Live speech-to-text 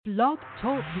Blog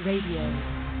Talk Radio.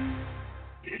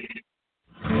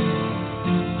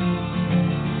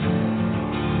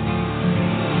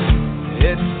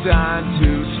 It's time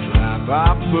to strap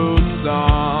our boots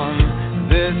on.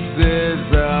 This is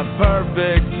a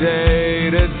perfect day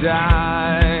to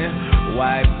die.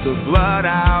 Wipe the blood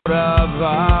out of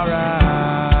our eyes.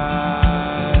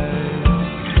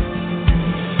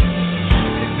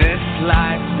 In this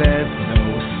life there's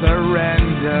no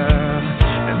surrender,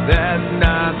 and there's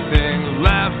nothing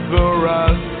left for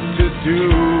us to do.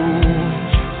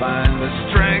 Find the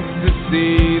strength to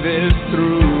see this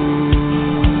through.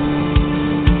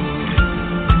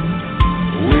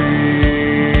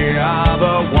 We are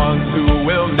the ones who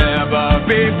will never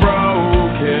be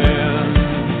broken.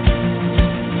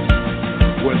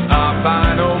 With our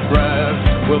final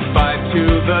breath, we'll fight to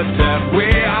the death. We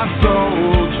are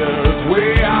soldiers,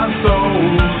 we are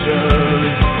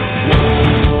soldiers. Whoa.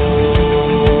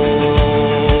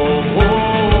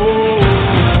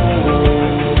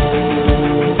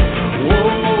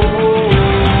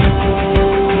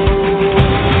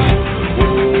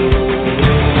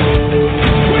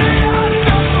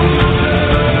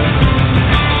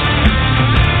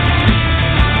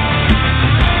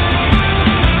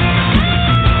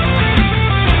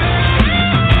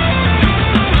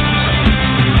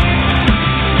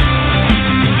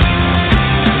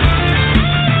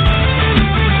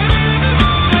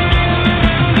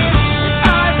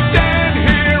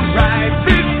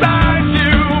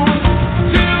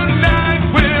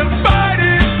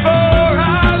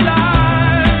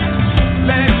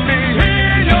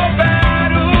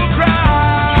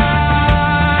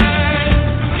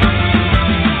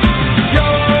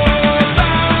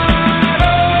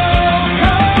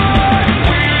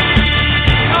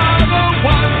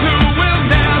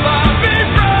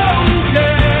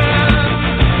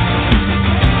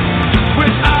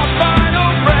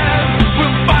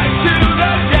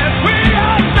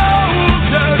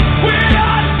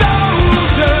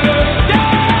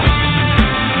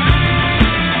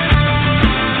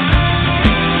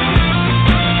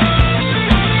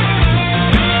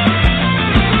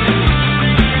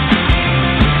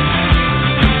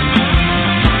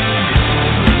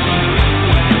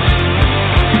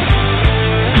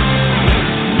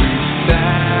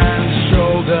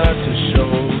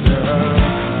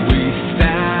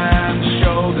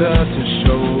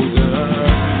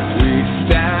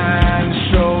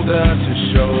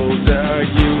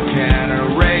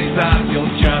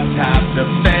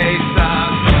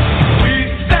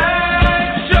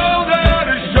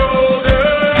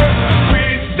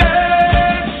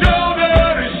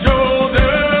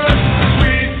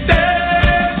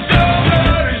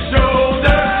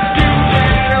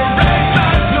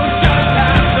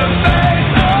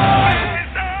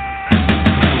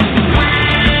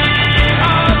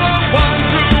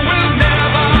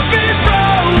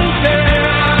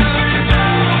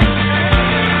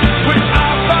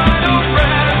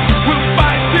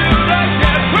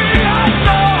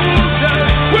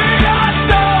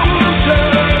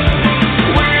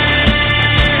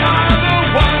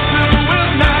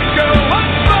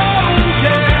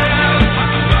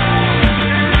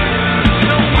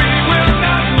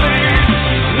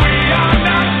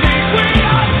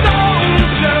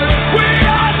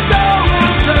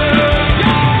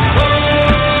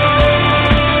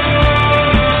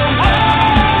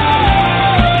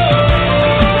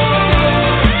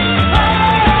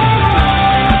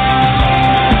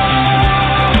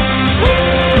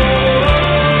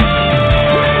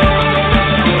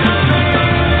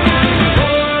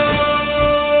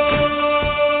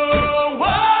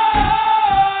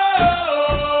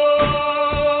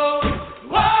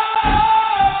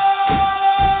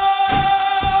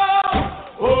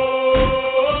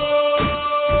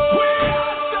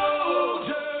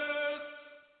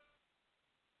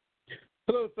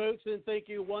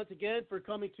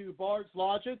 Coming to Bards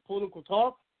Logic, political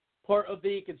talk, part of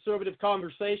the conservative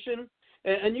conversation.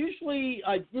 And usually,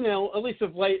 at least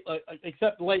of late,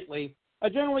 except lately, I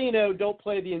generally, don't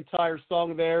play the entire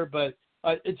song there. But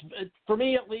for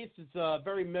me, at least, it's a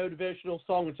very motivational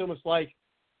song. It's almost like,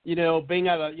 being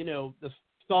at the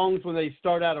songs when they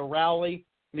start at a rally,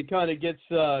 and it kind of gets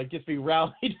me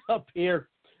rallied up here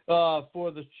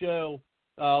for the show.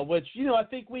 Which I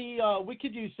think we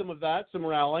could use some of that, some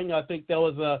rallying. I think that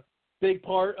was a big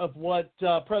part of what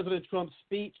President Trump's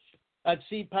speech at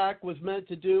CPAC was meant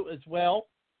to do as well.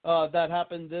 That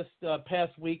happened this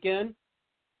past weekend.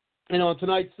 And on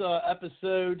tonight's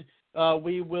episode,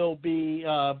 we will be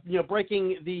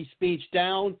breaking the speech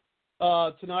down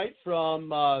tonight from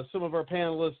some of our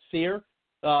panelists here.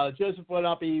 Joseph will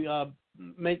not be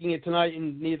making it tonight,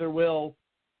 and neither will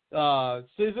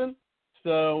Susan.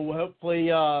 So hopefully,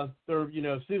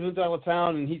 Susan's out of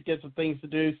town and he's got some things to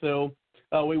do. So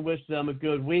we wish them a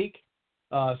good week.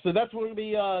 So that's what we're going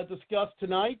to be discussed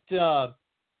tonight.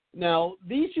 Now,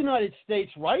 these United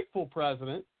States rightful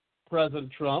president,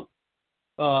 President Trump,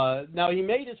 now he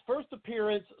made his first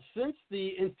appearance since the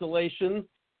installation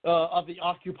of the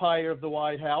Occupier of the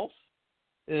White House,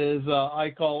 as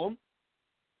I call him.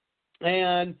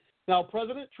 And now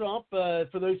President Trump, for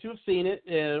those who have seen it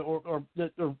or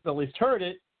at least heard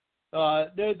it,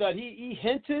 that he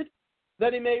hinted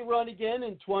that he may run again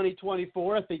in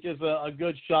 2024. I think is a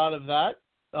good shot of that.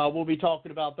 We'll be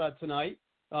talking about that tonight.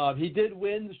 He did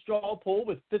win the straw poll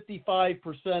with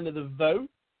 55% of the vote.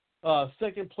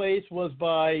 Second place was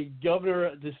by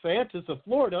Governor DeSantis of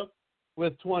Florida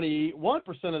with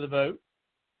 21% of the vote.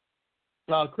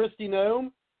 Kristi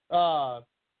Noem,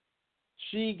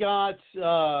 she got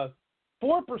 4%,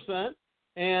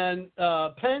 and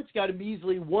Pence got a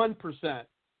measly 1%.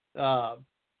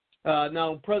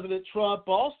 Now, President Trump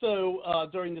also,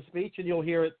 during the speech, and you'll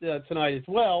hear it tonight as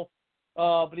well,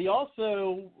 but he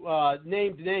also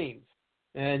named names,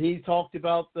 and he talked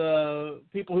about the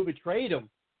people who betrayed him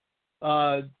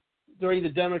during the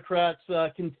Democrats'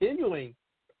 continuing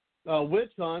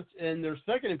witch hunt in their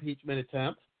second impeachment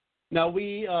attempt. Now,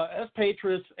 we, as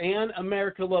patriots and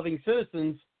America-loving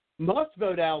citizens, must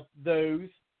vote out those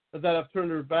that have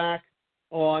turned their back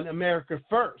on America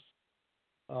first.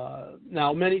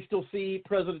 Now, many still see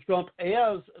President Trump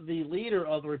as the leader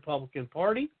of the Republican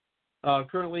Party.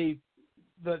 Currently,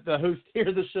 the host here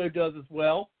of the show does as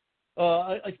well,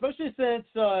 especially since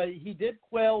he did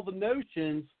quell the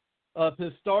notions of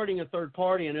his starting a third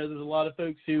party. I know there's a lot of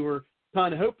folks who were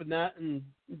kind of hoping that and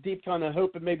deep kind of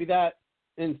hoping maybe that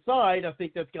inside. I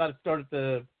think that's got to start at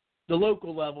the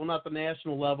local level, not the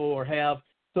national level, or have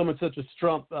someone such as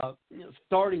Trump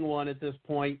starting one at this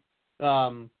point.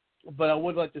 But I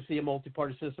would like to see a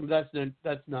multi-party system. That's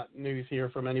not news here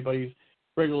from anybody's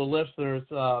regular listeners.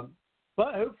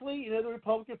 But hopefully, the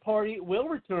Republican Party will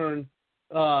return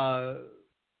the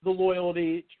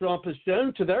loyalty Trump has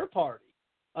shown to their party.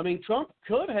 I mean, Trump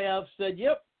could have said,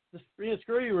 "Yep,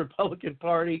 screw you, Republican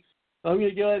Party. I'm going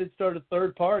to go ahead and start a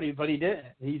third party," but he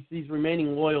didn't. He's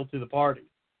remaining loyal to the party.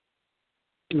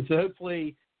 And so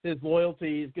hopefully his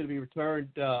loyalty is going to be returned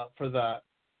for that.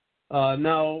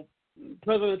 Now,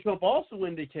 President Trump also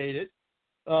indicated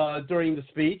during the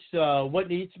speech what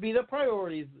needs to be the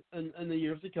priorities in the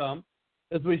years to come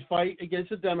as we fight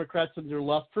against the Democrats and their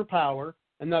lust for power,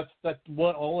 and that's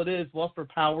what all it is, lust for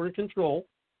power and control.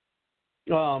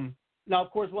 Now,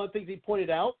 of course, one of the things he pointed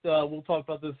out, we'll talk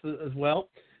about this as well,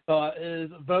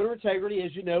 is voter integrity,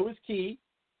 as you know, is key.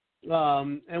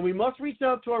 And we must reach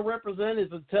out to our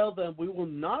representatives and tell them we will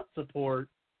not support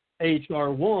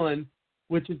H.R. 1,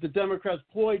 which is the Democrats'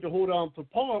 ploy to hold on to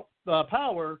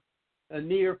power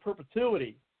near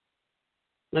perpetuity.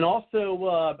 And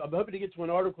also, I'm hoping to get to an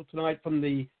article tonight from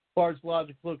the Bards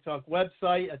Logic Political Talk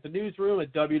website at the Newsroom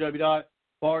at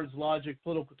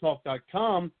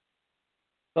www.bardslogicpoliticaltalk.com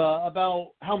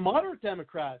about how moderate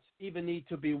Democrats even need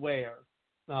to beware.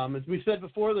 As we said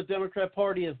before, the Democrat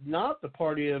Party is not the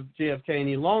party of JFK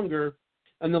any longer,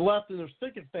 and the left and their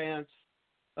sycophants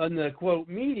and the, quote,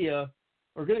 media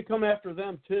are going to come after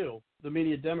them, too, the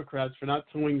media Democrats, for not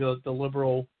towing the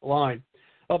liberal line.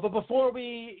 But before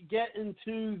we get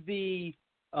into the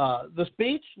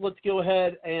speech, let's go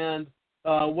ahead and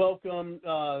welcome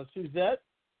Suzette.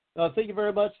 Thank you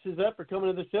very much, Suzette, for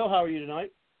coming to the show. How are you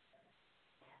tonight?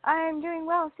 I'm doing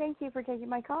well. Thank you for taking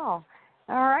my call.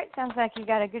 All right. Sounds like you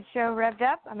got a good show revved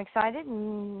up. I'm excited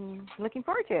and looking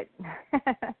forward to it.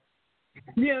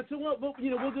 Yeah, so we'll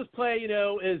just play,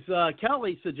 as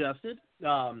Kelly suggested,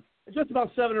 just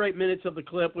about 7 or 8 minutes of the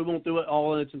clip. We won't do it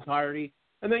all in its entirety,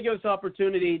 and then give us the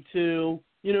opportunity to,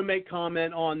 make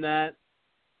comment on that,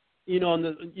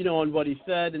 on what he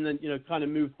said, and then, kind of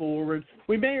move forward.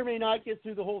 We may or may not get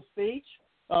through the whole speech,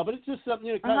 but it's just something,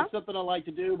 kind of something I like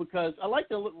to do because I like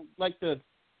to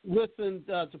listen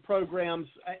to programs,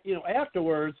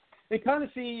 afterwards and kind of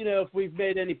see, if we've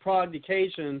made any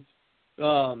prognostications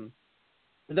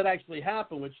that actually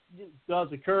happen, which does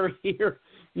occur here,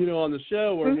 on the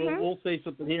show, where we'll say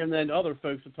something here and then other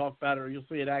folks will talk about it, or you'll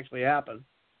see it actually happen.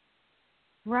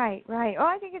 Right. Oh,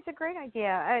 I think it's a great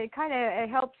idea. It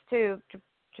helps to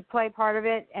play part of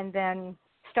it and then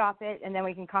stop it, and then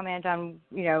we can comment on,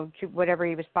 to whatever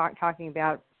he was talking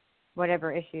about,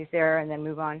 whatever issues there, and then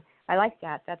move on. I like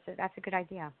that. That's a good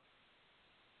idea.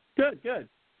 Good.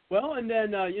 Well, and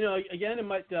then again, it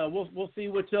might we'll see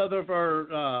which other of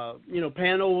our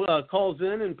panel calls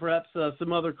in, and perhaps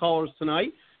some other callers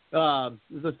tonight.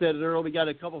 As I said earlier, we got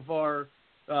a couple of our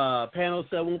panelists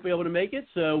that won't be able to make it,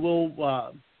 so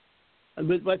we'll.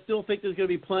 But I still think there's going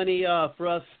to be plenty for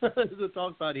us to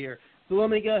talk about here. So let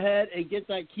me go ahead and get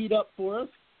that keyed up for us,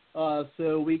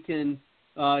 so we can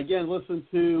again listen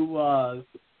to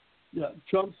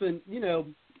Trump's and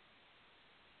you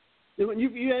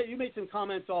made some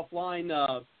comments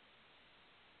offline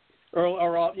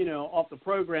or off the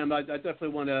program. I definitely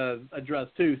want to address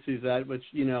too, Suzette, which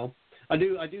I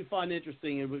do find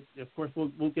interesting, and of course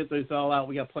we'll get those all out.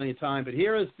 We got plenty of time, but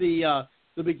here is the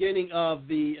beginning of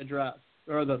the address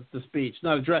or the speech,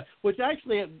 not address. Which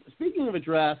actually, speaking of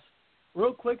address,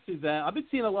 real quick, Suzette, I've been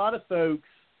seeing a lot of folks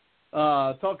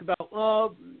talk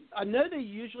about. I know they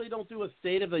usually don't do a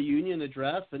State of the Union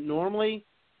address, but normally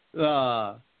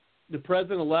the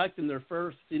president-elect in their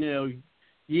first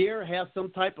year has some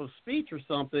type of speech or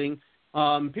something.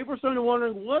 People are starting to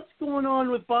wonder what's going on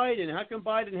with Biden. How come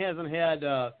Biden hasn't had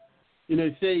State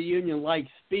of the Union-like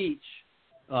speech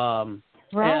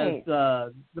right.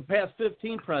 as the past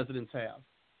 15 presidents have?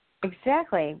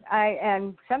 Exactly.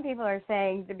 And some people are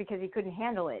saying that because he couldn't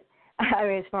handle it. I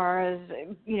mean, as far as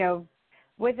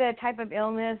with the type of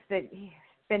illness that he's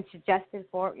been suggested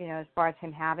for, as far as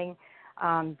him having,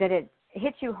 that it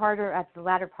hits you harder at the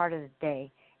latter part of the day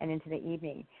and into the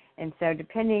evening. And so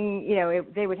depending,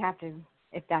 they would have to,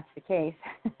 if that's the case,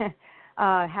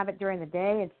 have it during the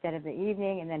day instead of the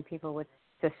evening, and then people would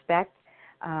suspect.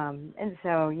 And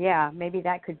so, yeah, maybe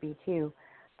that could be too.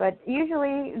 But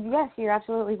usually, yes, you're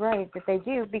absolutely right that they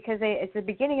do, because it's the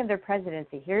beginning of their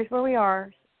presidency. Here's where we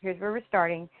are. Here's where we're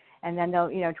starting. And then they'll,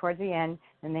 towards the end,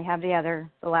 then they have the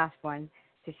last one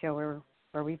to show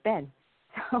where we've been.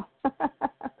 So,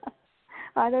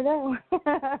 I don't know.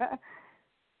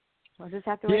 We'll just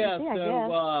have to wait and see,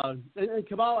 I guess. And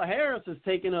Kamala Harris has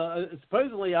taken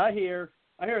supposedly, I hear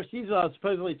she's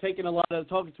supposedly talking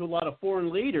to a lot of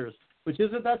foreign leaders, which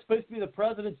isn't that supposed to be the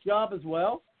president's job as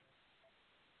well?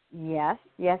 Yes,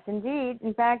 indeed.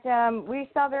 In fact, we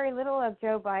saw very little of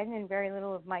Joe Biden and very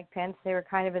little of Mike Pence. They were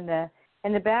kind of in the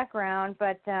background,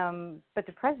 but the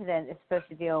president is supposed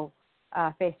to deal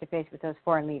face to face with those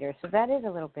foreign leaders. So that is a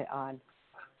little bit odd.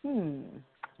 Wonder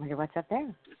what's up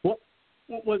there. Well,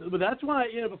 that's why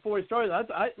before we started,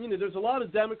 there's a lot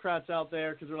of Democrats out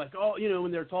there because they're like,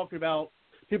 when they're talking about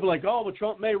people like,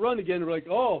 Trump may run again. They're like,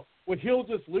 he'll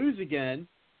just lose again.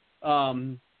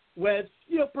 Which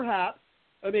perhaps.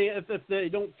 I mean, if they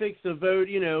don't fix the vote,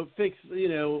 the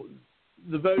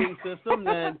voting system,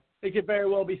 then it could very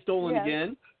well be stolen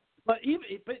again. But the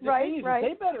thing is,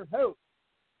 they better hope.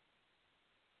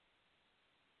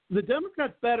 The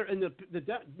Democrats better, and the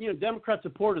Democrat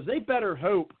supporters, they better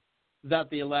hope that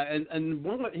the election. And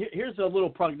here's a little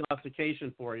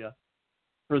prognostication for you,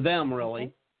 for them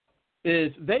really,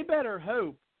 is they better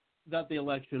hope that the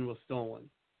election was stolen.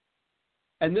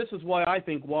 And this is why I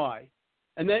think why,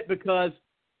 and that because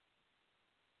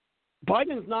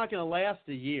Biden's not going to last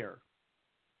a year.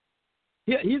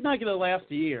 He's not going to last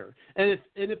a year. And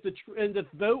if the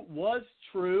vote was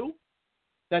true,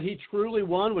 that he truly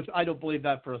won, which I don't believe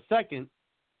that for a second,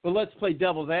 but let's play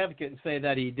devil's advocate and say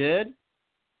that he did,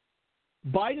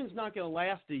 Biden's not going to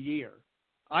last a year.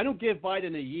 I don't give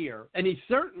Biden a year, and he's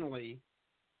certainly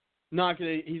not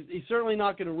going to. He's certainly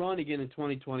not going to run again in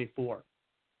 2024.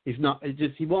 He's not.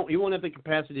 He won't have the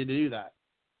capacity to do that.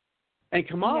 And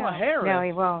Kamala Harris. No,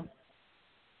 he won't.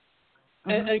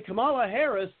 And Kamala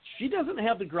Harris, she doesn't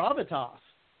have the gravitas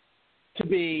to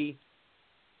be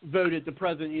voted the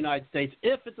president of the United States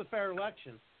if it's a fair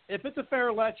election. If it's a fair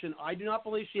election, I do not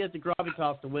believe she has the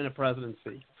gravitas to win a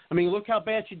presidency. I mean, look how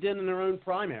bad she did in her own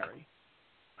primary.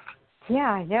 Yeah,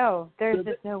 I know. There's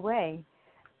just no way.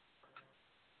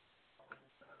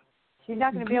 She's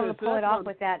not going to be able to pull it off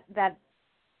with that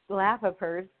laugh of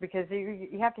hers, because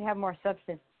you have to have more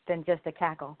substance than just a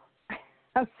cackle.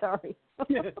 I'm sorry.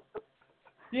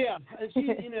 Yeah, and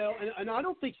she, and I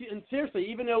don't think and seriously,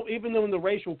 even though in the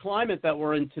racial climate that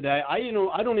we're in today, I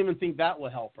don't even think that will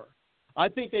help her. I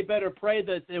think they better pray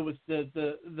that it was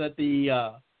that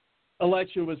the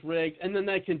election was rigged, and then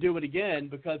they can do it again,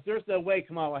 because there's no way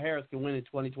Kamala Harris can win in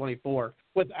 2024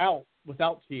 without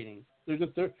cheating.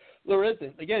 There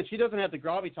isn't. Again, she doesn't have the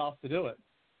gravitas to do it.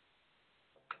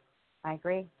 I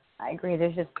agree.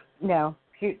 There's just no.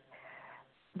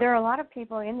 There are a lot of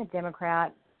people in the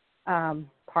Democrat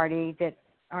Party that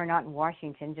are not in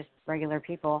Washington, just regular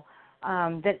people,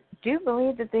 that do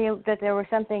believe that there was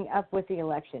something up with the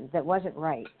election that wasn't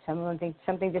right. Some of them think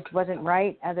something just wasn't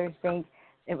right. Others think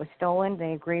it was stolen.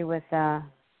 They agree with a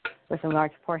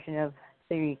large portion of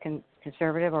the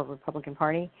conservative or Republican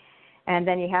Party. And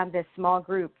then you have this small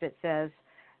group that says,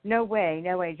 no way.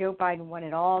 Joe Biden won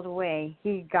it all the way.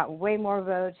 He got way more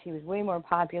votes. He was way more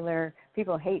popular.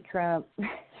 People hate Trump.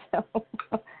 So,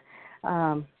 so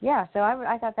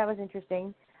I thought that was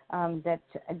interesting, that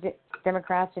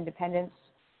Democrats, independents,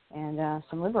 and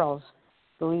some liberals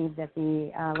believe that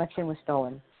the election was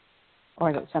stolen,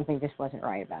 or that something just wasn't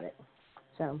right about it.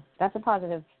 So that's a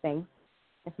positive thing.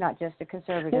 It's not just a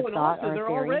conservative thought or a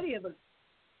theory.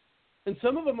 And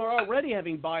some of them are already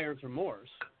having buyer's remorse.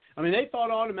 I mean, they thought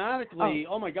automatically,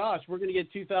 oh my gosh, we're going to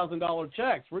get $2,000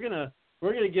 checks. We're going to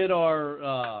get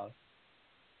our,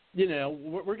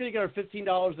 we're going to get our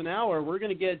 $15 an hour. We're going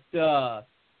to get, all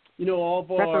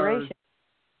of our reparations.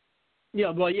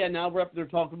 Yeah, now they're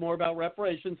talking more about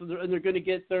reparations, and they're going to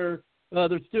get their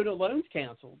student loans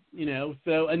canceled.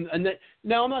 So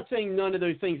now I'm not saying none of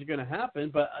those things are going to happen,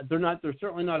 but they're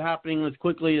certainly not happening as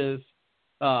quickly as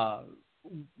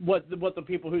what the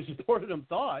people who supported them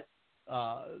thought.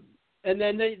 And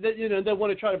then they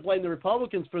want to try to blame the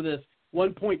Republicans for this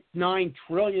 $1.9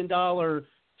 trillion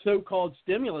so-called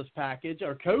stimulus package,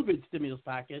 or COVID stimulus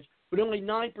package, but only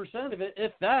 9% of it,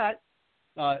 if that,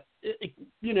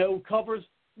 covers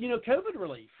COVID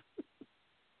relief.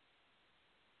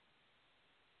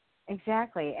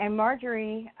 Exactly, and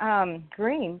Marjorie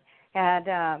Greene had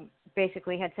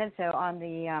basically had said so on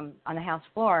the House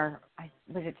floor.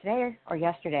 Was it today or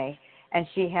yesterday? And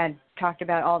she had talked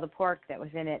about all the pork that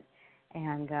was in it,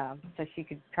 and so she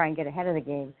could try and get ahead of the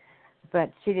game.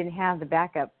 But she didn't have the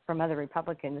backup from other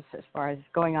Republicans as far as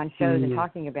going on shows and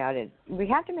talking about it. We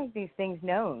have to make these things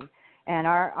known, and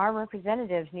our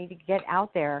representatives need to get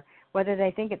out there, whether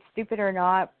they think it's stupid or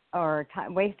not, or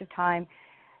waste of time.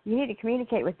 You need to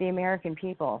communicate with the American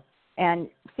people. And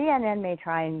CNN may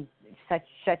try and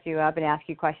shut you up and ask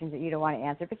you questions that you don't want to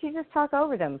answer, but you just talk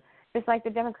over them, just like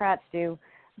the Democrats do,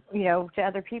 to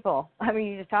other people. I mean,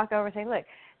 you just talk over and say, look,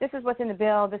 this is what's in the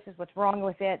bill. This is what's wrong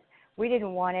with it. We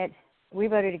didn't want it. We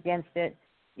voted against it,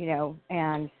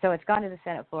 and so it's gone to the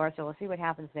Senate floor, so we'll see what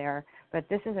happens there. But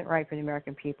this isn't right for the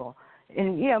American people.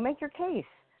 And, make your case.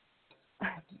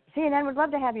 CNN would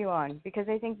love to have you on because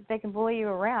they think that they can bully you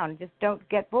around. Just don't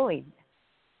get bullied.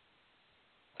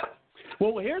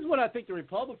 Well, here's what I think the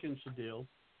Republicans should do.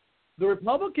 The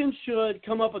Republicans should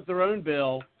come up with their own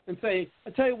bill and say,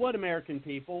 I tell you what, American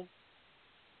people,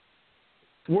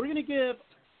 we're going to give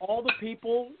all the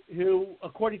people who,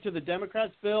 according to the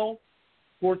Democrats' bill,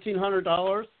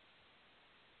 $1,400,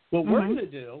 what we're going to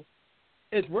do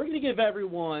is we're going to give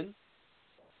everyone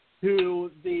who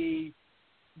the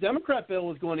Democrat bill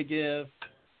was going to give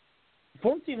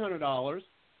 $1,400,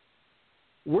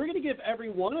 we're going to give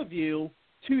every one of you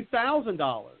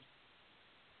 $2,000.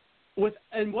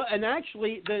 And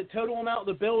actually, the total amount of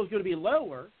the bill is going to be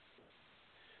lower,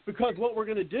 because what we're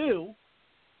going to do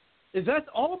is that's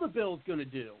all the bill is going to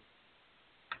do.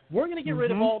 We're going to get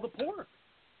rid of all the pork.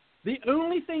 The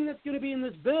only thing that's going to be in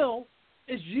this bill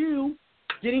is you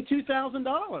getting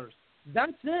 $2,000.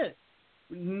 That's it.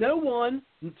 No one,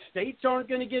 states aren't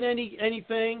going to get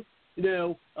anything.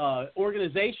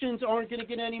 Organizations aren't going to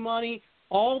get any money.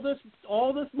 All this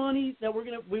money that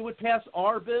we would pass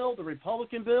our bill, the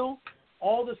Republican bill.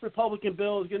 All this Republican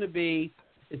bill is going to be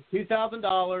is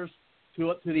 $2,000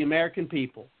 to the American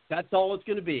people. That's all it's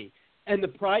going to be, and the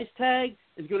price tag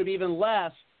is going to be even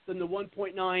less than the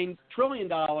 $1.9 trillion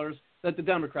that the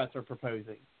Democrats are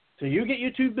proposing. So you get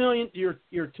your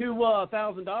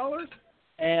 $2,000,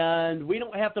 and we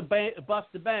don't have to bust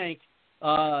the bank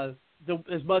as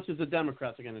much as the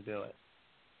Democrats are going to do it.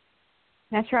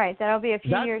 That's right. That'll be a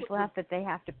few years left that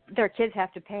their kids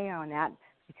have to pay on that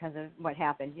because of what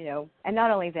happened, And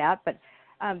not only that, but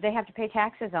they have to pay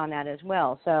taxes on that as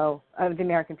well. So of the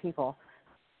American people.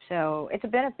 So it's a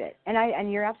benefit,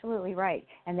 and you're absolutely right.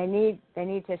 And they need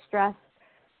to stress,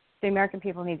 the American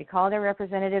people need to call their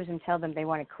representatives and tell them they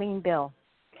want a clean bill.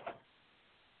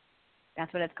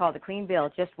 That's what it's called, a clean bill.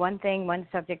 Just one thing, one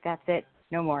subject. That's it.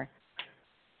 No more.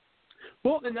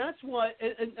 Well, and that's what,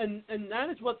 and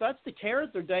that's the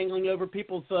carrot they're dangling over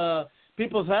people's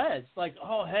heads. Like,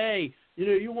 oh, hey,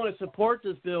 you want to support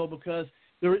this bill because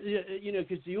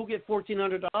because you'll get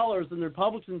 $1,400, and the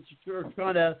Republicans are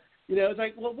trying to. It's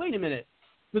like, well, wait a minute.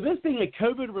 For this being a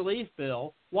COVID relief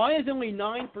bill, why is only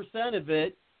 9% of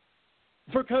it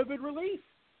for COVID relief?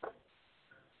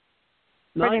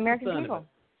 For the American people.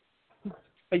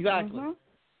 Exactly.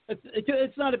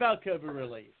 It's not about COVID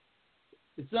relief.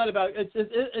 It's not about.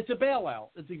 It's a bailout.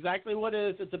 It's exactly what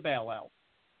it is. It's a bailout.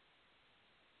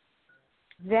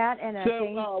 That and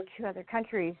thing to other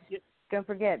countries. Don't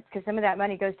forget, because some of that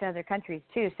money goes to other countries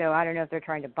too. So I don't know if they're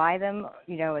trying to buy them,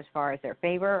 as far as their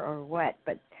favor or what.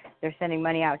 But they're sending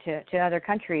money out to other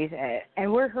countries,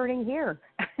 and we're hurting here.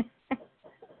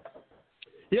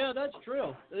 Yeah, that's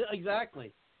true.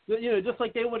 Exactly. Just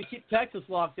like they want to keep Texas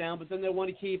locked down, but then they want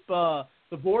to keep the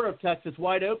border of Texas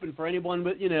wide open for anyone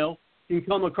that, can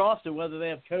come across it, whether they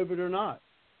have COVID or not.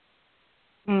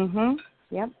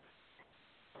 Yep.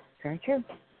 Very true.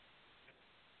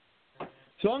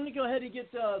 So I'm going to go ahead and get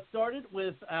started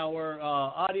with our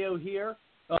audio here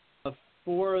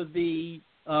for the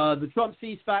Trump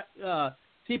CPAC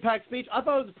speech. I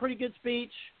thought it was a pretty good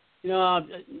speech. There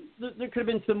could have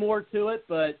been some more to it,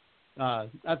 but I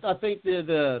think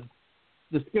the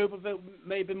scope of it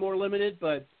may have been more limited.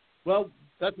 But, well,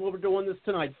 that's what we're doing this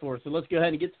tonight for. So let's go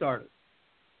ahead and get started.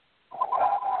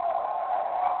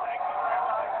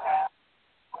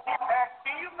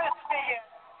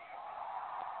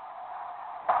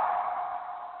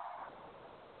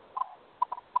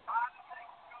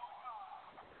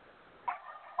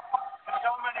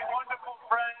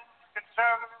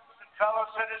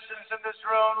 Citizens in this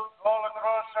room, all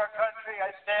across our country,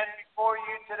 I stand before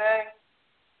you today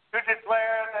to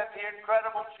declare that the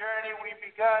incredible journey we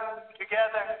begun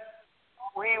together,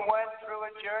 we went through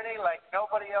a journey like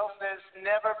nobody else. There's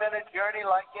never been a journey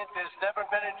like it. There's never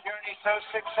been a journey so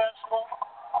successful.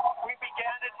 We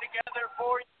began it together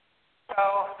 4 years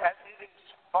ago, and it is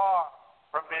far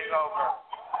from being over.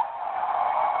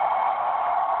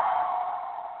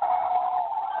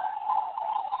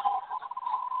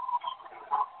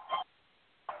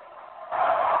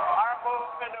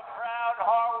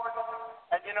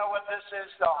 You know what this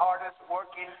is? The hardest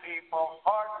working people,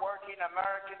 hard-working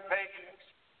American patriots.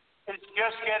 It's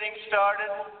just getting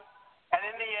started, and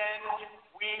in the end,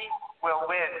 we will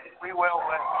win. We will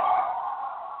win.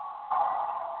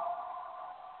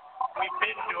 We've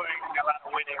been doing a lot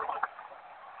of winning.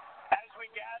 As we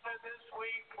gather this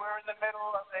week, we're in the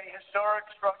middle of a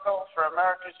historic struggle for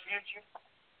America's future,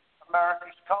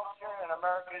 America's culture, and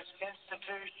America's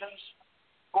institutions,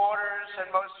 borders, and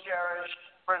most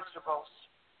cherished principles.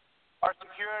 Our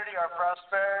security, our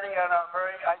prosperity, and our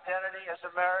very identity as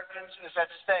Americans is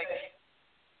at stake,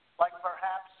 like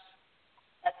perhaps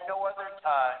at no other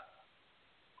time.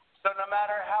 So no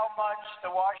matter how much the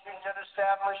Washington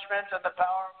establishment and the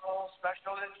powerful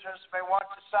special interests may want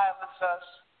to silence us,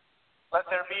 let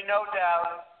there be no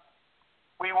doubt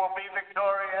we will be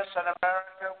victorious and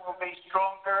America will be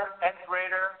stronger and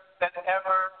greater than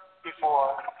ever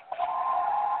before.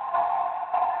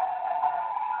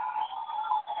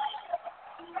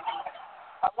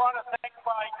 I want to thank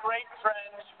my great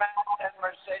friends, Matt and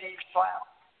Mercedes Schlapp.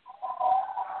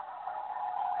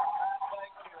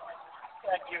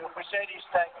 Thank you. Mercedes,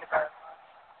 thank you very much.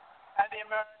 And the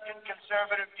American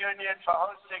Conservative Union for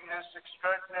hosting this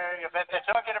extraordinary event. They're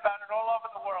talking about it all over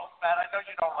the world, Matt. I know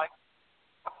you don't like it.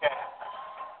 Okay.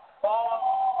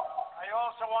 I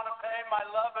also want to pay my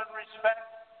love and respect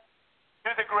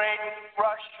to the great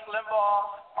Rush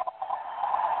Limbaugh.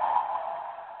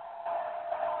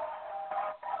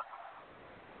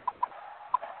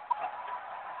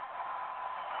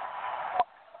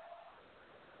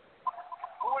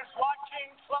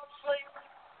 Closely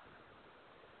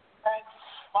and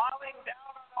smiling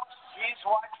down on us. He's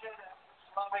watching and he's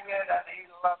loving it, and he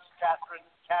loves Catherine.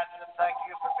 Catherine, thank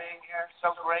you for being here.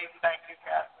 So great. Thank you,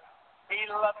 Catherine. He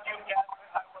loved you,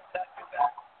 Catherine. I will thank you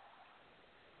back.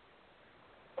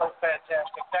 So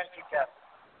fantastic. Thank you, Catherine.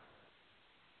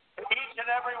 To each and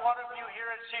every one of you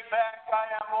here at CPAC, I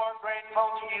am more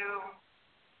grateful to you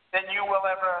than you will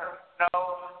ever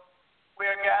know. We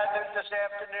are gathered this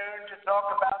afternoon to talk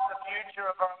about the future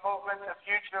of our movement, the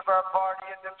future of our party,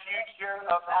 and the future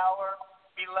of our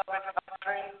beloved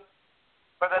country.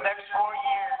 For the next 4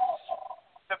 years,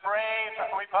 the brave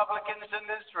Republicans in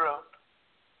this room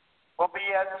will be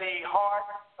at the heart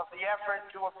of the effort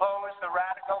to oppose the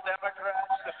radical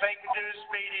Democrats, the fake news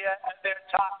media, and their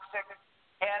toxic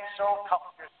cancel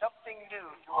culture. Something new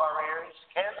to our ears,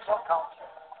 cancel culture.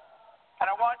 And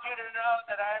I want you to know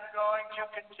that I'm going to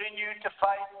continue to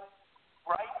fight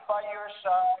right by your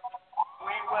side.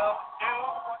 We will do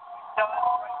what we've done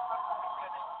right from the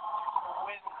beginning to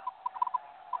win.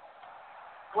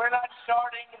 We're not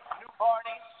starting new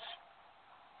parties.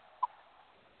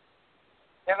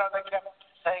 They kept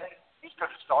saying, he's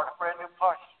going to start a brand new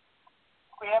party.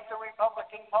 We have the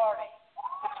Republican Party.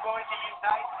 It's going to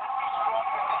unite and be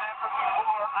stronger than ever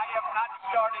before. I am not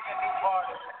starting a new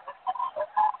party.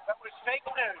 That was fake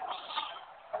news.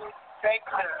 Fake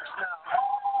news. No.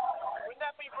 Wouldn't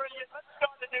that be brilliant? Let's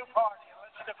start a new party and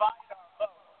let's divide our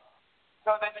vote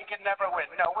so that you can never win.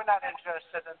 No, we're not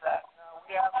interested in that. No,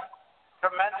 we have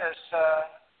tremendous.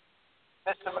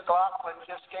 Mr. McLaughlin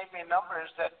just gave me numbers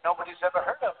that nobody's ever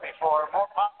heard of before. More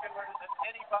popular than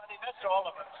anybody. That's all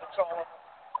of us. That's all of us.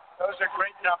 Those are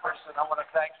great numbers, and I want to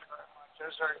thank you very much.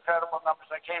 Those are incredible numbers.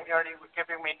 I came here and he was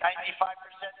giving me 95%,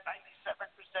 97%, 92%.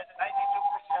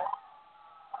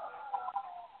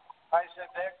 I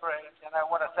said, they're great, and I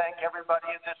want to thank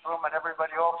everybody in this room and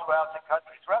everybody all throughout the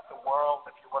country, throughout the world,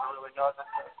 if you want to really know the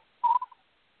truth.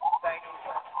 Thank you.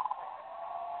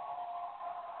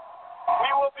 We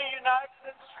will be united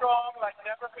and strong like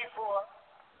never before.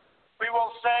 We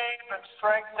will save and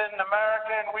strengthen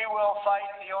America, and we will fight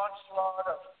the onslaught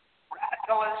of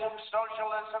radicalism,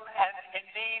 socialism, and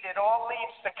indeed it all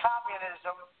leads to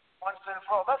communism once and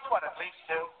for all. That's what it leads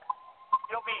to.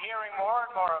 You'll be hearing more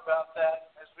and more about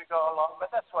that as we go along,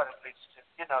 but that's what it leads to.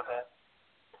 You know that.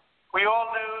 We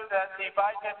all knew that the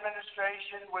Biden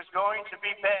administration was going to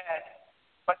be bad,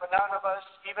 but none of us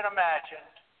even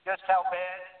imagined just how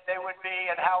bad they would be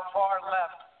and how far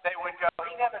left they would go.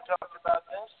 He never talked about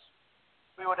this.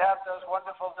 We would have those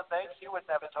wonderful debates. He would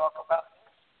never talk about this.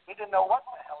 He didn't know what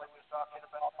the hell he was talking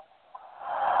about.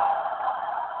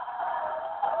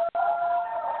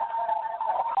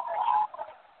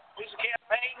 His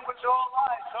campaign was all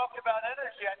lies. Talked about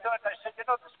energy. I said,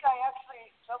 this guy actually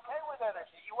is okay with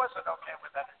energy. He wasn't okay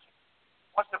with energy.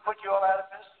 He wants to put you all out of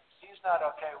business. He's not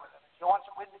okay with it. He wants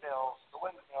windmills, the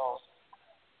windmills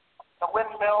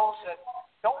that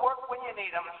don't work when you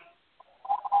need them.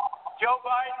 Joe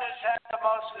Biden has had the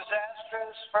most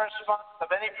disastrous first month of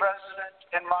any president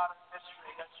in modern history.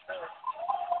 That's true.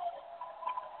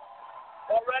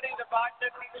 Already the Biden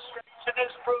administration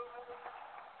has proven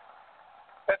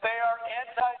that they are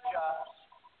anti-jobs,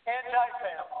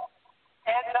 anti-family,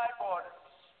 anti-borders,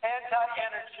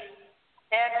 anti-energy,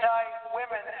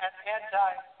 anti-women, and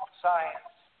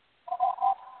anti-science.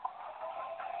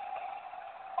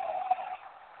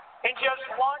 In just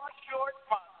one short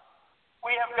month,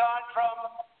 we have gone from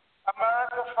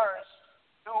America first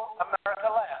to America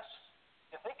last.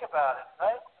 You think about it,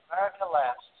 right? America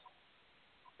last.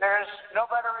 There's no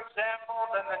better example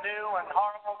than the new and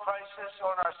horrible crisis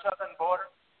on our southern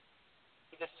border.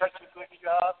 He did such a good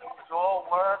job. It was all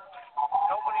work.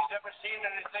 Nobody's ever seen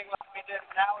anything like we did.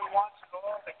 Now he wants it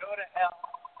all to go to hell.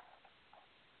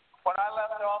 When I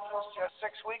left office just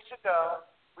 6 weeks ago,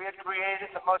 we had created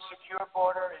the most secure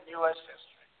border in U.S.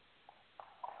 history.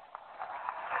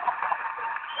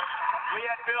 We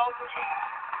had built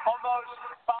almost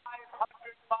 500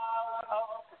 miles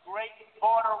of great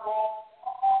border wall.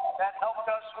 That helped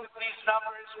us with these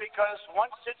numbers because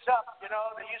once it's up, they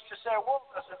used to say a wall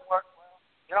doesn't work well.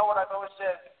 You know what I've always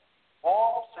said?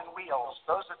 Walls and wheels.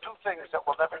 Those are two things that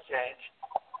will never change.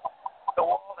 The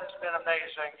wall has been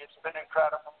amazing. It's been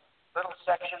incredible. Little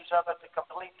sections of it to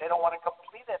complete. They don't want to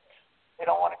complete it. They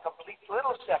don't want to complete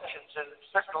little sections in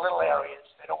certain little areas.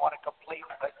 They don't want to complete,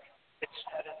 but it's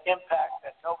had an impact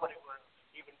that nobody would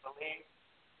even believe.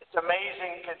 It's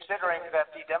amazing considering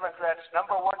that the Democrats'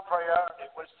 number one priority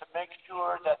was to make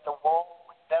sure that the wall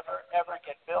would never, ever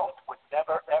get built, would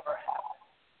never, ever happen,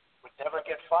 would never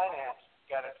get financed.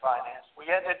 We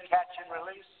ended catch and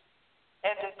release,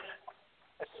 ended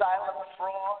asylum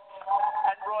fraud,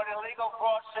 and brought illegal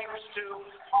crossings to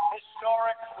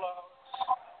historic flows.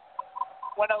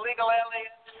 When illegal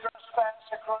aliens trespass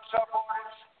across our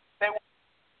borders, they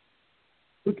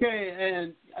Okay,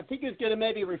 and I think it's going to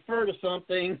maybe refer to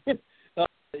something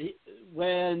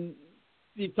when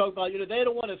you talk about, they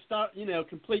don't want to start,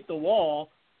 complete the wall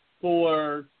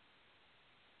for,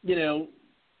 to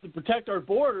protect our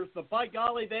borders, but by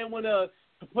golly, they want to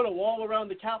put a wall around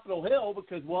the Capitol Hill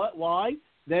because what? Why?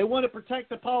 They want to protect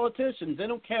the politicians. They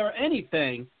don't care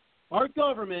anything. Our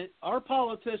government, our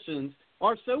politicians,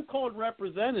 our so-called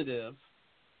representatives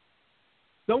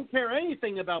don't care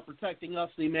anything about protecting us,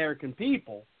 the American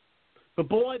people. But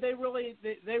boy, they really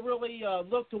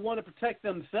look to want to protect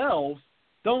themselves,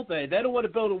 don't they? They don't want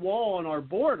to build a wall on our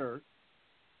border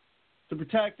to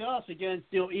protect us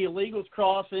against illegals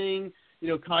crossing,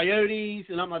 coyotes,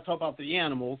 and I'm not talking about the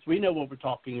animals. We know what we're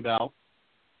talking about.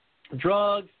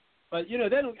 Drugs, but they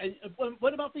don't. And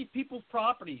what about these people's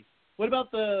properties? What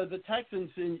about the Texans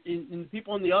and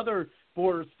people in the other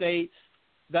border states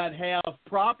that have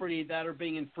property that are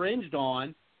being infringed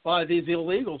on by these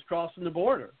illegals crossing the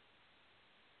border?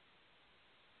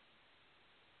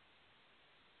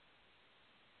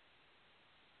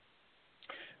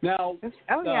 Now,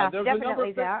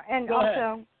 definitely that. And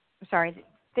also, sorry,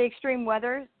 the extreme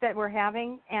weather that we're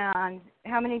having and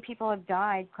how many people have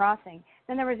died crossing.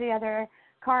 Then there was the other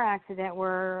car accident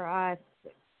where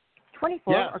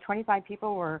 24 or 25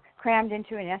 people were crammed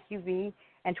into an SUV,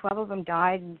 and 12 of them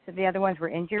died, and so the other ones were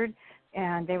injured,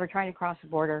 and they were trying to cross the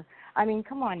border. I mean,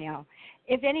 come on now.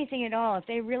 If anything at all, if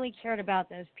they really cared about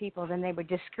those people, then they would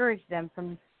discourage them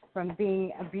from from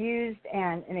being abused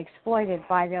and exploited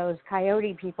by those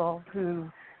coyote people who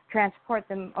transport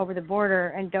them over the border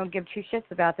and don't give two shits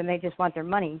about them. They just want their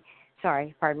money.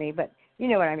 Sorry, pardon me, but you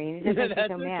know what I mean. It just makes me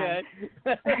so mad.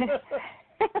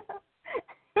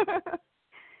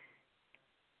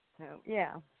 So,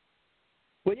 yeah.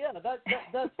 Well, yeah,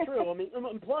 that's true. I mean,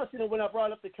 plus, when I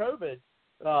brought up the COVID,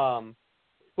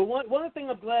 but one thing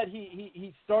I'm glad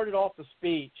he started off the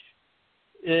speech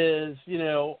is,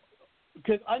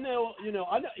 because I know,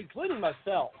 including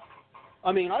myself.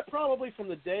 I mean, I probably from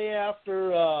the day after,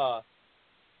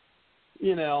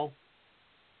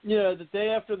 the day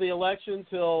after the election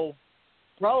till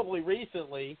probably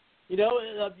recently, you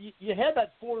had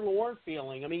that forlorn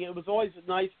feeling. I mean, it was always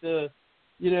nice to,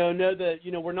 know that,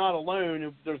 we're not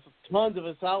alone. There's tons of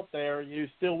us out there,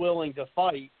 still willing to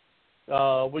fight,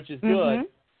 which is good.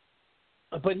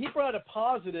 Mm-hmm. But he brought a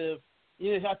positive,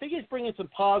 I think he's bringing some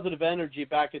positive energy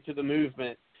back into the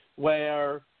movement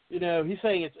where, he's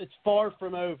saying it's far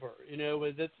from over, so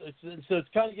it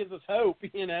kind of gives us hope,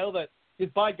 that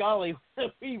by golly,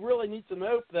 we really need some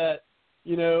hope that,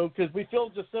 because we feel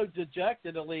just so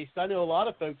dejected, at least. I know a lot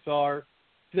of folks are,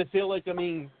 because I feel like,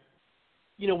 we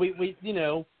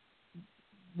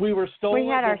were stolen. We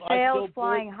had our sails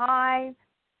flying high,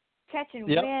 catching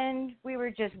wind. We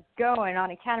were just going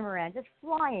on a catamaran, just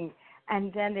flying.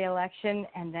 And then the election,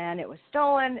 and then it was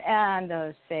stolen, and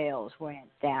those sails went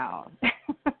down.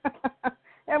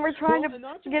 And we're trying to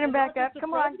get them back up.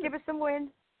 Come on, give us some wind.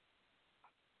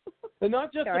 And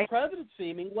not just the presidency.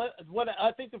 I mean, what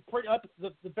I think the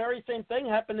very same thing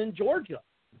happened in Georgia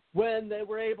when they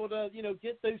were able to,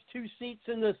 get those 2 seats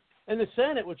in the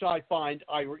Senate, which I find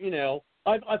I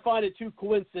find it too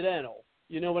coincidental.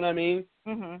 You know what I mean?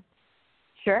 Mm-hmm.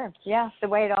 Sure. Yeah, the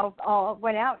way it all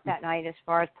went out that night, as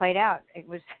far as played out,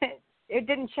 it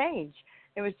didn't change.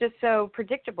 It was just so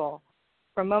predictable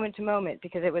from moment to moment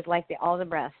because it was like all the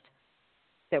rest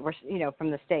that were,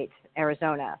 from the states,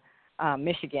 Arizona,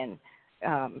 Michigan,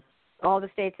 all the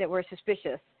states that were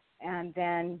suspicious, and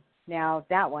then now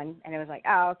that one, and it was like,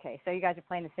 oh, okay, so you guys are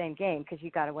playing the same game because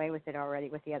you got away with it already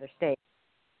with the other states.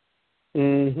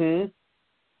 Mm-hmm.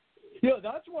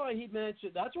 That's why he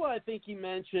mentioned. That's why I think he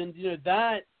mentioned.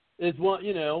 That is what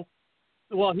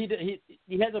Well, he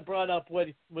hasn't brought up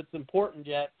what's important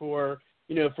yet for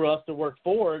for us to work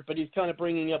forward. But he's kind of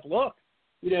bringing up. Look,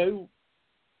 again,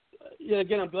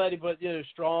 I'm glad he put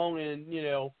strong and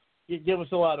he give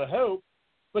us a lot of hope.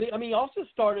 But he also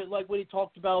started like when he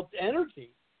talked about energy.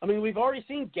 I mean, we've already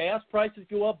seen gas prices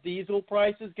go up, diesel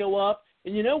prices go up.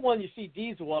 And when you see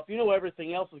diesel up,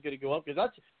 everything else is going to go up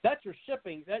because that's your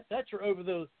shipping. That's your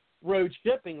over-the-road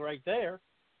shipping right there.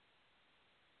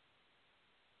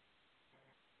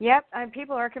 Yep, and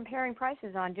people are comparing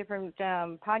prices on different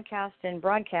podcasts and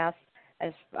broadcasts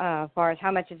as far as how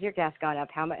much has your gas gone up,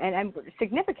 and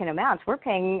significant amounts. We're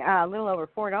paying a little over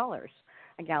 $4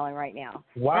 a gallon right now.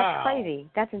 Wow. That's crazy.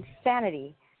 That's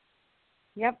insanity.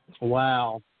 Yep.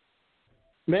 Wow.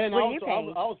 Man, I what are you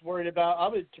paying? was worried about. I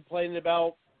was complaining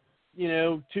about,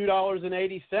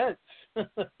 $2.80. But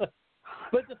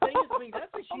the thing is,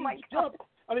 that's a huge jump.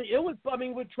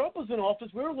 When Trump was in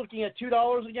office, we were looking at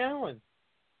 $2 a gallon.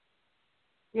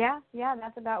 Yeah,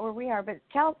 that's about where we are. But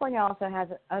California also has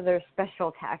other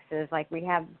special taxes. Like we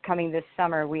have coming this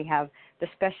summer, we have the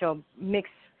special mix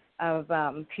of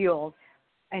fuel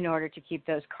in order to keep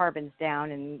those carbons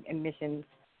down and emissions.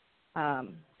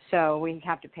 So we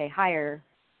have to pay higher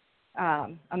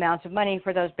amounts of money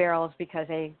for those barrels because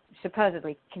they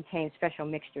supposedly contain special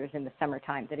mixtures in the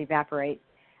summertime that evaporate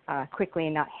quickly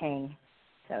and not hang.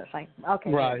 So it's like, okay,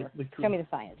 right. Show me the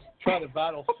science. Try to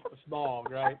battle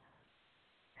smog, right?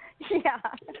 Yeah.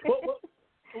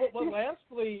 Well,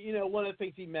 lastly, one of the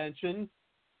things he mentioned,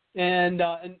 and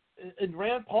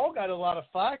Rand Paul got a lot of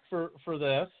flack for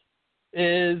this,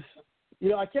 is,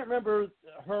 I can't remember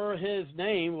his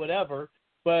name, whatever,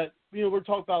 but, we're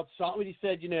talking about what he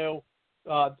said,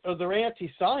 they're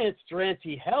anti-science, they're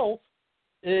anti-health,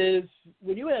 is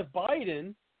when you have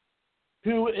Biden,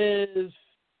 who is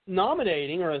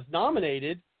nominating or has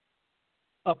nominated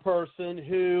a person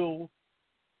who,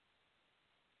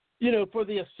 for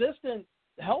the assistant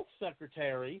health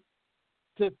secretary,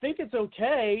 to think it's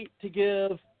okay to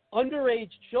give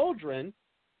underage children,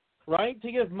 right,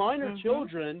 to give minor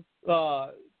children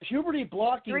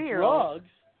puberty-blocking drugs.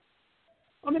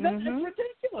 That's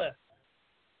ridiculous.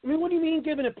 What do you mean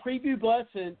giving a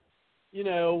prepubescent,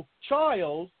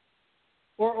 child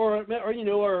or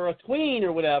a tween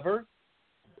or whatever,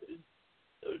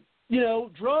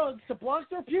 drugs to block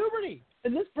their puberty?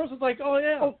 And this person's like, oh,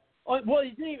 yeah. Well, he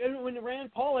didn't. When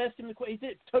Rand Paul asked him the question, he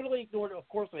did totally ignored it. Of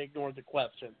course, they ignored the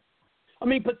question. I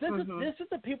mean, but this is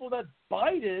the people that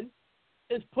Biden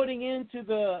is putting into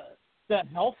the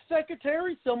health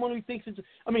secretary, someone who thinks it's.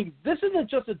 I mean, this isn't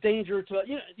just a danger to us.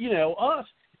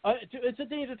 It's a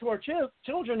danger to our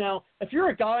children. Now, if you're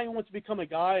a guy who wants to become a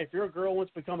guy, if you're a girl who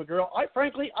wants to become a girl, I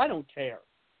don't care.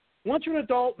 Once you're an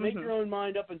adult, make your own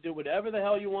mind up and do whatever the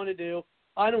hell you want to do.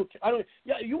 I don't.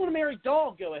 Yeah, you want to marry a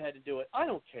dog? Go ahead and do it. I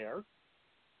don't care.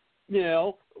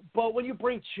 But when you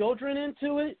bring children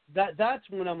into it, that's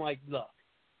when I'm like, look,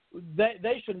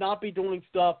 they should not be doing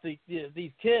stuff.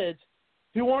 These kids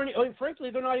who aren't. I mean,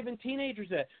 frankly, they're not even teenagers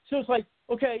yet. So it's like,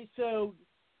 okay, so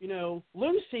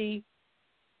Lucy,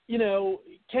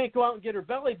 can't go out and get her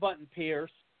belly button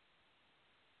pierced,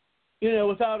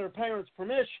 without her parents'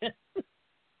 permission.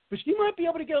 But she might be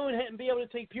able to go and be able to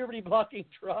take puberty-blocking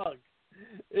drugs.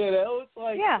 It's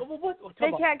like, yeah.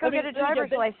 They can't go get a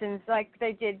driver's license like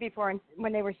they did before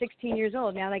when they were 16 years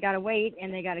old. Now they got to wait,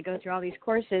 and they got to go through all these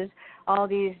courses, all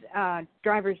these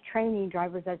driver's training,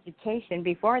 driver's education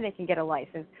before they can get a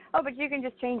license. Oh, but you can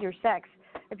just change your sex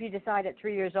if you decide at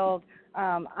 3 years old,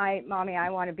 I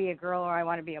want to be a girl or I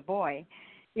want to be a boy.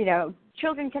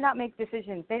 Children cannot make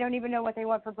decisions. They don't even know what they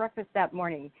want for breakfast that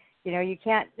morning. You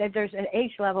can't. There's an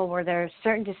age level where there are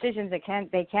certain decisions that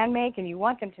they can make, and you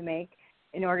want them to make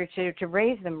in order to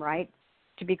raise them right,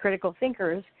 to be critical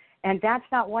thinkers, and that's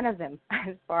not one of them.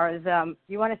 As far as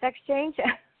you want a sex change,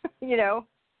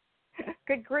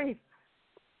 good grief.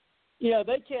 Yeah,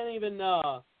 they can't even.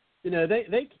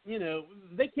 They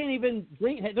can't even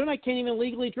drink. They can't even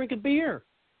legally drink a beer.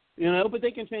 But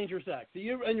they can change their sex. And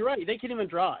you're right. They can't even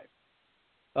drive.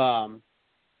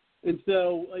 And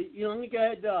so, I'm going to go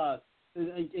ahead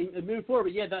and move forward.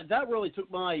 But, yeah, that really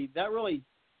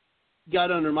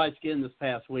got under my skin this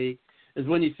past week is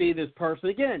when you see this person.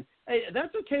 Again, hey,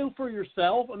 that's okay for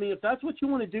yourself. I mean, if that's what you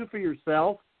want to do for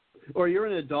yourself or you're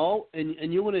an adult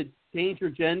and you want to change your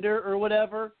gender or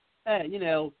whatever, hey,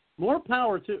 more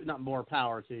power to – not more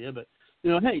power to you, but,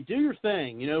 hey, do your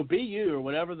thing. Be you or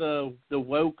whatever the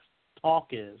woke talk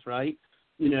is, right?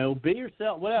 Be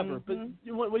yourself, whatever. But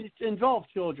when it involves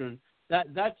children, that's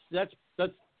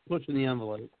pushing the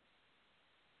envelope.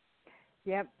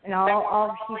 Yep, and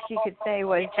all she could say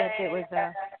was that it was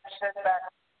a.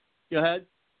 Go ahead.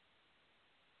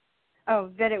 Oh,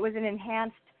 that it was an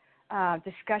enhanced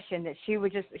discussion that she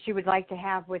would like to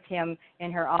have with him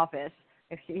in her office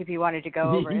if he wanted to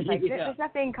go over. It's like there's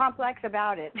nothing complex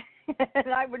about it.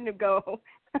 I wouldn't go.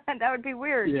 That would be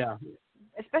weird. Yeah.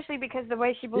 Especially because the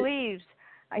way she believes.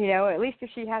 At least if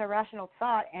she had a rational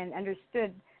thought and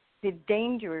understood the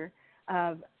danger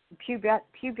of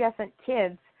pubescent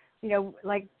kids,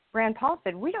 like Rand Paul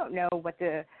said, we don't know what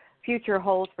the future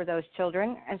holds for those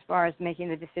children as far as making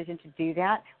the decision to do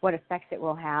that, what effects it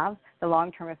will have, the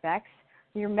long-term effects.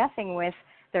 You're messing with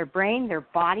their brain, their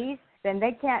bodies, then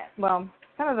they can't, well,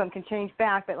 some of them can change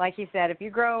back, but like you said, if you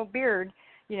grow a beard,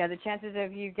 the chances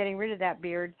of you getting rid of that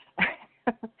beard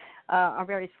are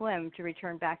very slim to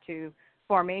return back to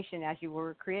formation as you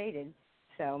were created.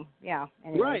 So, yeah.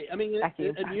 Anyway, right. I mean,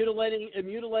 mutilating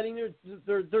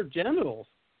their genitals,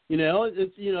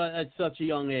 it's, at such a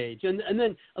young age. And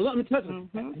then, let me tell you,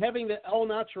 having the au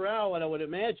naturel, I would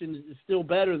imagine, is still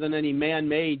better than any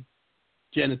man-made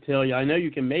genitalia. I know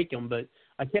you can make them, but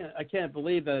I can't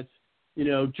believe that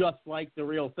it's, just like the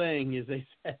real thing, as they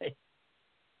say.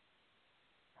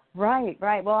 Right.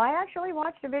 Well, I actually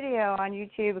watched a video on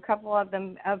YouTube, a couple of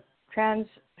them, of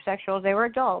transsexuals. They were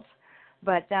adults,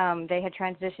 but they had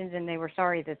transitions, and they were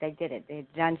sorry that they did it. They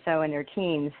had done so in their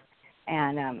teens,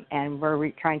 and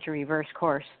were trying to reverse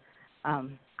course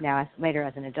now later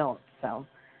as an adult. So,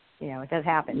 it does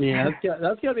happen. Yeah,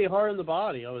 that's got to be hard on the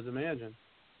body, I would imagine.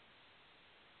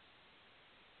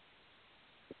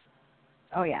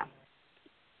 Oh yeah.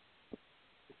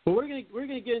 Well, we're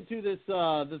gonna get into this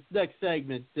next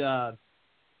segment, and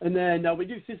then we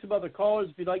do see some other callers.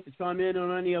 If you'd like to chime in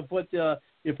on any of what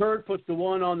you've heard, push the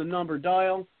 1 on the number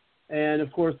dial, and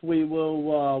of course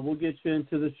we'll get you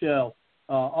into the show.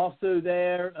 Also,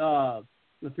 there,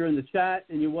 if you're in the chat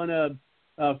and you want to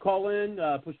call in,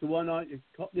 push the 1 on.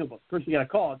 First you got to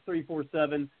call.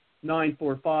 It's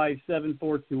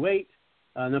 347-945-7428,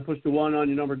 and then push the 1 on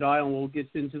your number dial, and we'll get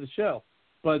you into the show.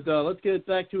 But let's get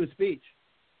back to his speech.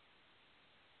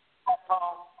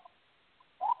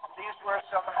 These were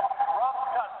some rough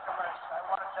customers. I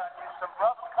want to tell you, some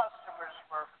rough customers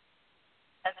were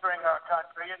entering our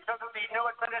country. It took the new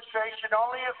administration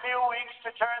only a few weeks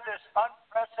to turn this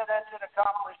unprecedented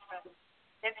accomplishment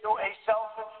into a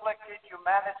self-inflicted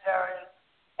humanitarian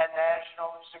and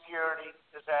national security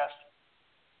disaster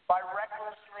by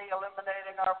recklessly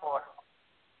eliminating our border,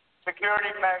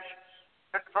 security measures,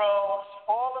 controls,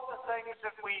 all of the the things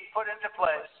that we put into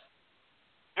place,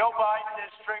 Joe Biden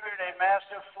has triggered a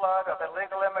massive flood of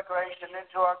illegal immigration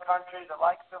into our country, the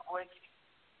likes of which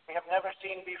we have never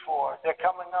seen before. They're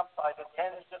coming up by the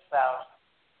tens of thousands.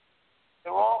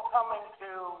 They're all coming to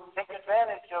take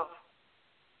advantage of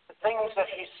the things that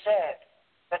he said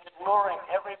that's luring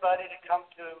everybody to come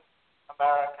to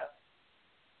America.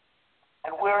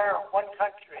 And we're one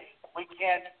country. We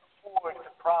can't afford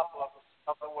the problems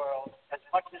of the world as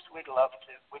much as we'd love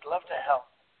to. We'd love to help.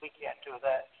 We can't do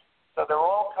that. So they're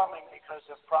all coming because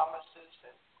of promises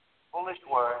and foolish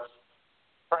words.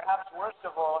 Perhaps worst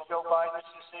of all, Joe Biden's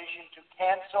decision to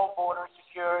cancel border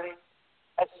security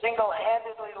has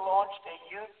single-handedly launched a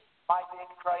youth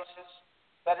migrant crisis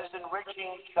that is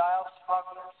enriching child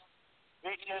smugglers,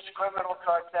 vicious criminal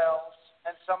cartels,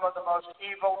 and some of the most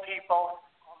evil people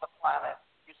on the planet.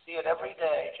 You see it every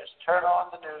day. Just turn on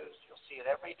the news. You'll see it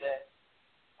every day.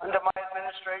 Under my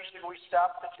administration, we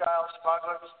stopped the child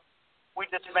smugglers. We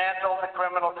dismantled the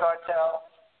criminal cartels.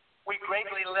 We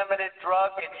greatly limited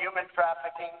drug and human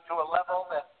trafficking to a level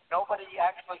that nobody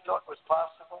actually thought was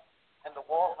possible, and the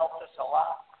wall helped us a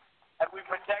lot. And we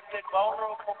protected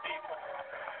vulnerable people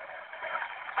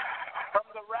from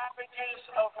the ravages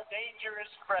of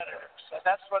dangerous predators. And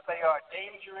that's what they are,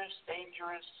 dangerous,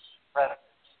 dangerous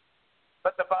predators.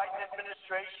 But the Biden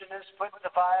administration has put the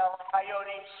vile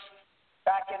coyotes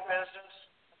back in business.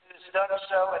 It has done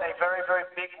so in a very, very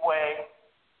big way.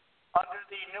 Under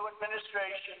the new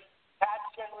administration,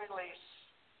 catch and release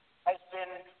has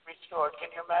been restored. Can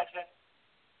you imagine?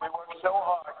 We worked so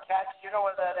hard. Catch, you know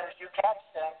what that is. You catch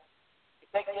them.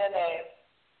 You take their name.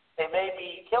 They may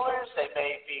be killers. They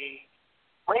may be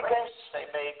rapists. They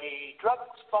may be drug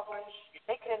smugglers. You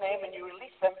take their name and you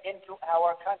release them into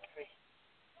our country.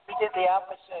 We did the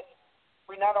opposite.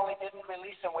 We not only didn't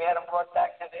release them, we had them brought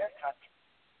back to their country.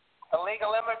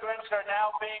 Illegal immigrants are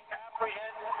now being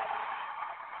apprehended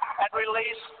and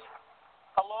released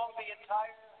along the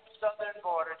entire southern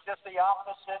border, just the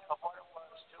opposite of what it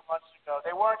was 2 months ago.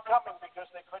 They weren't coming because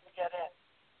they couldn't get in.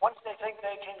 Once they think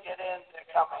they can get in,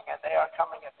 they're coming, and they are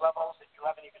coming at levels that you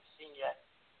haven't even seen yet.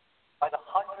 By the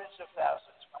hundreds of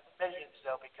thousands, by the millions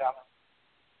they'll be coming.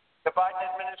 The Biden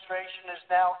administration is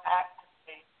now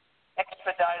actively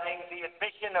expediting the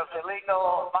admission of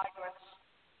illegal migrants,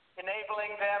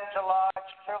 enabling them to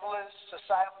lodge frivolous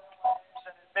asylum claims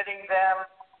and admitting them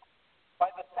by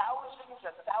the thousands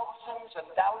and thousands and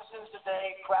thousands a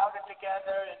day, crowded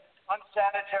together in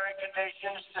unsanitary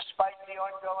conditions despite the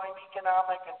ongoing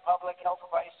economic and public health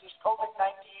crisis,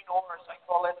 COVID-19, or as I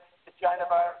call it, the China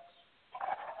virus.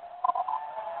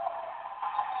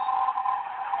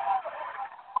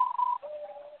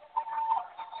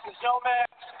 There's no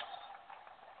masks.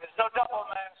 There's no double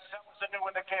masks. That was a new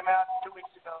one that came out 2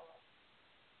 weeks ago.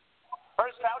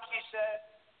 First, Fauci said,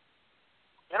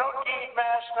 you don't need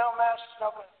masks, no masks,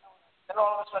 no masks. Then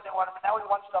all of a sudden they want them. Now he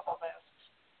wants double masks.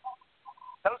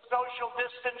 No social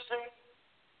distancing.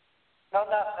 No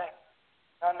nothing.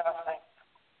 No nothing.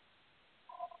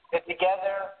 They're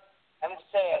together, and it's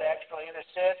sad, actually. And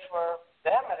it's sad for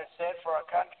them, and it's sad for our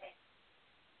country.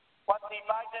 What the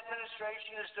Biden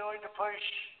administration is doing to push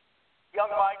young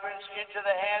migrants into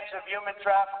the hands of human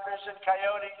traffickers and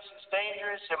coyotes is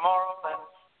dangerous, immoral, and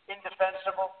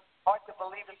indefensible. Hard to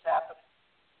believe it's happening.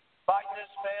 Biden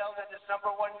has failed in his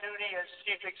number one duty as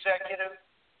chief executive,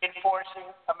 enforcing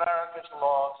America's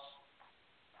laws.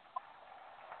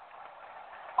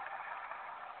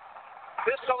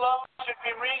 This alone should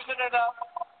be reason enough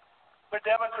for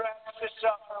Democrats to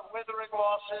suffer withering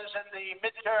losses in the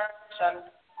midterms and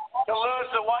to lose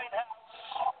the White House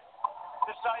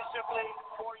decisively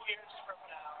 4 years from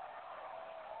now.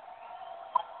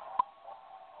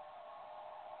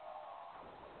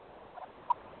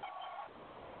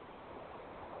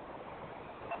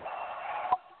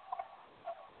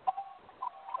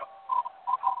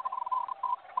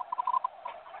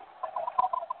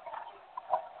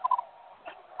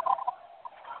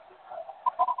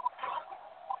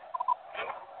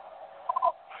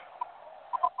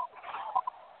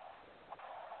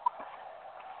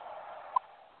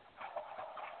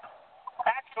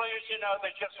 As you know,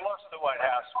 they just lost the White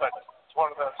House, but it's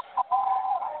one of those.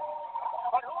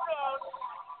 But who knows?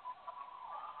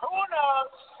 Who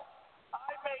knows? I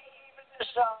may even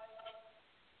decide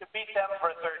to beat them for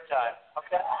a third time,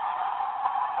 okay?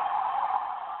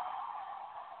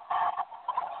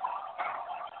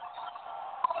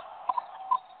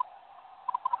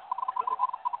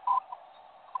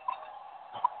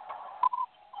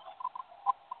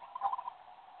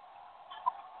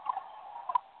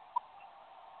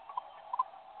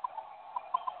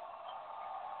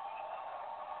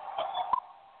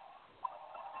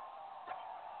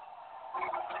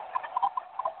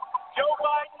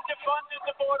 defunded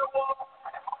the border wall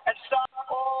and stopped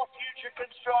all future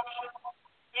construction,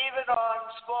 even on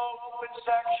small open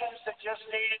sections that just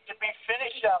needed to be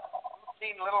finished up.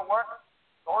 Routine little work,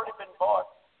 already been bought.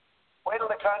 Wait till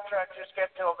the contractors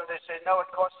get to them and they say, no, it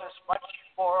costs us much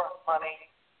more money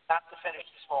not to finish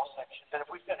the small section than if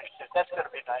we finished it. That's going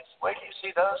to be nice. Wait till you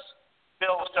see those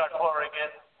bills start pouring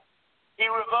in. He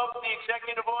revoked the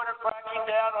executive order cracking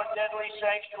down on deadly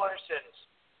sanctuary cities.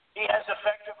 He has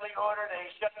effectively ordered a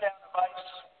shutdown of ICE,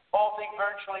 halting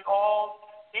virtually all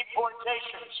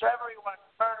deportations. So everyone,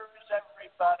 murderers,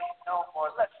 everybody, no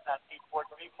more. Let's not deport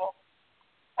people.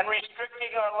 And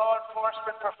restricting our law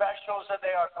enforcement professionals, and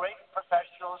they are great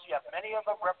professionals. You have many of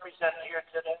them represented here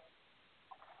today.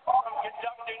 From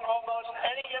conducting almost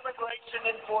any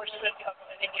immigration enforcement of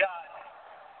any kind.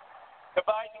 The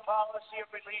Biden policy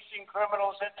of releasing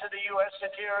criminals into the U.S.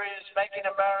 interior is making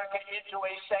America into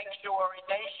a sanctuary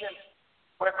nation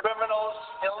where criminals,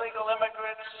 illegal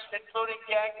immigrants, including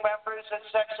gang members and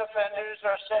sex offenders,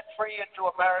 are set free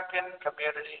into American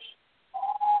communities.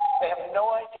 They have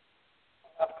no idea.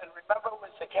 And remember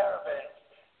with the caravans,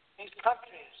 these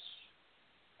countries,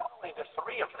 not only the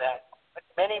three of them, but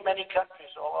many, many countries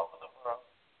all over the world,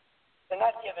 they're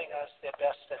not giving us their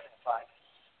best and their finest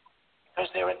because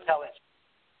they're intelligent.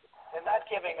 They're not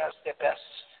giving us their best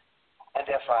and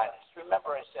their finest.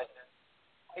 Remember I said that.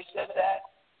 I said that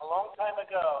a long time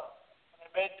ago when I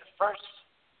made the first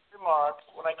remarks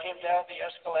when I came down the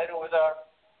escalator with our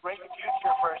great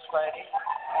future First Lady.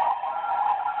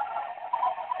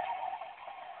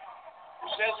 Who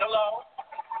says hello,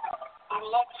 who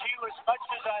loves you as much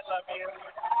as I love you.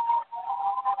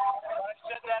 I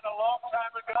said that a long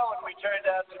time ago, and we turned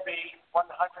out to be 100%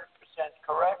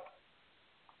 correct.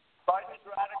 Biden's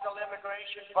radical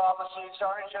immigration policies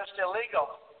aren't just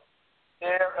illegal.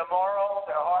 They're immoral,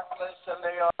 they're heartless, and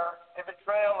they are a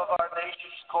betrayal of our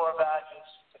nation's core values.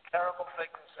 It's a terrible thing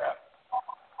that's happened.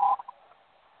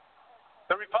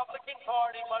 The Republican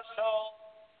Party must hold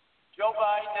Joe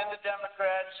Biden and the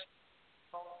Democrats.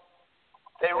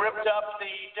 They ripped up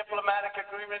the diplomatic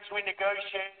agreements we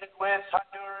negotiated with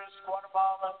Honduras,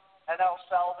 Guatemala, and El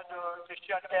Salvador to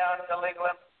shut down illegal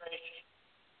immigration.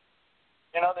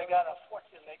 You know, they got a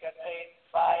fortune. They got paid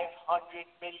 $500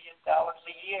 million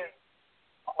a year.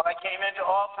 When I came into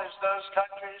office, those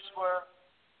countries were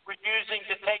refusing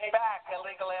to take back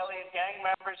illegal alien gang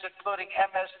members, including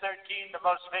MS-13, the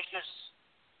most vicious,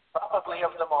 probably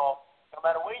of them all. No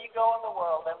matter where you go in the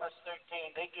world,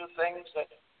 MS-13, they do things that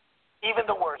even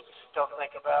the worst don't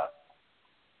think about.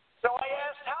 So I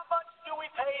asked, how much do we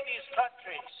pay these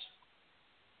countries?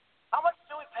 How much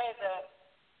do we pay them?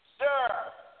 Sir,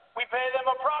 we pay them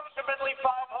approximately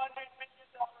 $500 million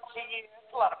a year. That's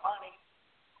a lot of money.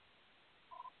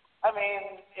 I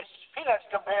mean, it's peanuts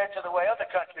compared to the way other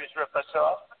countries rip us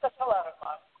off, but that's a lot of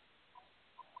money.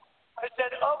 I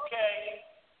said, okay,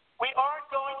 we aren't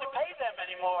going to pay them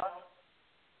anymore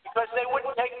because they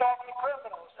wouldn't take back the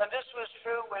criminals. And this was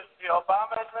true with the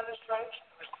Obama administration.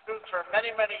 It was true for many,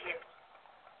 many years.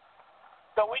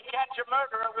 So we'd catch a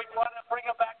murderer, we'd want to bring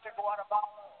him back to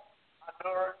Guatemala,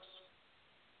 Honduras,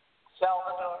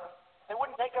 Salvador. They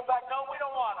wouldn't take him back. No, we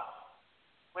don't want him.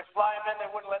 We'd fly him in,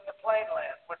 they wouldn't let the plane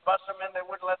land. We'd bus him in, they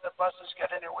wouldn't let the buses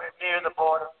get anywhere near the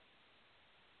border.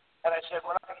 And I said,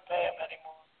 we're not going to pay him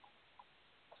anymore.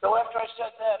 So after I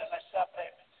said that, and I stopped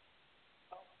payment,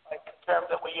 like the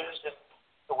term that we use in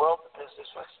the world of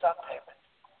business, let's stop payment.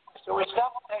 So we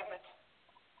stopped payment.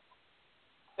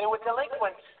 They were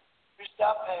delinquent. We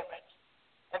stopped payment.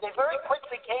 And they very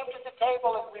quickly came to the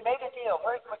table and we made a deal,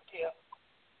 very quick deal.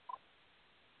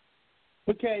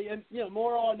 Okay, and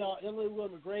more on illegal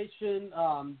immigration.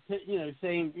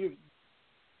 Saying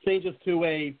changes to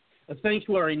a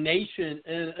sanctuary nation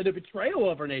and a betrayal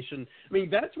of our nation. I mean,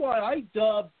 that's why I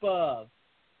dub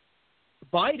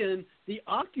Biden the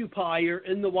Occupier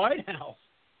in the White House,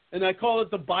 and I call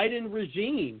it the Biden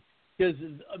regime because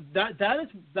that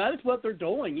is what they're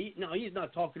doing. He's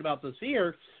not talking about this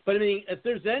here, but I mean, if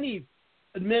there's any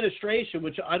administration,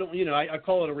 which I don't, I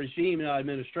call it a regime, not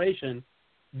administration,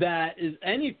 that is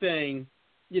anything,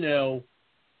 like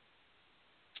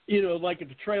a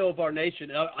betrayal of our nation.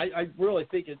 I really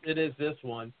think it is this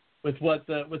one with what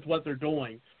they're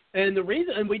doing, and the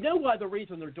reason, and we know why the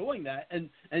reason they're doing that, and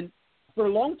for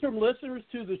long-term listeners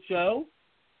to the show,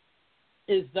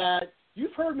 is that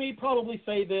you've heard me probably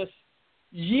say this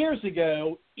years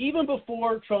ago, even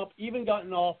before Trump even got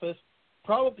in office.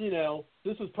 Probably,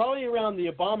 this was probably around the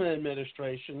Obama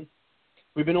administration.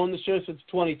 We've been on the show since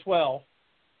 2012.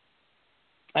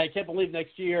 I can't believe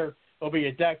next year will be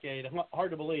a decade.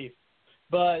 Hard to believe.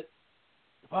 But,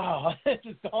 wow, it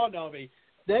just dawned on me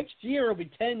next year will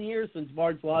be 10 years since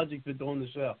Bards Logic's been doing the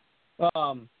show.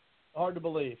 Hard to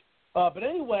believe. But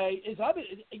anyway, I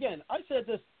said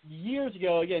this years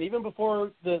ago, again, even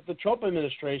before the Trump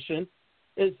administration,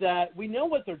 is that we know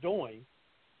what they're doing.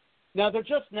 Now, they're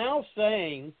just now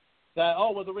saying that,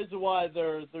 the reason why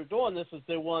they're doing this is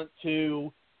they want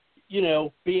to,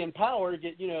 be in power,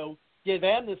 give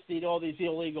amnesty to all these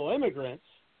illegal immigrants,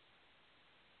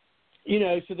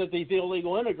 so that these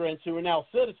illegal immigrants who are now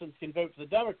citizens can vote for the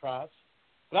Democrats.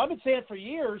 But I've been saying for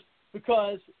years,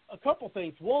 because a couple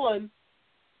things. One,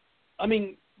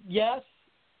 yes,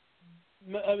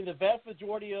 the vast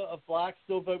majority of blacks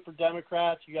still vote for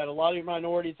Democrats. You got a lot of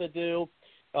minorities that do.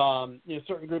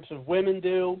 Certain groups of women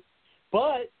do.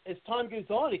 But as time goes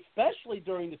on, especially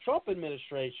during the Trump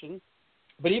administration,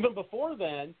 but even before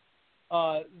then,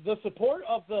 the support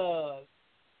of the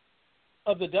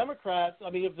Democrats,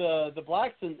 of the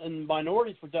blacks and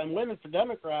minorities and women for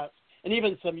Democrats, and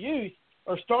even some youth,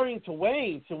 are starting to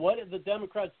wane. So what the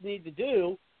Democrats need to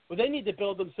do? Well, they need to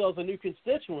build themselves a new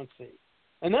constituency.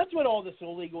 And that's what all this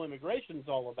illegal immigration is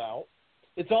all about.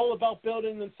 It's all about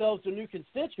building themselves a new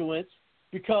constituents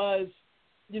because,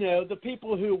 the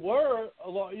people who were, a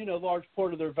large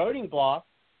part of their voting bloc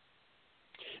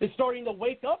is starting to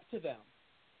wake up to them.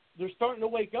 They're starting to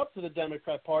wake up to the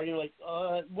Democrat Party. Like,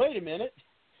 wait a minute,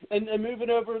 and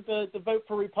moving over to vote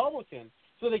for Republican.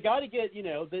 So they got to get,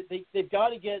 they've got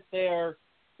to get their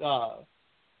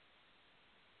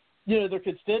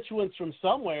constituents from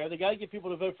somewhere. They got to get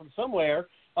people to vote from somewhere.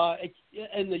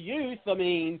 And the youth,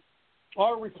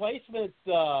 our replacement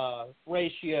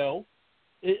ratio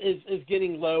is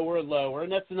getting lower and lower,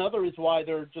 and that's another reason why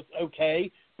they're just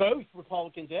okay, both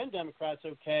Republicans and Democrats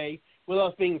okay, with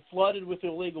us being flooded with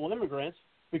illegal immigrants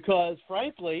because,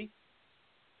 frankly,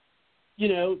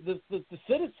 the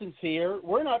citizens here,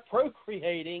 we're not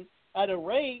procreating at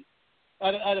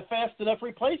a fast enough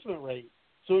replacement rate.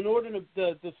 So in order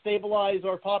to stabilize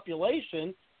our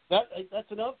population,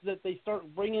 that's enough that they start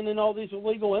bringing in all these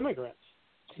illegal immigrants.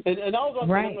 And I was also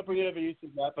going to bring it over you to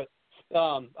that, but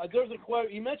there's a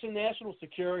quote. You mentioned national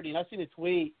security, and I seen a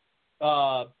tweet.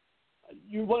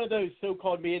 One of those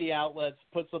so-called media outlets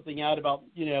put something out about,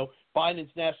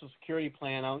 Biden's national security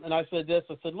plan. And I said this.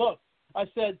 I said, look,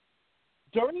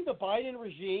 during the Biden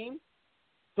regime,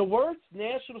 the words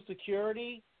national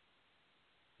security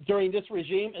during this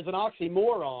regime is an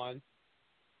oxymoron,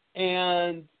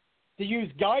 and to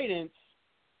use guidance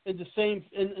in the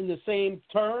same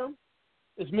term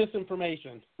is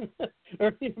misinformation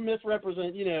or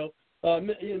misrepresent,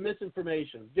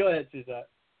 misinformation. Go ahead, Suzette.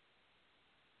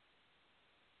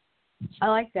 I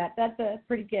like that. That's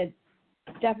pretty good.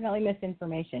 Definitely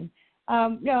misinformation.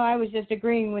 No, I was just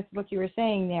agreeing with what you were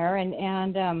saying there, and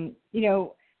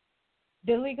the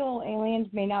illegal aliens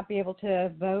may not be able to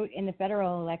vote in the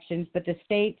federal elections, but the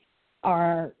states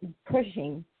are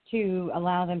pushing to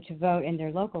allow them to vote in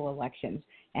their local elections.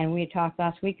 And we had talked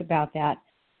last week about that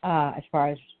as far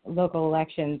as local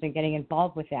elections and getting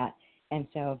involved with that. And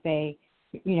so if they,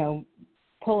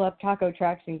 pull up taco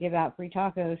trucks and give out free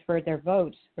tacos for their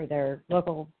votes for their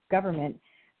local government,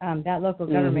 that local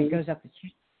government goes up the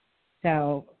street.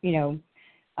 So,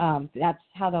 that's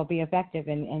how they'll be effective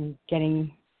in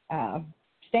getting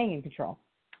staying in control,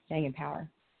 staying in power.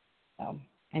 So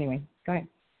anyway, go ahead.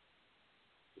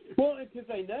 Well, because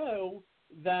they know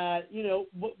that,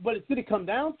 what it's going to come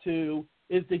down to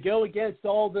is to go against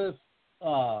all this,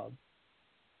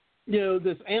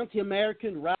 this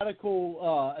anti-American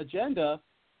radical agenda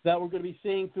that we're going to be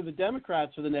seeing through the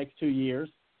Democrats for the next 2 years.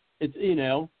 It's,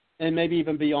 and maybe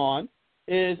even beyond,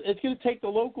 is it's going to take the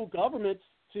local governments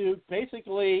to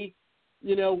basically,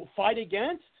 fight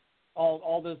against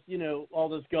all this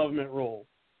government rule.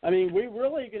 We're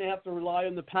really going to have to rely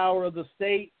on the power of the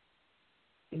state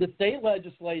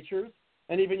legislatures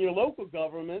and even your local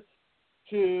governments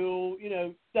to,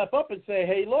 step up and say,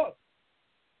 hey, look,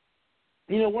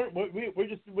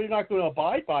 we're not going to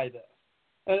abide by this.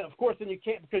 And of course, then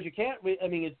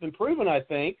it's been proven, I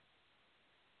think,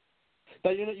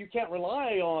 that you can't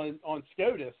rely on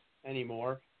SCOTUS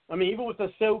anymore. Even with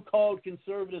the so-called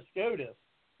conservative SCOTUS,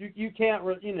 you can't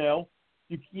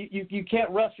you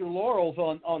can't rest your laurels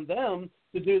on them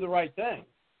to do the right thing.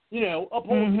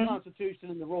 Uphold the Constitution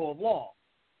and the rule of law.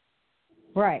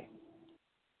 Right.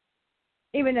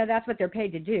 Even though that's what they're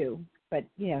paid to do, but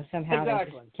somehow they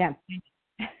just can't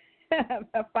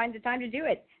find the time to do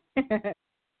it.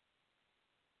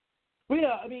 Well,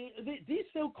 yeah, these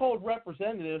so-called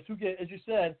representatives who get, as you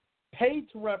said, paid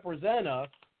to represent us,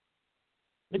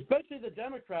 especially the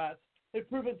Democrats, they've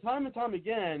proven time and time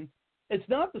again, it's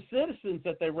not the citizens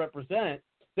that they represent.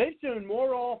 They've shown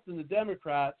more often, the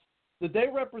Democrats, that they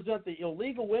represent the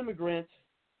illegal immigrants,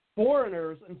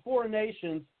 foreigners, and foreign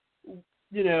nations,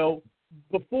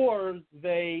 before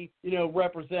they,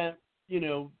 represent,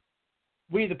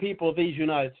 we the people of these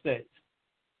United States.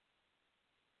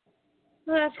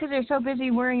 Well, that's because they're so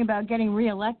busy worrying about getting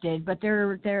reelected, but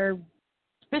they're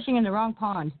fishing in the wrong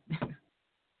pond.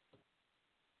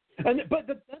 But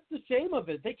that's the shame of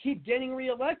it. They keep getting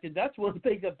reelected. That's one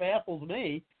thing that baffles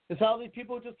me, is how these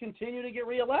people just continue to get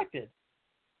reelected.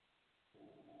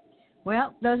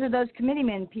 Well, those are those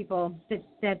committeemen people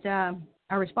that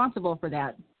are responsible for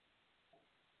that.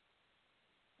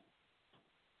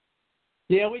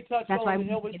 Yeah, we touched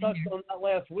on that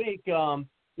last week.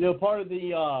 Part of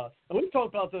the and we've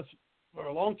talked about this for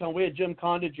a long time. We had Jim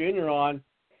Condit Jr. on,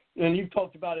 and you've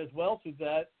talked about it as well,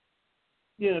 Suzette.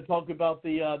 Talk about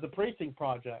the precinct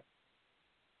project.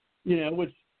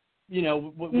 Which we I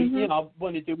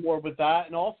want to do more with that,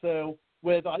 and also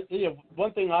with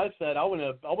one thing I've said, I want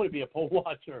to be a poll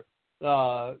watcher.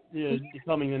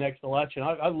 Coming the next election,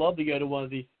 I'd love to go to one of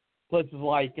these places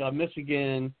like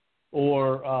Michigan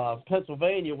or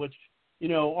Pennsylvania, which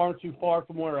aren't too far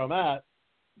from where I'm at.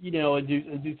 And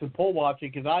do some poll watching,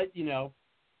 because I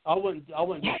wouldn't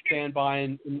just stand by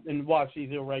and watch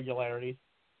these irregularities.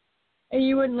 And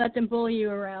you wouldn't let them bully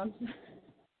you around.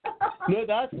 No,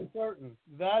 that's for certain.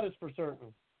 That is for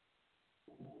certain.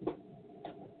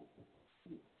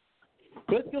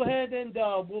 Let's go ahead and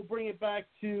we'll bring it back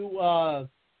to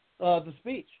the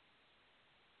speech.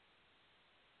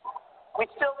 We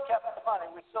still kept the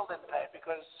money. We still didn't pay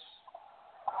because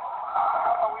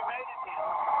we made a deal.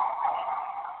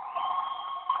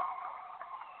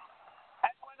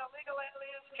 And when illegal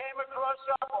aliens came across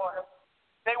our border,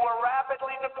 they were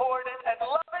rapidly deported and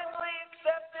lovingly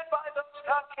accepted by those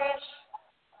countries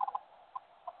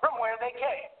from where they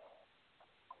came.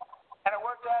 And it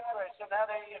worked out great, so now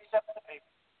they accept the people.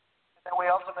 And then we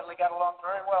ultimately got along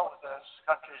very well with those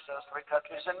countries, those three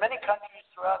countries, and many countries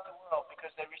throughout the world, because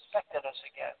they respected us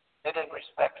again. They didn't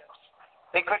respect us.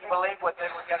 They couldn't believe what they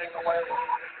were getting away with.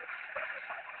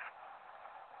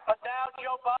 But now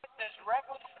Joe Biden has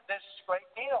wrecked this great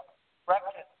deal.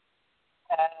 Wrecked it.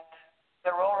 And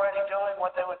they're already doing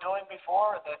what they were doing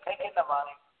before, and they're taking the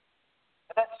money.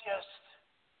 And that's just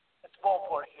a small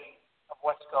portion of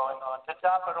what's going on. To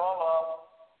top it all off,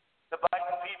 the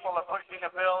Biden people are pushing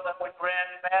a bill that would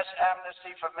grant mass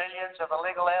amnesty for millions of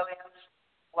illegal aliens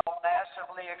while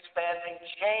massively expanding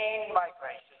chain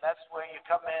migration. That's where you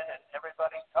come in and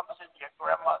everybody comes in, your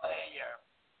grandmother, your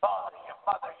father, your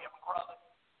mother, your brother.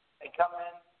 They come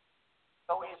in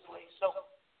so easily, so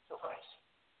crazy,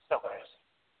 so crazy.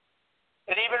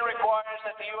 It even requires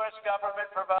that the U.S.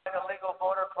 government provide illegal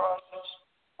border crossings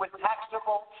with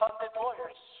taxable funded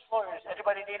lawyers.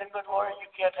 Anybody need a good lawyer?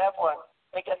 You can't have one.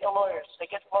 They get the lawyers.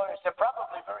 They're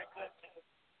probably very good, too.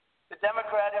 The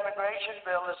Democrat immigration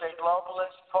bill is a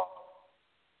globalist call.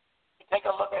 You take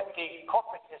a look at the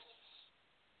corporatists.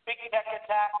 Big tech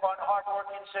attack on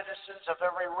hardworking citizens of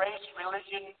every race,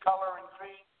 religion, color, and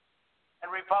creed.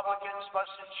 And Republicans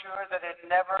must ensure that it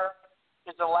never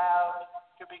is allowed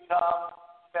to become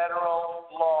federal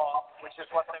law, which is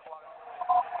what they want.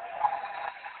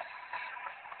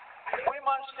 We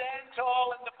must stand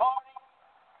tall in the party.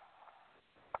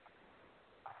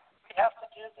 We have to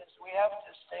do this. We have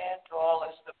to stand tall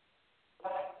as the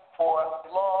for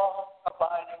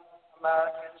law-abiding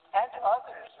Americans and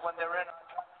others when they're in our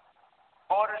country.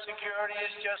 Border security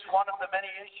is just one of the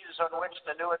many issues on which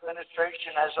the new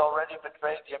administration has already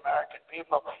betrayed the American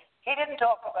people. He didn't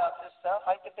talk about this stuff.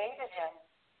 I debated him.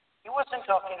 He wasn't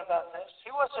talking about this.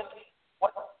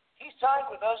 What he signed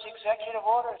with those executive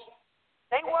orders.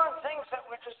 They weren't things that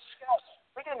were discussed.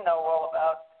 We didn't know all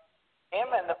about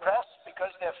him and the press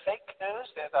because they're fake news.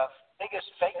 They're the biggest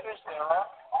fakers there are.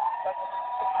 But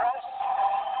the press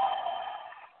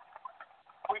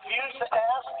refused to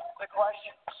ask the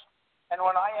questions. And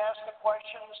when I asked the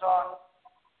questions on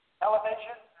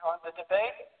television, on the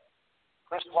debate,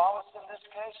 Chris Wallace in this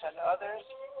case and others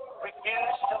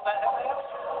refused to let him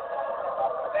answer.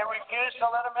 They refused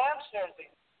to let him answer the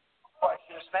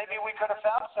questions. Maybe we could have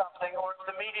found something, or if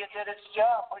the media did its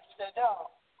job, which they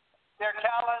don't. Their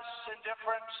callous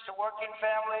indifference to working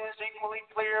families is equally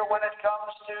clear when it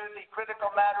comes to the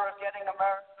critical matter of getting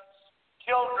Americans'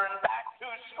 children back to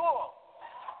school.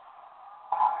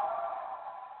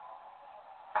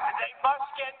 And they must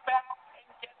get back and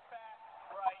get back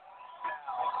right now.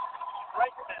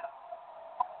 Right now.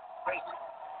 Right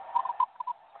now.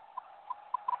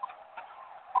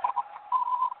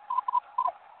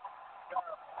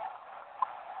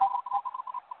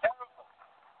 Terrible.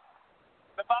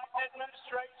 The Biden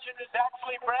administration is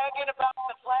actually bragging about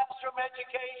the classroom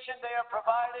education they are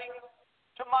providing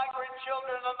to migrant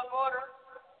children on the border,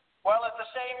 while at the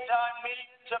same time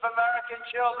millions of American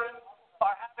children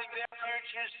are having their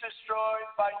futures destroyed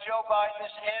by Joe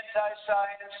Biden's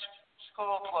anti-science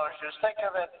school closures. Think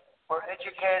of it. We're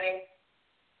educating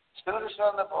students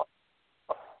on the border,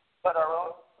 but our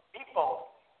own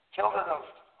people, children of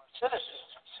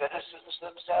citizens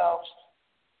themselves,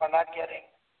 are not getting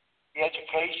the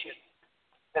education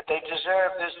that they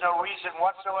deserve. There's no reason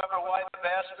whatsoever why the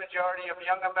vast majority of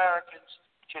young Americans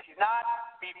should not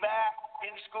be back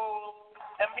in school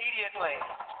immediately.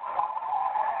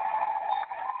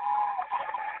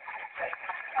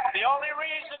 The only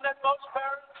reason that most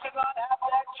parents do not have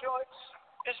that choice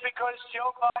is because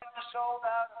Joe Biden sold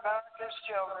out America's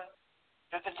children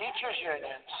to the teachers'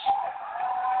 unions.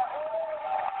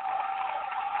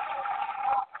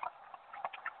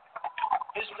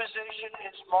 His position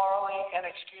is morally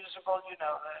inexcusable, you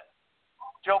know that.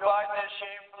 Joe Biden has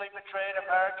shamefully betrayed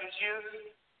America's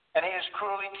youth, and he is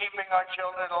cruelly keeping our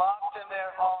children locked in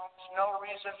their homes. No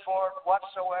reason for it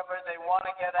whatsoever. They want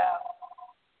to get out.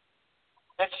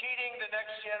 They're cheating the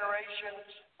next generations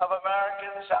of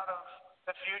Americans out of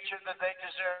the future that they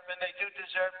deserve, and they do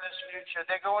deserve this future.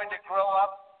 They're going to grow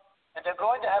up, and they're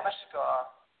going to have a scar.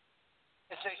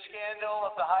 It's a scandal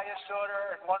of the highest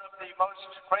order and one of the most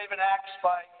craven acts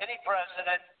by any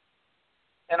president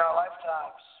in our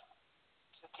lifetimes.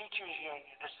 It's the teachers'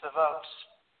 union. It's the votes.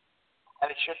 And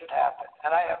it shouldn't happen.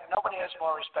 And nobody has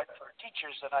more respect for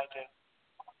teachers than I do.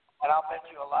 And I'll bet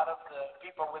you a lot of the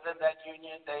people within that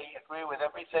union, they agree with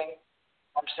everything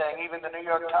I'm saying. Even the New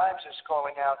York Times is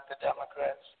calling out the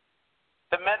Democrats.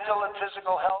 The mental and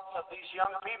physical health of these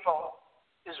young people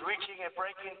is reaching a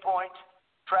breaking point.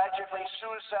 Tragically,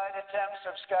 suicide attempts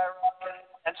have skyrocketed,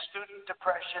 and student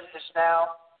depression is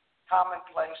now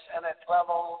commonplace and at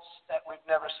levels that we've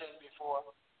never seen before.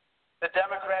 The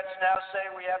Democrats now say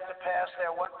we have to pass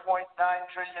their $1.9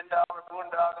 trillion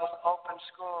boondoggle to open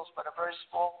schools, but a very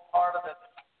small part of it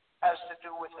has to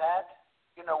do with that.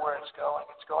 You know where it's going.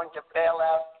 It's going to bail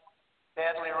out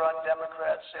badly run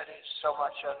Democrat cities, so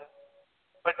much of it.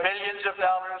 But millions of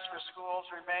dollars for schools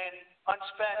remain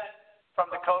unspent from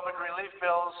the COVID relief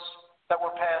bills that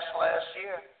were passed last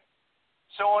year.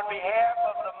 So on behalf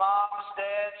of the moms,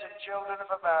 dads, and children of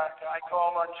America, I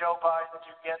call on Joe Biden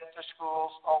to get the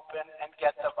schools open and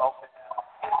get them open now.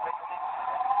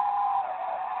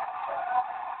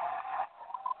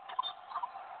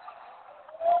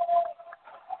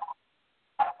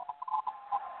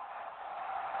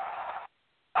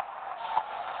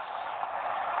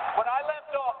 When I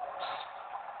left office,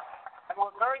 and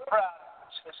we're very proud of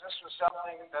this, because this was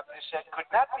something that they said could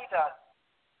not be done.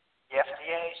 The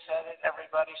FDA said it,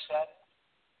 everybody said it.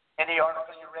 Any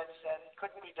article you read said it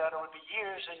couldn't be done. It would be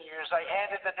years and years. I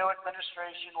handed the new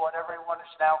administration what everyone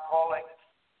is now calling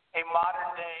a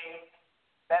modern-day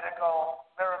medical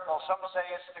miracle. Some say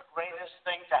it's the greatest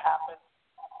thing to happen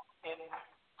in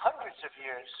hundreds of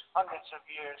years.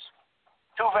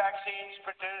 2 vaccines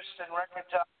produced in record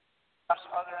time,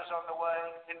 others on the way,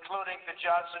 including the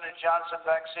Johnson & Johnson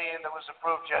vaccine that was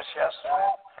approved just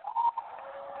yesterday.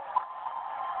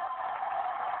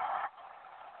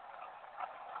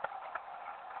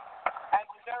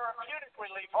 Therapeutic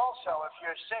relief also, if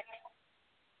you're sick,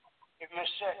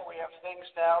 we have things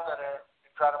now that are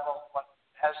incredible. What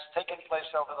has taken place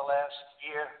over the last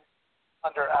year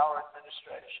under our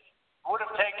administration. It would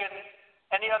have taken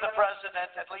any other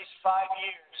president at least 5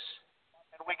 years,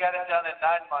 and we got it done in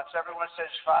 9 months. Everyone says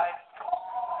 5.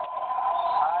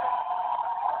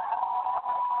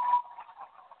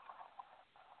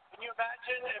 Can you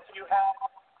imagine if you had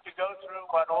to go through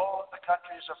what all of the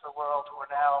countries of the world who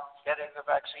are now getting the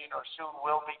vaccine or soon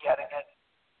will be getting it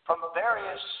from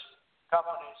various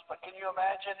companies. But can you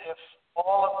imagine if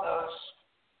all of those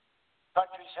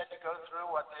countries had to go through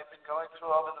what they've been going through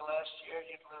over the last year?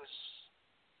 You'd lose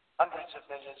hundreds of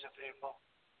millions of people.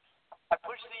 I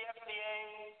pushed the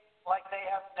FDA like they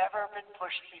have never been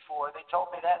pushed before. They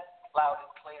told me that loud and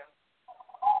clear.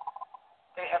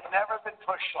 They have never been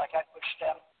pushed like I pushed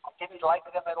them. I didn't like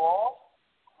them at all.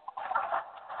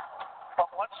 But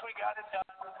once we got it done,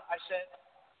 I said,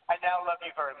 I now love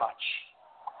you very much.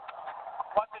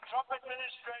 What the Trump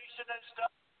administration has done.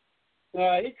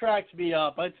 He cracks me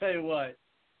up. I tell you what.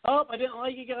 Oh, I didn't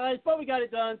like you guys, but we got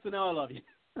it done, so now I love you.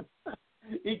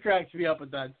 He cracks me up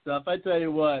with that stuff. I tell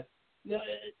you what.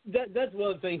 That's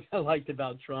one of the things I liked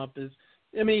about Trump is,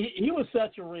 I mean, he was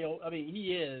such a real, I mean,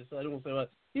 he is, I don't say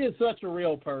what, he is such a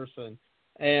real person.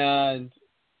 And,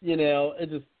 you know, it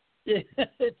just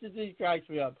he cracks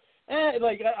me up. And,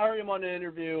 like, I heard him on an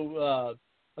interview, I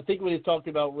think when he was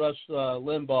talking about Rush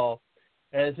Limbaugh,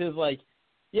 as his like,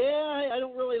 yeah, I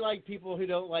don't really like people who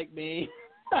don't like me,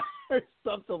 or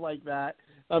something like that.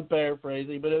 I'm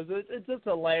paraphrasing, but it's just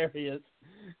hilarious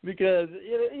because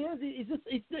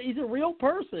he's a real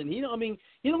person. He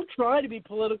don't try to be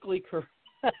politically correct,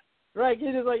 right?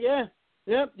 He's just like, yeah,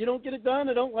 you don't get it done,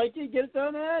 I don't like you. Get it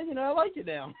done, I like you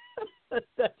now.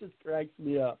 That just cracks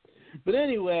me up. But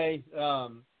anyway,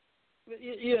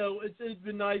 it's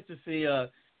been nice to see.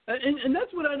 And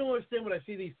that's what I don't understand when I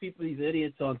see these people, these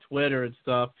idiots on Twitter and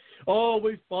stuff. Oh,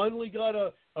 we finally got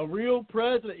a real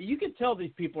president. You can tell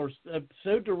these people are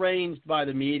so deranged by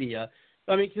the media.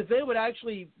 I mean, because they would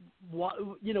actually,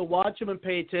 watch him and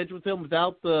pay attention with him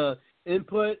without the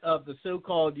input of the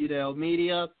so-called,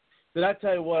 media. But I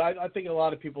tell you what, I think a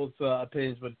lot of people's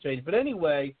opinions would change. But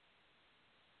anyway,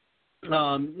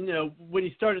 when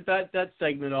he started that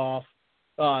segment off,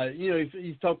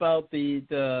 he's talking about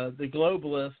the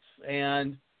globalists,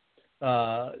 and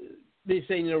they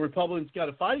say, Republicans got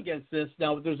to fight against this.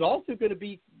 Now, there's also going to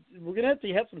be, we're going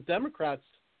to have some Democrats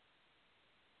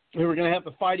who are going to have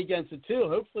to fight against it too.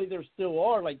 Hopefully there still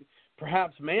are, like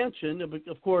perhaps Manchin.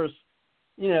 Of course,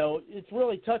 it's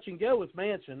really touch and go with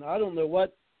Manchin. I don't know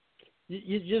what,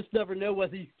 you just never know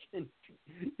whether you can,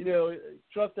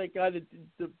 trust that guy to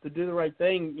do the right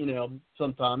thing,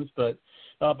 sometimes. But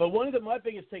one of my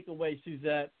biggest takeaways,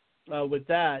 Suzette, with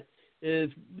that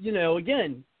is,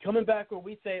 again, coming back where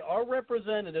we say our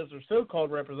representatives or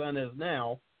so-called representatives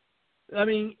now, I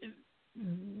mean,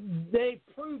 they've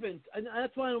proven, and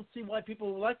that's why I don't see why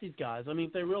people elect these guys. I mean,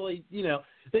 if they really,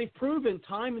 they've proven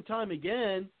time and time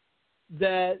again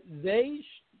that they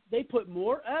put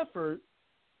more effort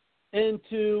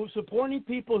into supporting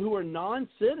people who are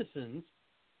non-citizens,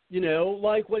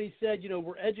 like what he said,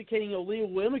 we're educating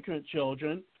illegal immigrant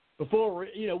children before,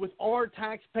 with our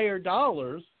taxpayer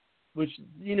dollars, which,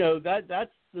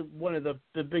 that's one of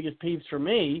the biggest peeves for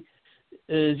me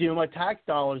is, my tax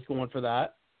dollars going for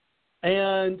that.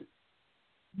 And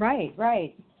right.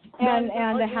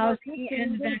 And the housing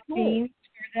and the vaccines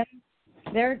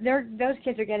for them, those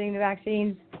kids are getting the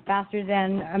vaccines faster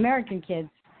than American kids.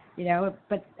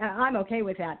 But I'm okay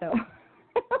with that, though.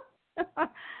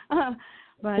 And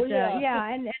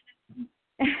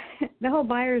the whole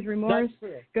buyer's remorse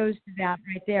goes to that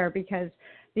right there, because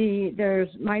there's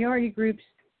minority groups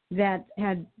that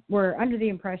were under the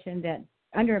impression that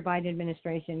under a Biden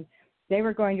administration they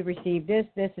were going to receive this,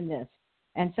 and this.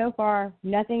 And so far,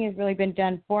 nothing has really been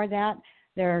done for that.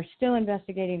 They're still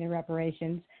investigating the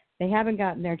reparations. They haven't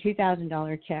gotten their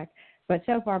 $2,000 check. But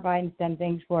so far, Biden's done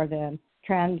things for the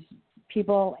trans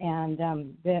people and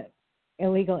the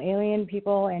illegal alien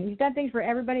people, and he's done things for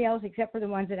everybody else except for the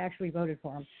ones that actually voted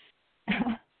for him.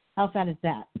 How sad is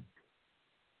that?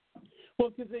 Well,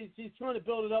 because he's trying to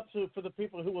build it up for the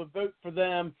people who will vote for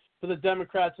them, for the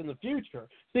Democrats in the future.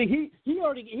 See, he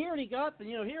already got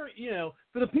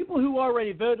for the people who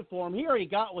already voted for him, he already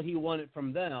got what he wanted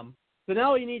from them. So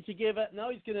now he needs to give it.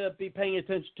 Now he's going to be paying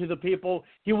attention to the people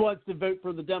he wants to vote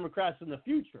for the Democrats in the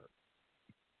future.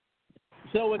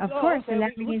 So it's, of course, and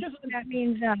that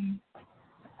means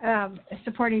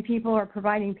supporting people or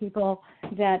providing people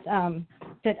that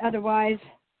otherwise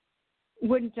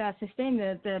wouldn't sustain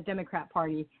the Democrat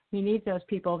Party. He needs those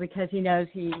people because he knows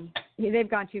they've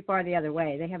gone too far the other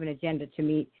way. They have an agenda to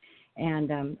meet, and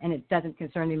it doesn't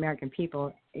concern the American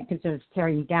people. It concerns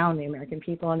tearing down the American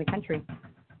people and the country.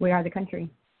 We are the country.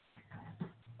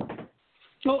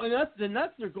 Well, and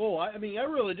that's their goal. I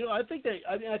really do. I think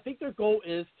their goal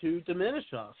is to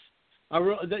diminish us. I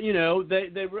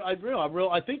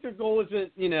think their goal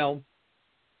isn't.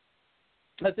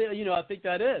 I think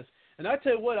that is. And I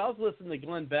tell you what, I was listening to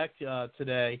Glenn Beck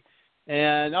today,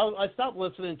 and I stopped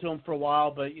listening to him for a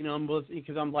while, but I'm listening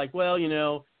because I'm like, well,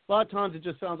 a lot of times it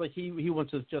just sounds like he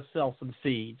wants to just sell some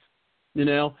seeds,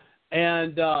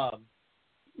 and.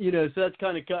 So that's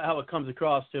kind of how it comes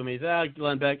across to me.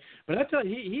 Glenn Beck. But I tell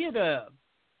you, he had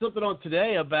something on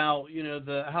today about,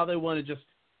 how they want to just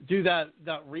do that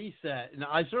reset. And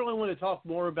I certainly want to talk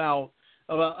more about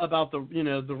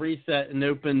the, the reset and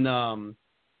open,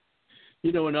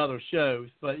 in other shows.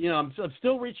 But, I'm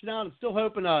still reaching out. I'm still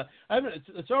hoping.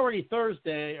 It's already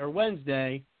Thursday or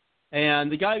Wednesday.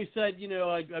 And the guy who said,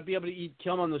 I'd be able to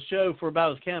come on the show for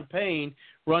about his campaign,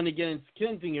 run against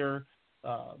Kinzinger,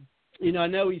 I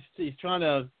know he's trying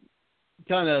to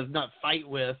kind of not fight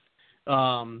with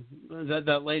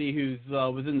that lady who's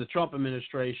was in the Trump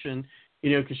administration,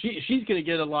 because she's going to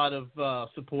get a lot of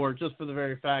support just for the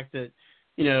very fact that,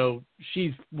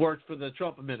 she's worked for the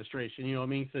Trump administration. You know what I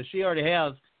mean? So she already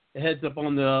has a heads up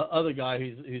on the other guy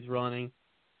who's running.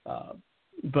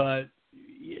 But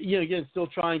again, still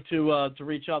trying to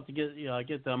reach out to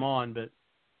get them on. But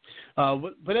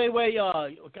But anyway,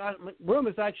 God, my room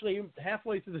is actually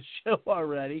halfway through the show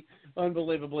already,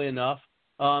 unbelievably enough.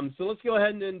 So let's go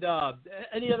ahead and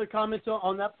any other comments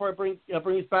on that before I bring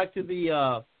us back to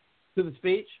the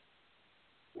speech?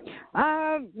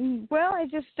 Well, I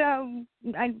just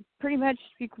I pretty much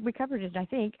we covered it. I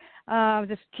think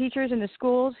the teachers in the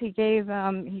schools. He's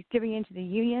giving into the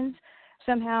unions.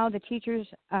 Somehow the teachers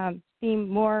seem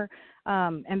more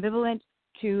ambivalent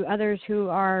to others who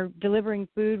are delivering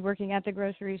food, working at the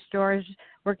grocery stores,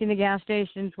 working the gas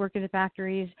stations, working the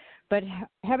factories. But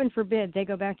heaven forbid they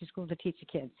go back to school to teach the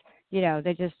kids. You know,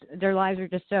 their lives are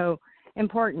just so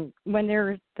important when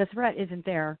the threat isn't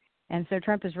there. And so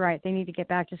Trump is right. They need to get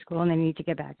back to school, and they need to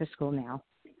get back to school now.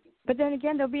 But then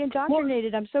again, they'll be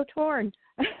indoctrinated. I'm so torn.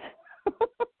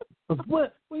 Well,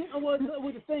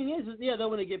 the thing is they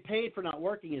want to get paid for not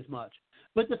working as much.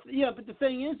 But the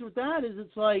thing is with that is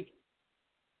it's like,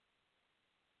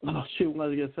 oh shoot, what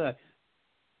was I gonna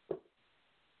say?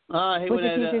 I hate when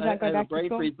I had a brain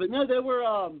freeze. But no, they were.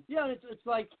 It's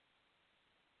like,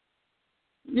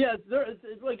 yeah.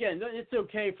 Again, it's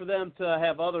okay for them to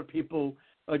have other people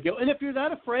go. And if you're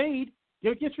that afraid,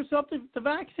 go get yourself the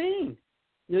vaccine.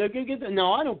 You know, go get.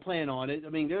 No, I don't plan on it. I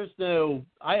mean,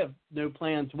 I have no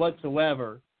plans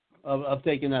whatsoever of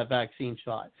taking that vaccine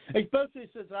shot. Especially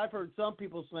since I've heard some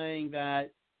people saying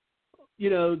that, you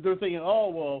know, they're thinking, oh,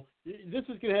 well, this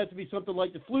is going to have to be something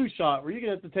like the flu shot where you're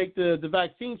going to have to take the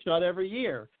vaccine shot every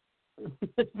year.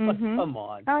 Like, come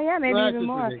on. Oh, yeah, maybe even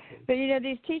more. Ridiculous. But, you know,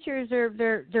 these teachers,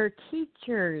 they're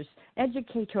teachers,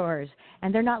 educators,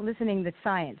 and they're not listening to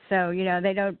science. So, you know,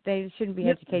 they shouldn't be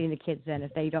educating the kids then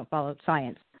if they don't follow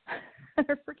science.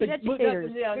 They're freaking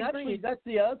educators. That's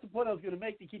the point I was going to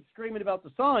make. They keep screaming about the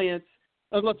science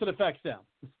unless it affects them.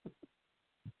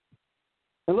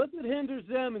 Unless it hinders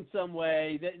them in some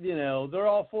way, that, you know, they're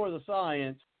all for the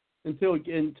science until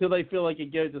they feel like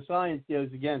the science goes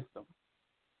against them.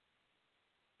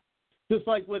 Just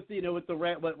like with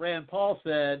what Rand Paul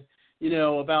said, you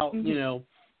know, about you know,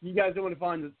 you guys don't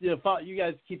want to you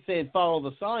guys keep saying follow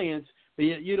the science, but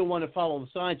you don't want to follow the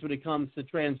science when it comes to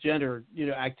transgender, you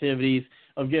know, activities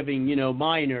of giving, you know,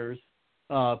 minors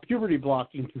puberty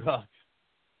blocking drugs.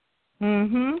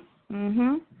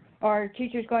 Or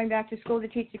teachers going back to school to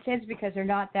teach the kids because they're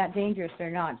not that dangerous.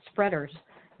 They're not spreaders,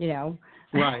 you know.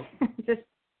 Right.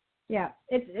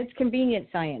 It's convenient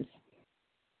science.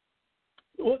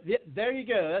 Well, yeah, there you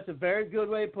go. That's a very good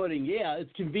way of putting it. Yeah, it's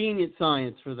convenient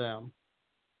science for them.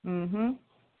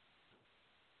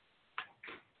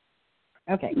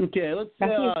 Okay. Okay, let's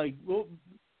go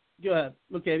ahead.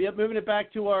 Okay, moving it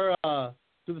back to our to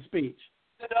the speech.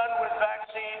 Done with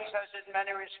vaccines has in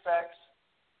many respects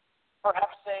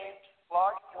perhaps saved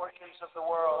large portions of the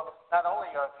world, not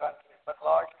only our country, but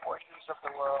large portions of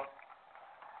the world.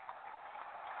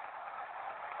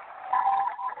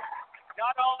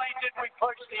 Not only did we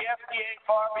push the FDA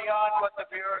far beyond what the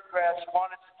bureaucrats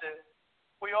wanted to do,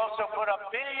 we also put up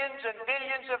billions and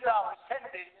billions of dollars, $10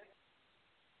 billion,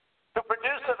 to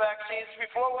produce the vaccines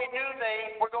before we knew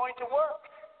they were going to work.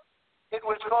 It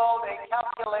was called a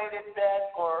calculated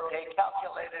bet or a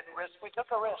calculated risk. We took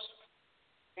a risk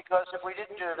because if we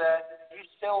didn't do that, you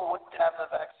still wouldn't have the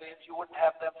vaccines. You wouldn't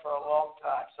have them for a long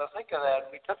time. So think of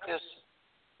that. We took this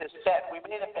bet. We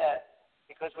made a bet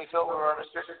because we thought we were on a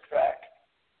certain track.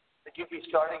 That you'd be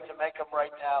starting to make them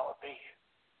right now. It would be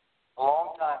a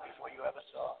long time before you ever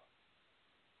saw them.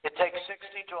 It takes 60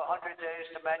 to 100 days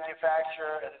to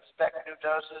manufacture and inspect new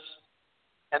doses,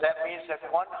 and that means that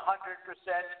 100%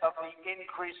 of the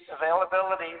increased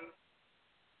availability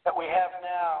that we have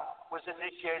now was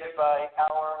initiated by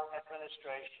our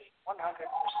administration. 100%.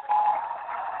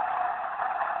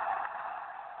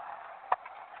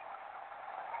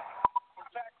 In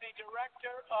fact, the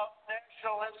director of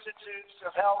National Institutes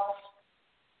of Health,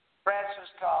 Francis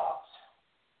Collins,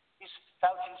 he's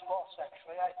Fauci's boss,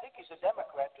 actually. I think he's a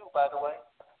Democrat, too, by the way.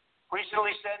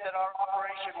 Recently said that our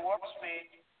Operation Warp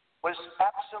Speed was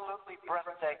absolutely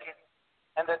breathtaking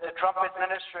and that the Trump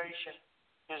administration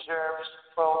deserves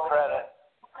full credit.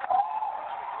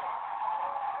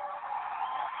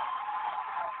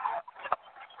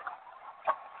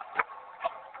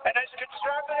 And as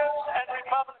conservatives and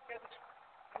Republicans,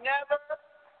 never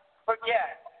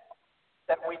forget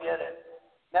that we did it.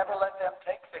 Never let them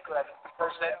take the credit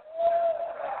because they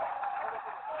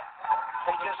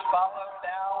just followed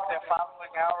now. They're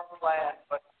following our plan,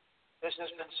 but this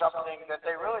has been something that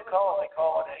they really call it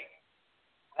an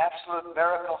absolute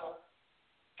miracle.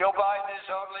 Joe Biden is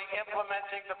only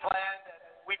implementing the plan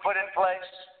that we put in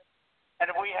place,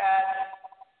 and if we had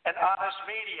an honest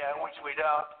media, which we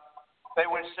don't, they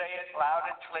would say it loud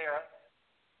and clear.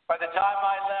 By the time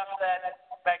I left that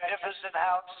magnificent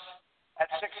house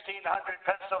at 1600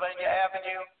 Pennsylvania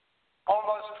Avenue,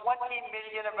 almost 20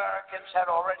 million Americans had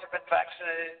already been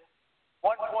vaccinated.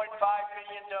 1.5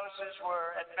 million doses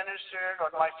were administered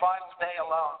on my final day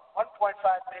alone. 1.5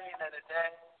 million in a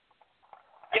day.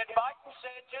 Yet Biden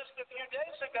said just a few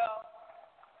days ago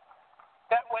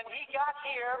that when he got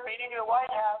here, meaning the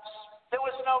White House, there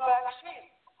was no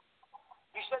vaccine.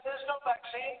 He said, there's no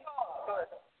vaccine? Oh, good.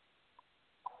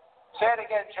 Say it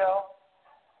again, Joe.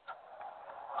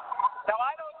 Now,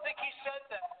 I don't think he said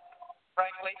that,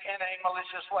 frankly, in a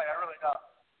malicious way. I really don't.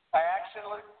 I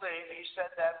actually believe he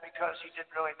said that because he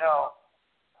didn't really know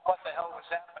what the hell was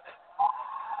happening.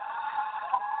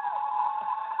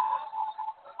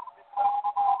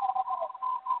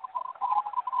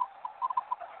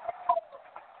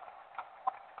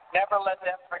 Never let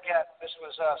them forget this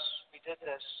was us. We did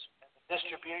this. And the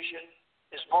distribution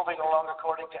is moving along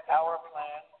according to our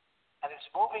plan, and it's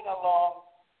moving along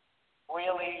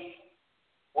really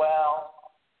well.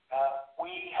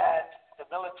 We had the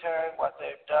military, what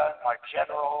they've done, our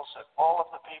generals, and all of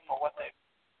the people, what they've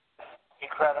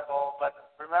incredible.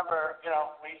 But remember,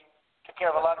 we took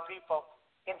care of a lot of people,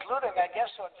 including, I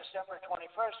guess, on December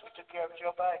 21st, we took care of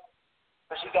Joe Biden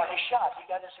because he got his shot. He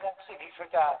got his vaccine. He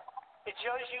forgot. It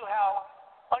shows you how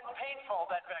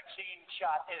unpainful that vaccine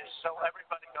shot is, so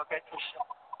everybody go get your shot.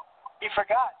 He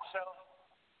forgot, so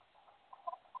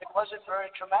it wasn't very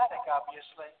traumatic,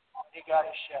 obviously. He got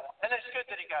his shot. And it's good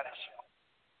that he got his shot.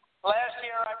 Last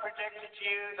year, I predicted to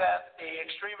you that the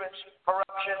extremist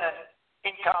corruption and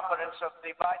incompetence of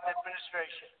the Biden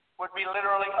administration would be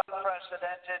literally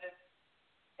unprecedented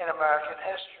in American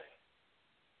history.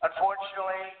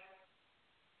 Unfortunately,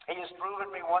 he has proven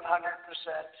me 100%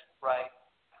 right.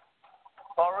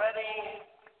 Already,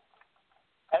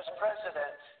 as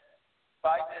president,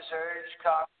 Biden has urged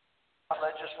Congress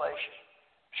legislation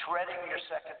shredding your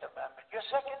Second Amendment. Your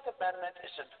Second Amendment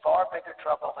is in far bigger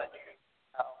trouble than you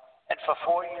know. And for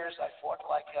 4 years, I fought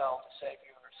like hell to save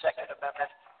your Second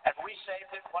Amendment, and we saved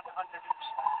it 100%. We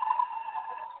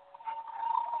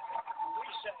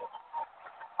saved it.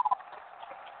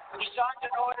 We signed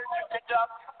an order to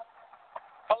conduct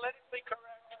politically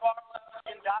correct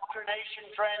far-left indoctrination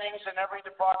trainings in every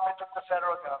department of the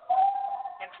federal government,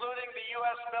 including the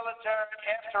U.S. military,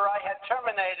 after I had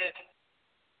terminated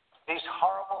these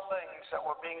horrible things that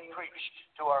were being preached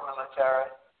to our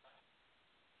military.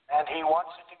 And he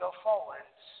wants it to go forward.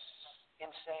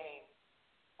 It's insane.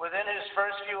 Within his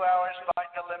first few hours,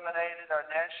 Biden eliminated our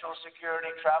national security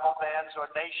travel bans on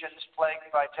nations plagued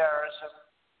by terrorism.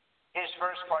 His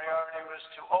first priority was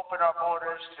to open our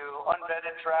borders to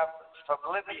unvetted travelers from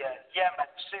Libya,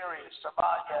 Yemen, Syria,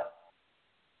 Somalia,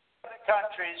 other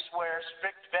countries where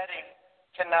strict vetting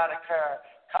cannot occur,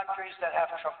 countries that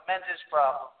have tremendous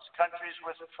problems, countries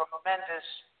with tremendous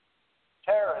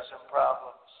terrorism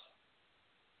problems.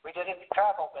 We did a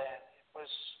travel ban. It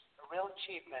was a real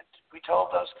achievement. We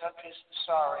told those countries,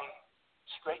 sorry,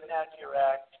 straighten out your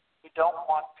act. We don't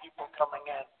want people coming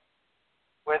in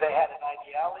where they had an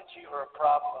ideology or a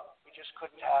problem. We just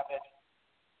couldn't have it.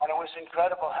 And it was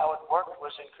incredible how it worked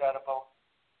was incredible.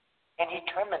 And he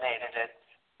terminated it.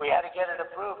 We had to get it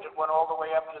approved. It went all the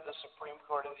way up to the Supreme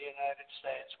Court of the United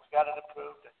States. We got it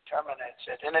approved. It terminates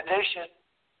it. In addition,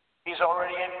 he's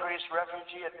already increased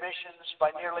refugee admissions by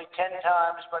nearly 10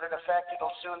 times, but in effect, it'll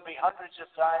soon be hundreds of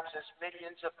times as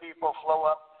millions of people flow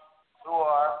up through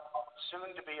our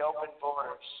soon-to-be-open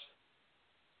borders.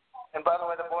 And by the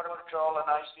way, the Border Patrol and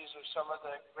ICE, these are some of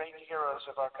the great heroes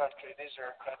of our country. These are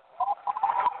incredible.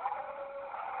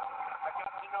 I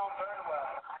got to know them very well.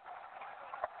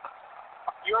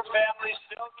 Your family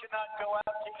still cannot go out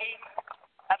to eat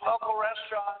at local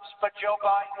restaurants, but Joe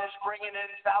Biden is bringing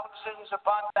in thousands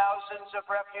upon thousands of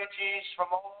refugees from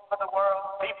all over the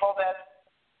world, people that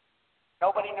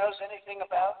nobody knows anything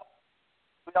about.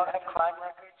 We don't have crime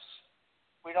records.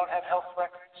 We don't have health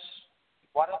records.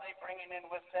 What are they bringing in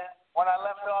with them? When I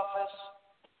left office,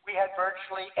 we had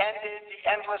virtually ended the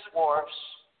endless wars.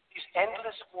 These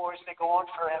endless wars, they go on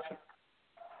forever.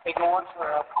 They go on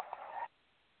forever.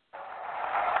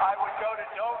 I would go to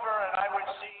Dover and I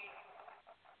would see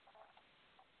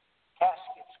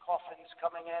caskets, coffins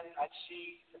coming in. I'd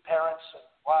see the parents and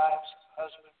wives and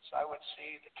husbands. I would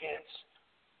see the kids.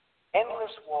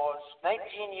 Endless wars. 19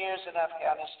 years in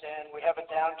Afghanistan. We have it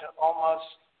down to almost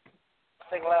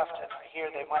nothing left, and I hear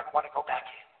they might want to go back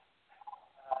in.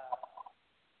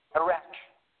 Iraq.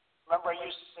 Remember, I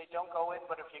used to say, don't go in,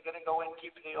 but if you're going to go in,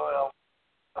 keep the oil.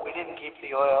 But we didn't keep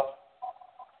the oil.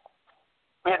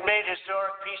 We had made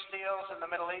historic peace deals in the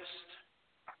Middle East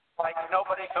like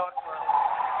nobody thought were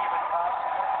even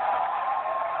possible.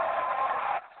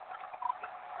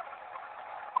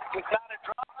 With not a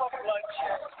drop of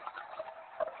bloodshed.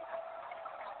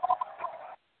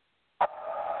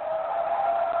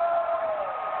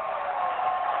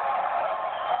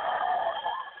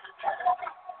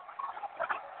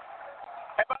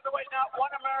 And by the way, not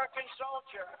one American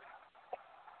soldier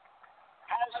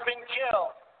has been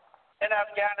killed in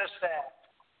Afghanistan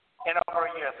in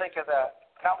over a year. Think of that.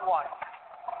 Not one.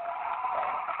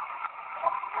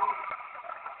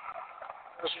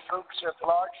 Those troops have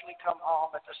largely come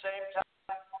home. At the same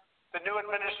time, the new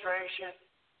administration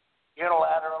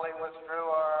unilaterally withdrew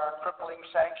our crippling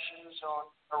sanctions on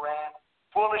Iran,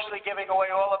 foolishly giving away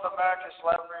all of America's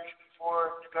leverage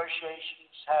before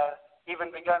negotiations have even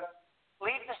begun.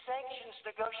 Leave the sanctions,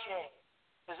 negotiate.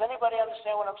 Does anybody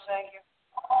understand what I'm saying here?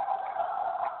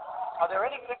 Are there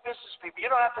any good business people? You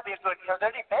don't have to be a good. Are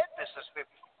there any bad business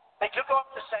people? They took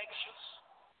off the sanctions.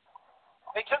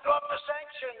 They took off the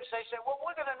sanctions. They said, well,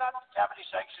 we're going to not have any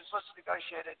sanctions. Let's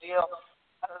negotiate a deal.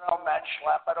 I don't know, Matt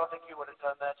Schlapp. I don't think you would have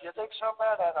done that. Do you think so,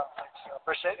 Matt? I don't think so.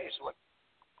 Mercedes would.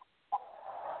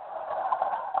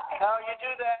 No, you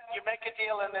do that. You make a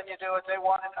deal, and then you do what they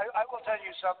want. I will tell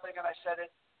you something, and I said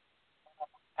it.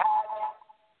 Had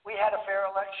we had a fair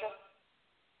election,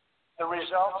 the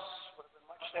results would have been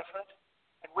much different,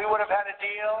 and we would have had a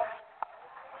deal.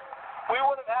 We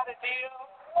would have had a deal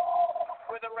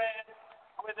with Iran,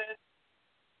 with it.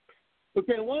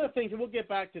 Okay, one of the things, and we'll get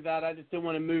back to that. I just don't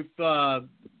want to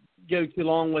go too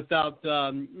long without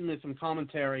some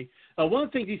commentary. One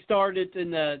of the things he started in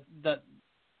that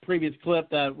previous clip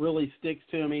that really sticks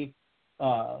to me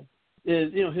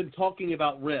is him talking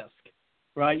about risk,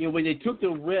 right? When they took the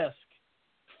risk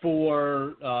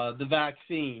for the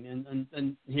vaccine,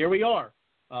 and here we are.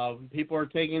 People are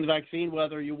taking the vaccine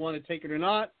whether you want to take it or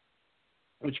not,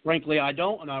 which frankly I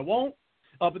don't and I won't.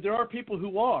 But there are people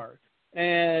who are,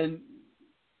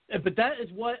 but that is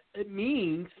what it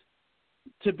means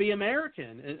to be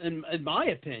American, in my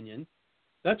opinion.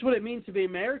 That's what it means to be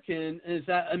American, is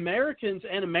that Americans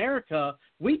and America,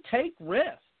 we take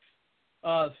risks,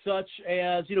 such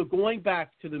as, going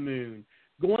back to the moon,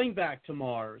 going back to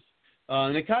Mars.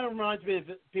 And it kind of reminds me of,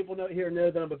 people know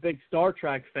that I'm a big Star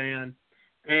Trek fan,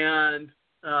 and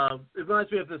it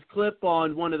reminds me of this clip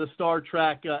on one of the Star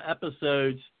Trek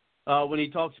episodes when he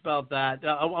talks about that.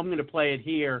 I'm going to play it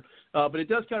here, but it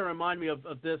does kind of remind me of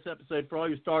this episode. For all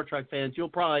you Star Trek fans, you'll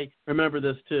probably remember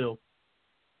this too.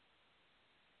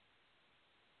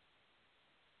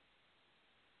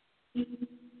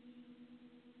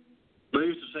 They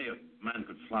used to say a man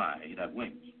could fly, he'd have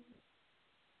wings.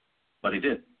 But he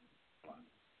did fly.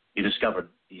 He discovered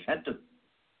he had to.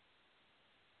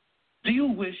 Do you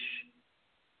wish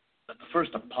that the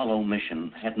first Apollo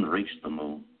mission hadn't reached the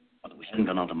moon, or that we hadn't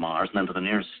gone on to Mars and then to the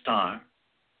nearest star?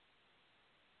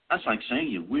 That's like saying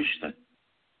you wish that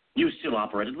you still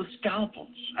operated with scalpels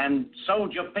and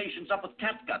sewed your patients up with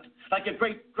catgut, like your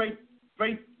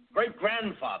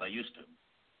great-great-great-great-grandfather used to.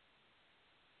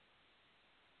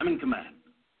 I'm in command.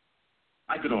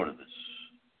 I could order this.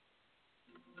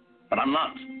 But I'm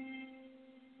not.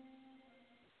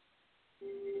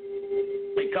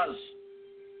 Because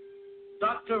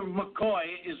Dr. McCoy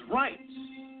is right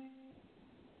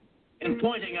in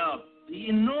pointing out the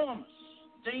enormous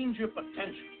danger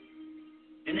potential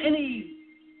in any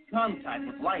contact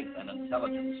with life and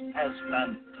intelligence as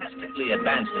fantastically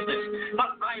advanced as this.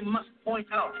 But I must point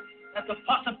out that the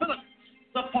possibilities,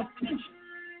 the potential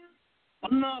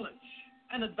of knowledge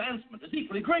and advancement is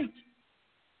equally great.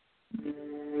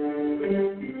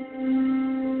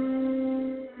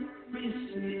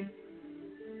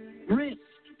 Risk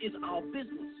is our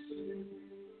business.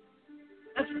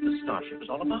 That's what the Starship is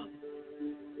all about.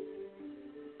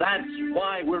 That's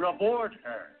why we're aboard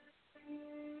her.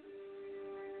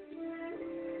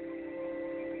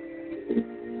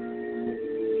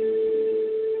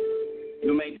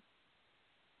 You may.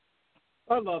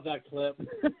 I love that clip.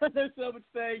 There's so much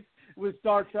things with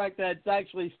Star Trek that's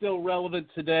actually still relevant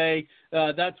today.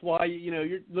 That's why,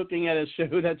 you're looking at a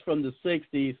show that's from the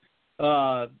 60s,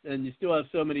 and you still have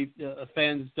so many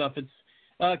fans and stuff. It's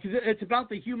because it's about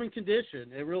the human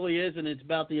condition. It really is, and it's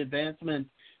about the advancement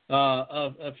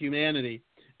of humanity.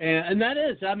 And that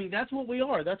is, that's what we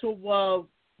are. That's what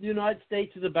the United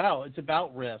States is about. It's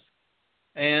about risk.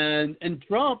 And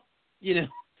Trump, he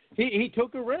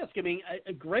took a risk.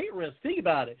 A great risk. Think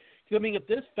about it.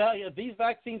 If these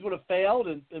vaccines would have failed,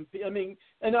 and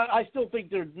I still think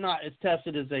they're not as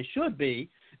tested as they should be,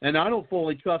 and I don't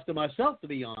fully trust them myself, to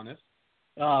be honest.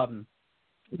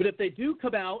 But if they do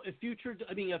come out, if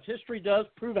history does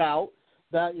prove out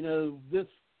that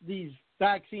these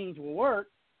vaccines will work,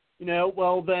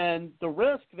 well then the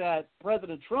risk that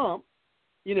President Trump,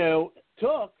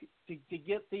 took to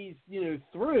get these,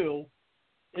 through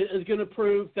is going to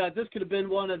prove that this could have been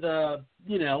one of the,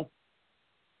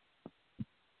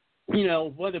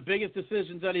 one of the biggest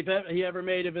decisions that he ever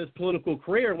made of his political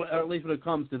career, or at least when it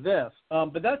comes to this.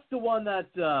 But that's the one that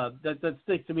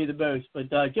sticks to me the most. But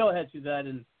go ahead, Suzette,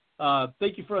 and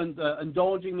thank you for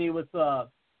indulging me with, the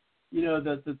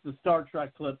Star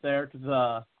Trek clip there, because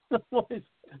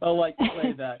I like to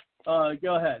say that.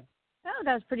 Go ahead. Oh,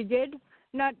 that was pretty good.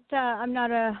 I'm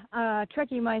not a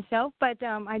Trekkie myself, but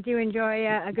I do enjoy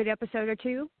a good episode or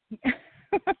two.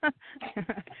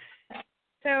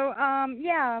 So,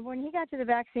 when he got to the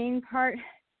vaccine part,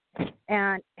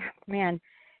 and, man,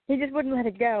 he just wouldn't let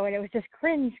it go, and it was just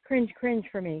cringe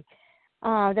for me.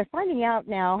 They're finding out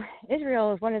now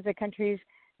Israel is one of the countries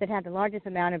that had the largest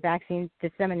amount of vaccines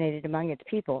disseminated among its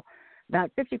people.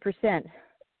 About 50%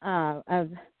 of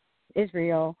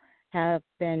Israel have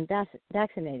been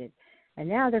vaccinated. And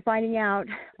now they're finding out,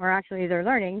 or actually they're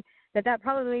learning, that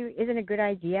probably isn't a good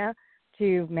idea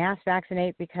to mass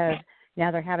vaccinate because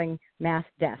now they're having mass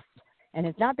deaths. And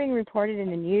it's not being reported in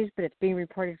the news, but it's being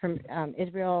reported from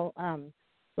Israel,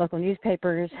 local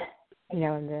newspapers, in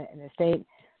the state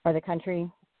or the country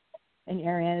in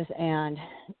areas. And,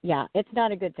 yeah, it's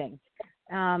not a good thing.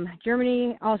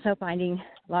 Germany also finding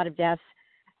a lot of deaths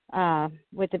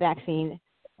with the vaccine,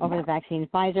 over the vaccine,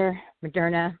 Pfizer,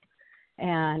 Moderna.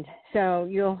 And so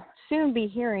you'll soon be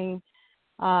hearing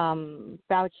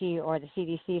Fauci or the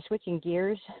CDC switching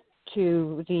gears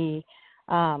to the,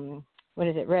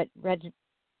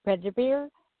 Remdesivir?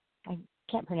 I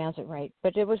can't pronounce it right,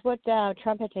 but it was what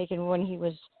Trump had taken when he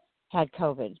had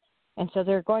COVID. And so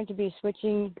they're going to be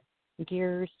switching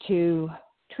gears to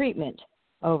treatment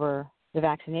over the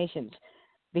vaccinations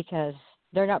because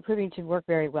they're not proving to work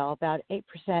very well, about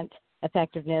 8%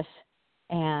 effectiveness,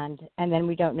 and then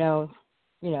we don't know,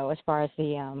 as far as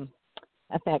the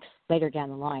effects later down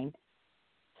the line.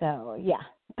 So, yeah.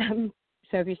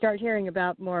 So if you start hearing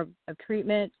about more of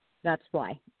treatment, that's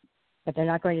why. But they're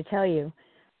not going to tell you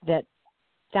that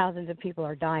thousands of people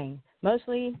are dying,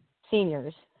 mostly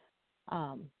seniors.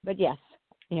 But, yes,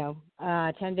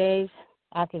 10 days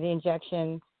after the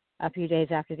injection, a few days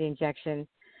after the injection.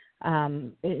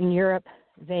 In Europe,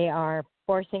 they are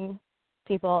forcing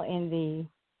people in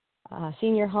the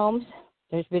senior homes.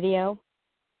 There's video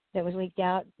that was leaked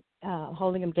out,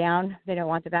 holding them down. They don't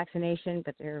want the vaccination,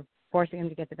 but they're forcing them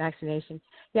to get the vaccination.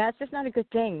 Yeah, it's just not a good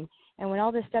thing. And when all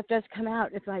this stuff does come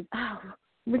out, it's like, oh,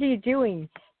 what are you doing?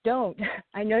 Don't.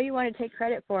 I know you want to take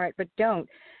credit for it, but don't.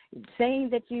 Saying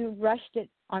that you rushed it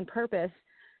on purpose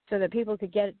so that people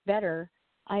could get better,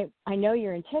 I know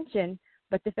your intention,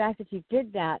 but the fact that you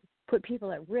did that put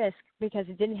people at risk because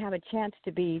it didn't have a chance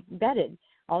to be vetted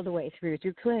all the way through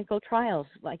clinical trials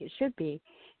like it should be.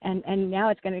 And now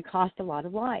it's going to cost a lot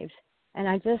of lives. And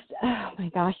I just, oh my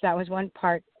gosh, that was one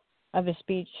part of the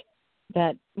speech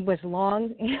that was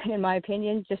long, in my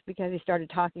opinion, just because he started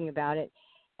talking about it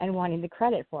and wanting the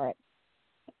credit for it.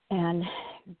 And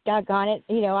doggone it,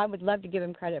 I would love to give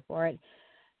him credit for it,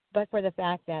 but for the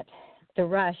fact that the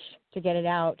rush to get it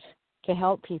out to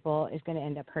help people is going to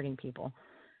end up hurting people.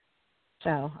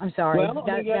 So I'm sorry. Well,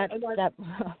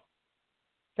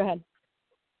 Go ahead.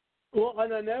 Well,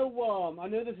 and I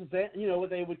know this is what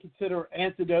they would consider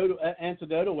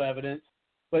anecdotal evidence,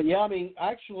 but yeah, I mean,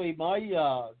 actually, my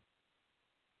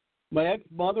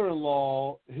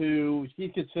ex-mother-in-law, who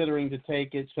she's considering to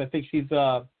take it, so I think she's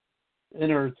in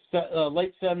her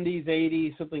late 70s,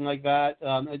 80s, something like that.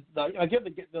 I give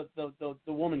the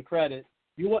woman credit.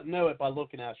 You wouldn't know it by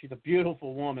looking at her. She's a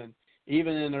beautiful woman,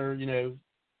 even in her,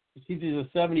 she's in the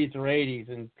 70s or 80s,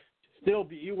 and still,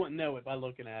 you wouldn't know it by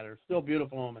looking at her. Still a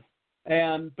beautiful woman.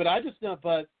 But I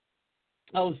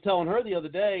was telling her the other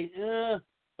day,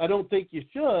 I don't think you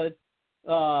should,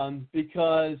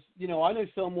 because, I know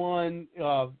someone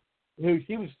who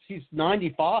she's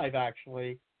 95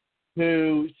 actually,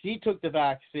 who she took the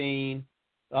vaccine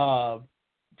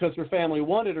because her family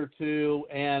wanted her to,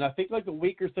 and I think like a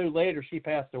week or so later she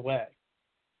passed away.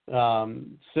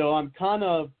 So I'm kind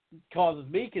of causes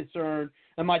me concern.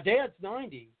 And my dad's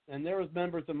 90, and there was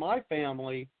members of my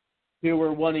family who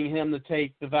were wanting him to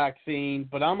take the vaccine,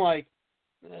 but I'm like,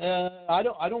 I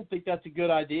don't think that's a good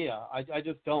idea. I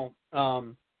just don't.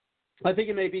 I think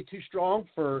it may be too strong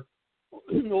for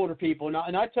older people. And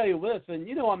I tell you this, and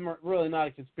I'm really not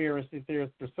a conspiracy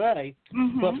theorist per se,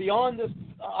 but beyond this,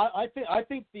 I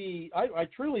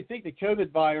truly think the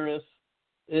COVID virus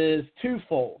is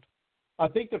twofold. I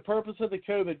think the purpose of the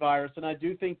COVID virus, and I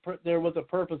do think there was a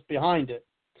purpose behind it.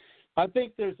 I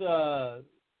think there's the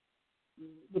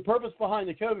purpose behind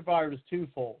the COVID virus is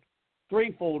twofold,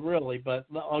 threefold really, but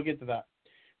I'll get to that.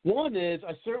 One is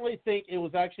I certainly think it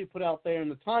was actually put out there, and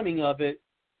the timing of it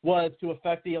was to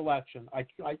affect the election. I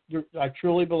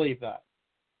truly believe that.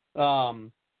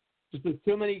 Just there's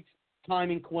too many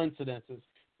timing coincidences.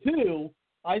 Two,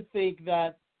 I think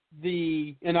that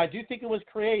and I do think it was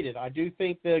created. I do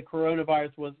think the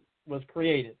coronavirus was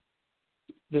created.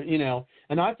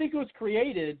 And I think it was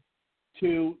created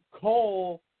to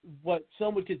cull what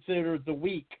some would consider the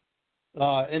weak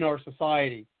in our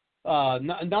society.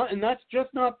 And that's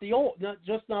just not the old.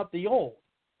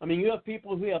 I mean, you have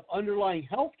people who have underlying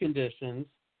health conditions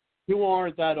who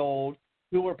aren't that old,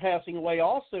 who are passing away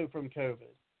also from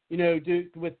COVID,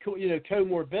 with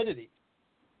comorbidities.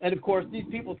 And, of course, these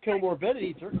people with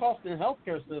comorbidities, they're costing the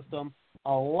healthcare system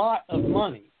a lot of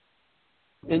money.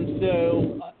 And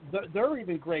so they're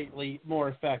even greatly more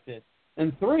affected.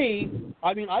 And three,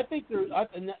 I think I think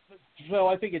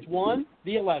it's one,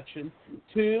 the election,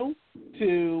 two,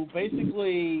 to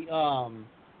basically, call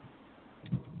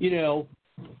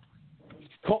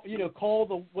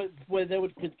the what they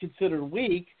would consider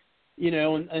weak,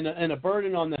 and a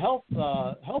burden on the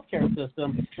healthcare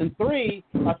system. And three,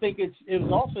 I think it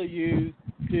was also used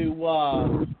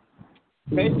to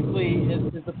basically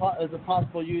as a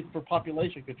possible use for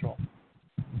population control.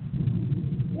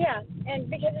 Yeah, and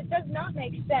because it does not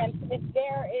make sense if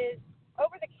there is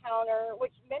over-the-counter,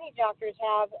 which many doctors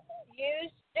have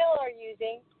used, still are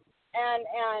using, and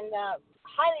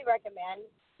highly recommend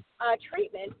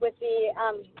treatment with the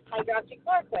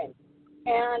hydroxychloroquine.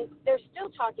 And they're still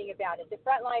talking about it. The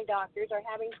frontline doctors are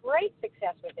having great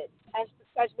success with it, as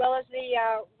well as the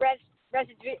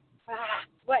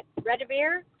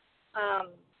Redivir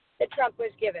that Trump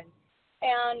was given.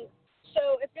 And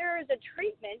so if there is a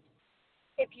treatment,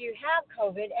 if you have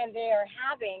COVID and they are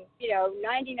having,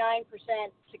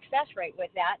 99% success rate with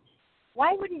that,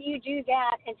 why wouldn't you do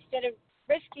that instead of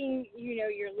risking,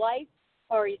 your life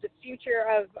or the future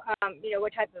of,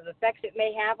 what type of effects it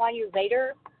may have on you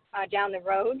later down the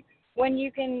road, when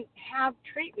you can have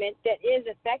treatment that is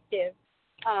effective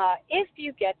if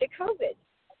you get the COVID?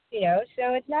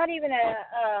 So it's not even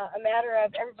a matter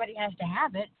of everybody has to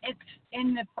have it. It's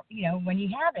in the, when you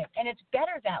have it. And it's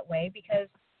better that way because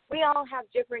we all have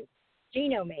different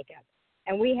genome makeup.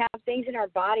 And we have things in our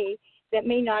body that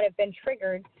may not have been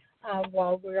triggered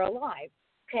while we're alive.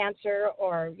 Cancer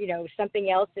or,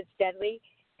 something else that's deadly.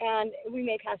 And we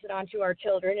may pass it on to our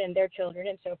children and their children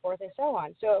and so forth and so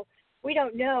on. So we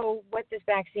don't know what this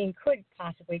vaccine could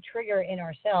possibly trigger in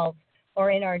ourselves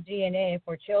or in our DNA if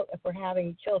we're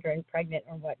having children, pregnant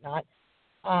or whatnot,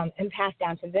 and pass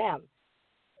down to them.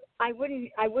 I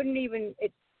wouldn't even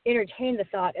entertain the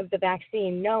thought of the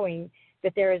vaccine knowing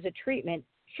that there is a treatment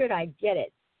should I get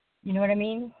it. You know what I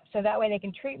mean? So that way they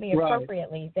can treat me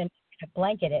appropriately than to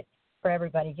blanket it for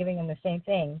everybody, giving them the same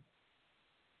thing.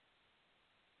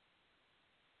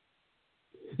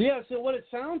 Yeah, so what it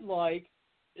sounds like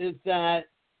is that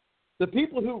the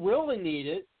people who really need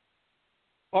it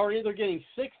are either getting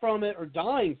sick from it or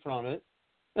dying from it,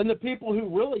 and the people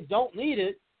who really don't need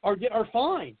it are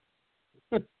fine.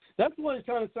 That's what it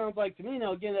kind of sounds like to me.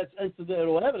 Now, again, that's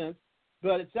incidental evidence,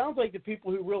 but it sounds like the people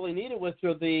who really need it, which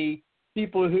are the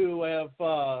people who have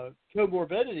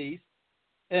comorbidities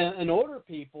and older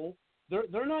people,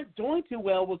 they're not doing too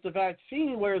well with the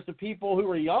vaccine, whereas the people who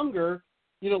are younger,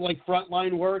 like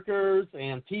frontline workers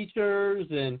and teachers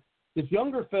and just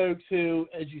younger folks who,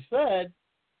 as you said,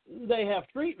 they have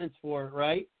treatments for it,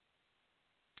 right?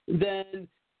 Then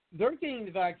they're getting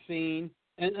the vaccine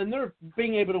and they're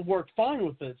being able to work fine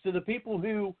with it. So the people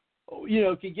who,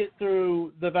 can get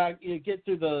through the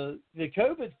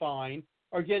COVID fine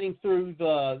are getting through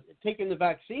taking the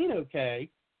vaccine okay,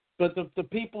 but the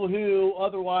people who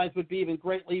otherwise would be even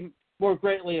more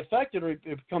greatly affected or it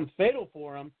becomes fatal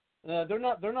for them, they're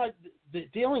not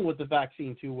dealing with the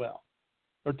vaccine too well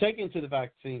or taking to the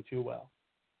vaccine too well.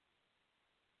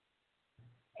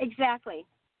 Exactly.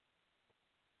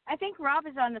 I think Rob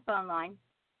is on the phone line.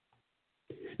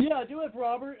 Yeah, I do have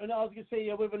Robert, and I was going to say we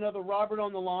have another Robert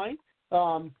on the line.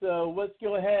 So let's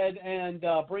go ahead and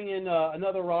bring in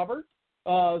another Robert.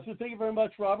 So thank you very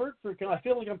much, Robert. I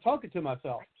feel like I'm talking to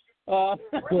myself. For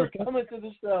coming to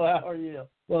the show. How are you?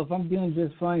 Well, if I'm doing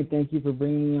just fine, thank you for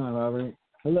bringing me on, Robert.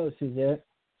 Hello, Suzette.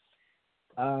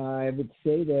 I would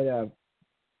say that,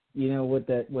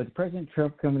 with President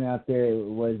Trump coming out there, it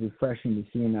was refreshing to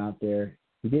see him out there.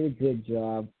 He did a good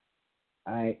job.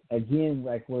 Again,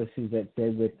 like what Suzette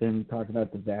said with them talking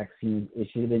about the vaccine, it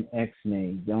should have been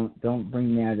X-May. Don't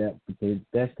bring that up, because it's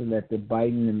best to let the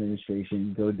Biden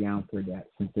administration go down for that,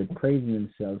 since they're praising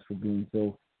themselves for being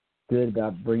so good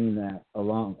about bringing that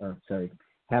along,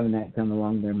 having that come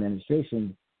along their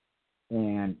administration.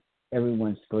 And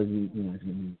everyone's supposed to be, is going to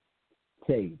be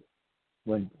saved.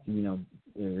 When,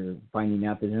 they're finding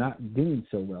out that they're not doing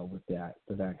so well with that,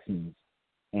 the vaccines.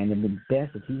 And it would be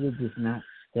best if he would just not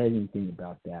say anything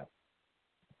about that.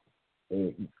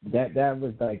 That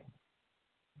was like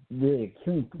really a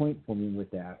killing point for me with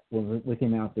that. With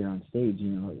him out there on stage,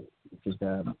 just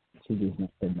she just not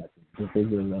said nothing. Just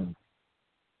leave it alone.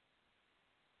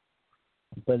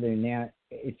 But other than that,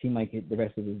 it seemed like the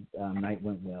rest of his night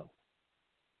went well.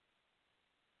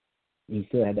 He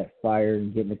still had that fire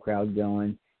and getting the crowd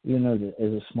going, even though it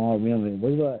was a small room. It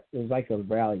was like a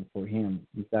rally for him.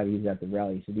 He thought he was at the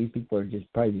rally. So these people are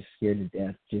probably just scared to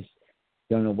death, just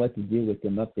don't know what to do with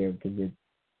him up there because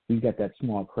he's got that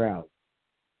small crowd.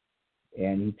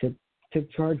 And he took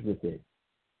charge with it.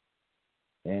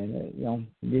 And,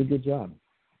 he did a good job.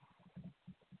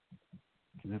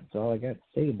 And that's all I got to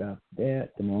say about that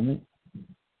at the moment.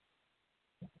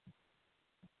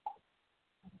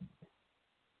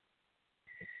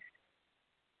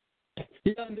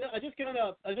 Yeah, I just got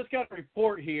a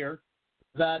report here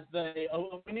that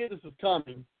we knew this was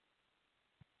coming.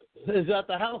 Is that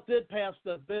the House did pass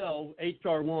the bill,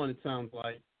 H.R. 1, it sounds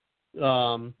like.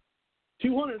 220.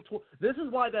 This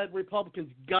is why that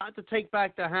Republicans got to take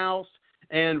back the House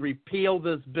and repeal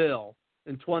this bill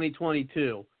in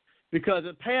 2022, because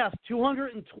it passed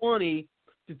 220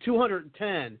 to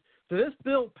 210. So this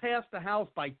bill passed the House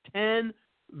by 10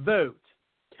 votes.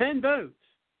 10 votes.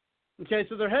 Okay,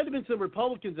 so there had to have been some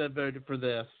Republicans that voted for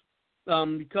this,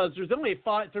 because there's only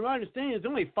from my understanding, there's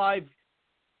only a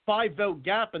five vote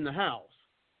gap in the House.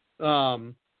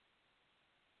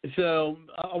 So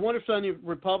I wonder if any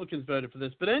Republicans voted for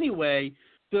this. But anyway,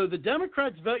 so the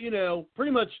Democrats vote.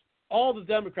 Pretty much all the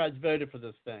Democrats voted for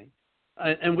this thing,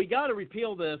 and we got to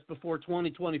repeal this before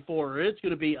 2024, or it's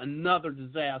going to be another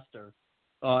disaster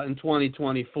in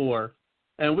 2024.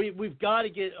 And we've got to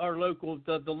get our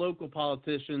the local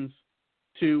politicians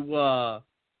to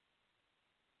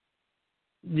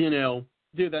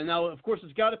do that. Now, of course,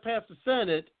 it's got to pass the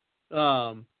Senate.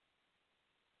 But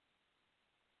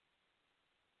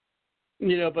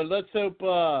let's hope,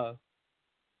 because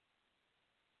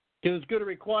it's going to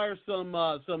require some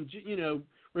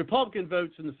Republican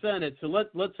votes in the Senate. So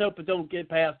let's hope it don't get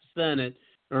past the Senate,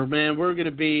 or man, we're going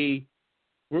to be,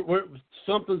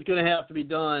 something's going to have to be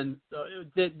done.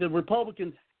 The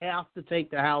Republicans have to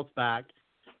take the House back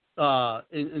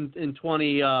in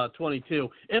 2022,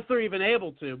 if they're even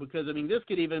able to, because this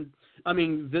can even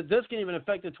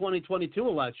affect the 2022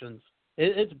 elections.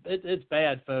 It's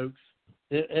bad, folks.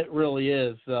 It really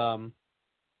is.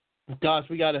 Gosh,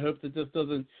 we got to hope that this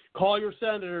doesn't. Call your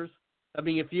senators.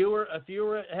 If you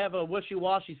have a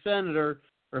wishy-washy senator,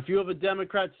 or if you have a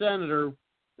Democrat senator,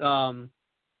 then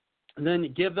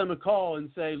give them a call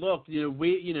and say, look,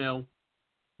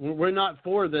 we're not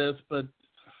for this, but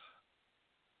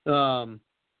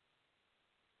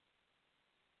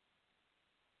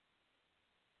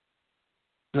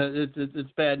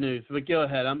it's bad news. But go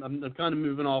ahead. I'm kind of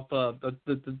moving off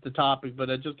the topic, but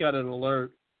I just got an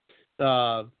alert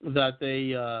that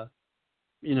they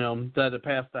that it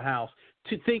passed the House.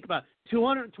 To think about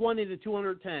 220 to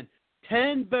 210,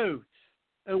 10 votes,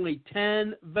 only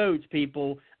 10 votes,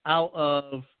 people, out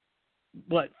of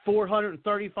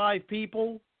 435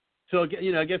 people. So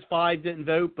I guess 5 didn't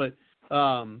vote, but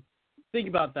think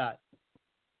about that.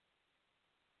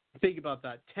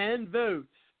 10 votes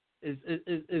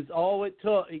is all it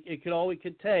took. All it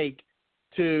could take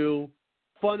to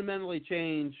fundamentally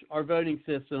change our voting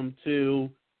system to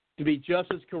be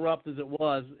just as corrupt as it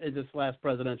was in this last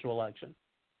presidential election.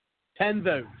 10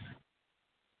 votes.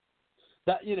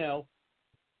 That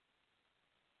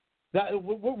that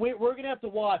we're going to have to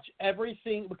watch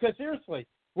everything, because seriously,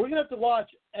 we're going to have to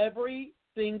watch every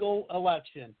single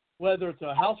election, whether it's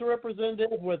a House of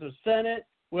Representatives, whether it's Senate,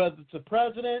 whether it's a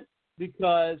president,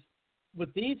 because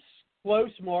with these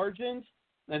close margins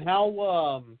and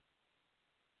how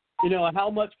how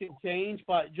much can change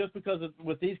just because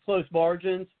with these close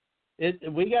margins,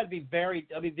 we got to be very.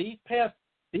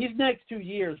 These next 2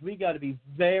 years, we got to be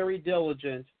very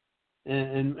diligent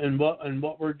in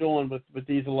what we're doing with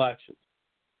these elections.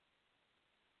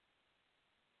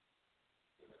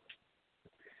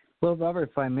 Well, Robert,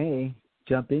 if I may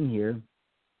jump in here,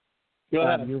 Go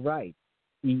ahead. You're right.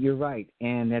 You're right,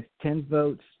 and that's 10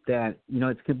 votes that it's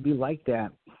going to be like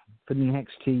that for the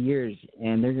next 2 years,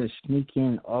 and they're going to sneak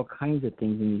in all kinds of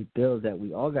things in these bills that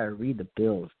we all got to read the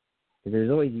bills. There's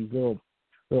always these little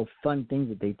fun things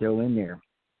that they throw in there,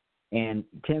 and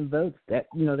 10 votes that's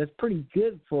pretty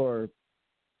good for.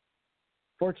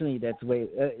 Fortunately, that's the way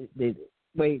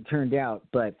it turned out,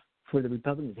 but for the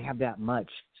Republicans to have that much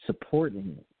support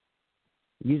in it,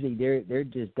 usually they're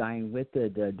just dying with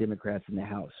the Democrats in the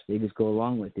House. They just go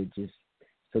along with it just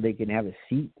so they can have a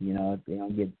seat. You know, they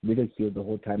don't get ridiculed the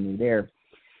whole time they're there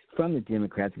from the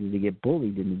Democrats because they get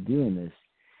bullied into doing this.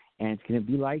 And it's going to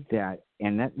be like that.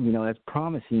 And that, you know, that's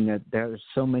promising that there's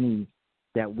so many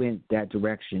that went that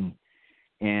direction.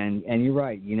 And you're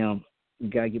right. You know, you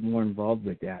got to get more involved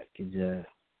with that because,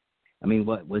 I mean,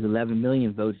 what was 11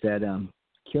 million votes that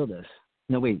killed us?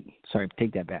 No, wait, sorry,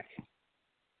 take that back.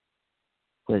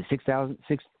 Was it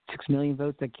 6 million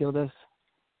votes that killed us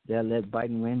that let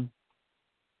Biden win?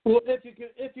 Well,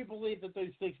 if you believe that those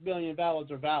 6 million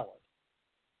ballots are valid,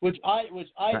 which I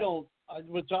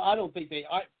don't think they.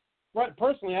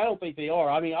 Personally, I don't think they are.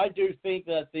 I mean, I do think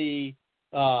that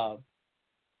I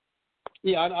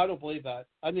don't believe that.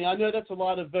 I mean, I know that's a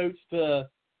lot of votes to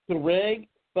rig,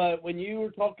 but when you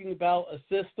were talking about a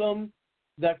system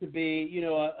that could be, you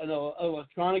know, an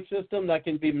electronic system that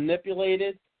can be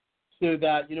manipulated so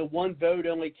that, you know, one vote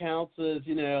only counts as,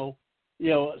 you know,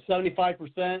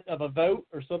 75% of a vote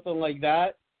or something like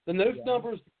that, then those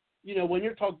numbers, you know, when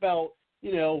you're talking about,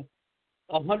 you know,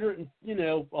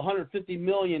 150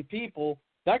 million people,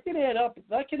 that can add up.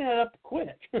 That can add up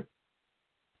quick.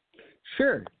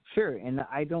 Sure. And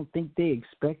I don't think they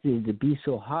expected it to be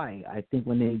so high. I think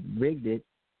when they rigged it,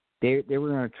 they were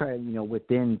going to try, you know,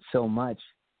 within so much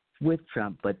with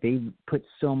Trump, but they put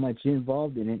so much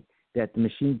involved in it that the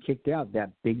machine kicked out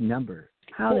that big number.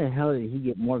 How the hell did he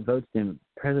get more votes than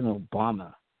President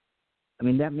Obama? I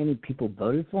mean, that many people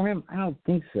voted for him? I don't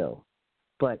think so.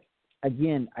 But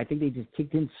again, I think they just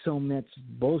kicked in so much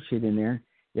bullshit in there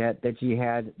that you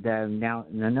had that now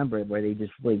in a number where they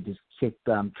just really just kicked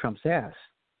Trump's ass.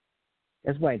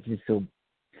 That's why it's just so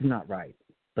it's not right.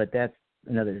 But that's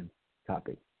another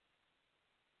topic.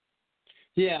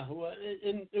 Yeah, well,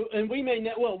 and we may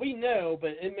we know,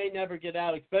 but it may never get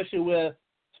out, especially with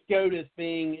SCOTUS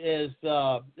being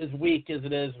as weak as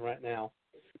it is right now.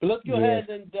 But let's go ahead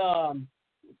and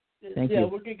Thank you.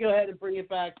 we're gonna go ahead and bring it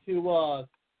back to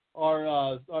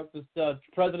our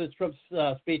President Trump's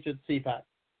speech at CPAC.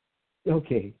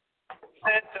 Okay.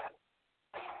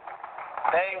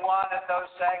 They wanted those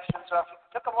sanctions off.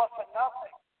 Took them off for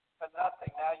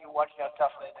nothing. Now you watch how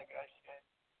tough they negotiate.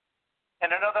 And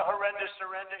another horrendous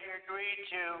surrender, he agreed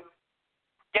to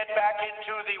get back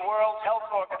into the World Health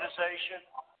Organization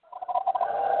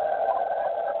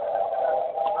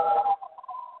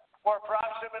for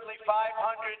approximately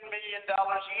 $500 million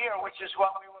a year, which is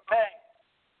what we were paying.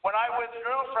 When I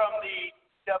withdrew from the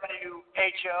WHO,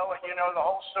 and you know the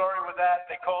whole story with that,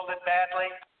 they called it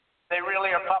badly. They really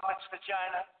are puppets for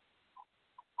China.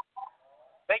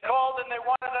 They called and they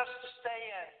wanted us to stay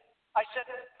in. I said,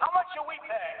 how much are we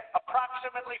paying?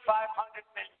 Approximately $500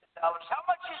 million. How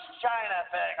much is China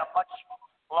paying? A much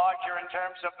larger in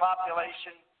terms of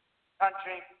population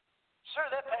country. Sir,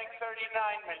 they're paying $39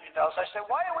 million. I said,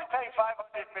 why are we paying $500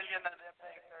 million and they're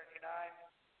paying $39?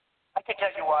 I can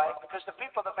tell you why. Because the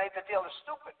people that made the deal are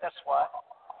stupid. That's why.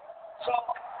 So,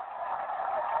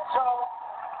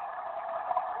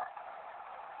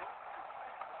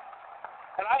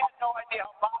 and I had no idea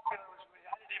how popular it was.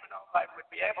 I didn't even know if I would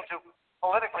be able to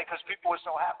politically because people were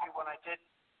so happy when I did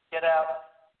get out.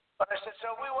 But I said,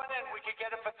 so we went in. We could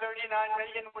get it for $39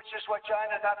 million, which is what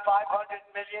China, not $500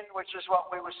 million, which is what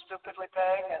we were stupidly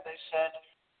paying. And they said,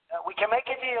 we can make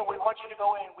a deal. We want you to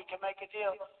go in. We can make a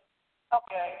deal.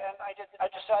 Okay, and I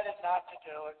decided not to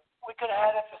do it. We could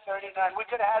have had it for $39. We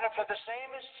could have had it for the same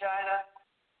as China.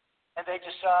 And they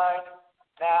decide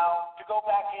now to go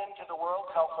back into the World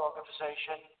Health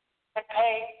Organization and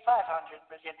pay $500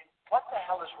 million. What the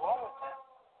hell is wrong with them?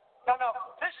 No.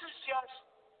 This is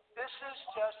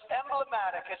just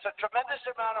emblematic. It's a tremendous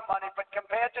amount of money, but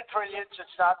compared to trillions,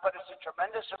 it's not. But it's a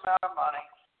tremendous amount of money.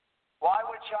 Why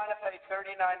would China pay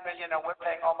 $39 million and we're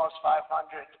paying almost $500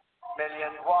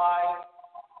 million? Why?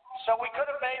 So we could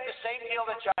have made the same deal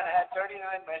that China had, $39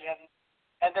 million,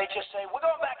 and they just say, we're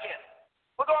going back in.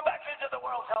 We're going back into the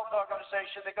World Health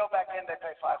Organization. They go back in, they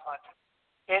pay $500.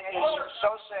 It is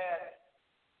so sad.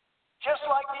 Just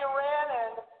like the Iran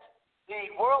and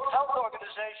the World Health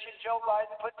Organization, Joe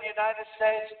Biden put the United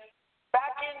States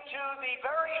back into the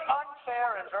very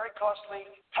unfair and very costly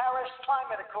Paris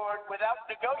Climate Accord without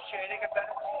negotiating a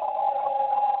better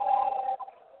deal.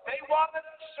 They wanted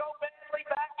us so badly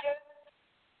back in.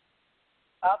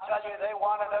 I'll tell you, they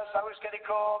wanted us. I was getting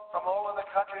called from all of the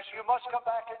countries. You must come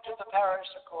back into the Paris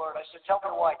Accord. I said, tell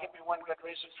me why. Give me one good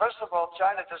reason. First of all,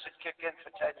 China doesn't kick in for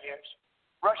 10 years.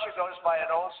 Russia goes by an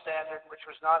old standard, which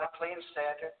was not a clean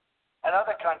standard, and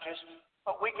other countries.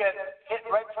 But we get hit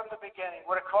right from the beginning.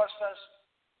 Would have cost us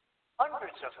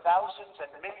hundreds of thousands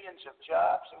and millions of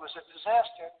jobs. It was a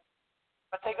disaster.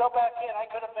 But they go back in. I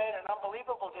could have made an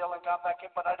unbelievable deal and gone back in,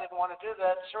 but I didn't want to do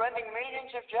that. Surrendering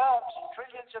millions of jobs and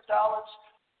trillions of dollars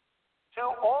to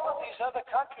all of these other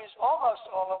countries, almost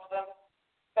all of them,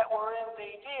 that were in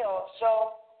the deal.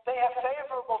 So they have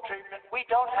favorable treatment. We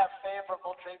don't have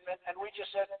favorable treatment, and we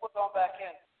just said, we're going back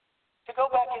in. To go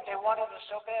back in, they wanted us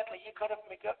so badly. You could have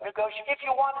negotiated. If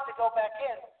you wanted to go back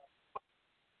in,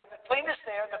 the cleanest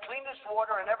air, the cleanest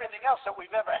water, and everything else that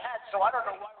we've ever had. So I don't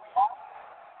know why we want.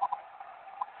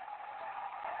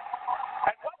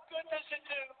 And what good does it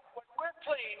do when we're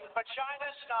clean, but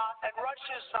China's not, and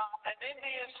Russia's not, and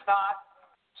India's not?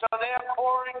 So they're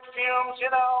pouring fumes. You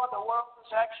know, the world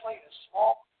is actually a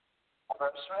small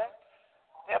universe, right?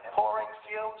 They're pouring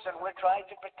fumes, and we're trying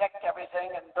to protect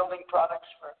everything and building products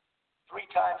for 3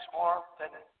 times more than.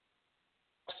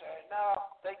 No,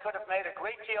 they could have made a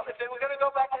great deal. If they were going to go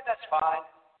back in, that's fine.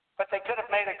 But they could have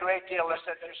made a great deal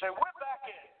instead of say, we're back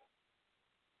in.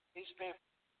 These people.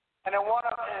 And in one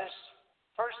of his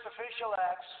first official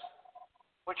acts,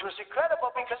 which was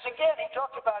incredible because, again, he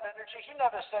talked about energy. He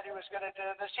never said he was going to do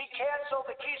this. He canceled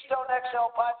the Keystone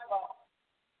XL pipeline,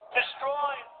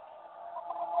 destroying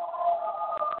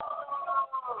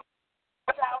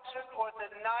 1,000 or the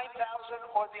 9,000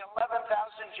 or the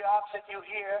 11,000 jobs that you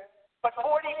hear, but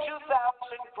 42,000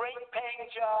 great-paying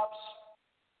jobs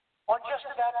on just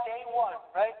about day one,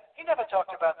 right? He never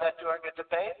talked about that during a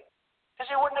debate. Because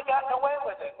he wouldn't have gotten away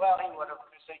with it. Well, he would have,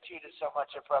 because they cheated so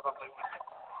much, it probably would have.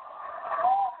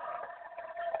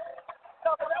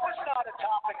 No, but that was not a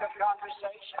topic of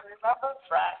conversation. Remember?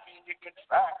 Fracking. You can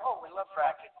frack. Oh, we love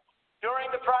fracking. During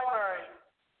the primary,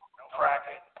 no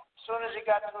fracking. As soon as he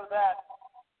got through that,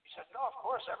 he said, no, of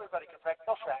course, everybody can frack.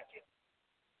 No fracking.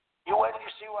 You wait till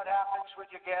you see what happens with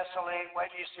your gasoline.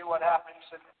 Wait till you see what happens.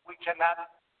 And we cannot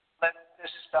let this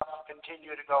stuff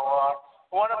continue to go on.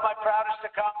 One of my proudest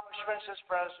accomplishments as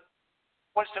president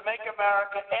was to make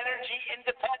America energy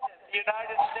independent. The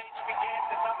United States became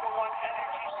the #1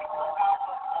 energy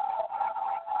superpower.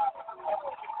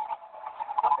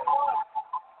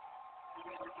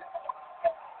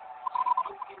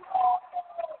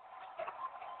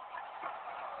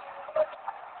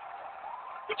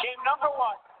 Became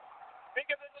 #1.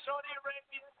 Bigger than Saudi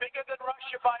Arabia, bigger than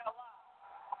Russia by a lot.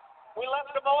 We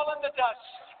left them all in the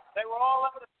dust. They were all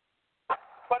in the dust.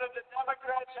 But if the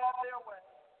Democrats have their way,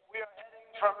 we are heading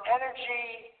from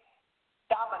energy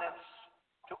dominance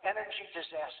to energy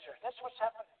disaster. That's what's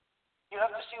happening. You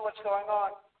have to see what's going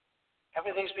on.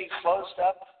 Everything's being closed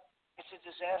up. It's a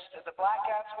disaster. The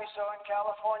blackouts we saw in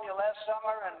California last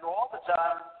summer and all the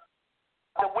time,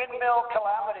 the windmill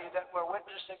calamity that we're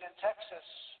witnessing in Texas,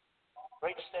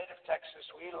 great state of Texas.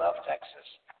 We love Texas.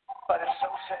 But it's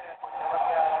so sad when you look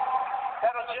at it.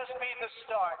 That'll just be the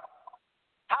start.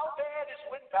 How bad is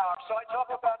wind power? So I talk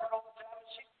about it all the time at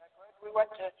CPAC, right? We went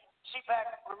to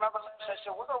CPAC, remember last, I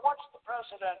said, we're going to watch the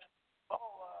president.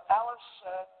 Alice,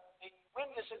 the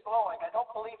wind isn't blowing. I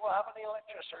don't believe we'll have any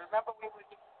electricity. Remember, we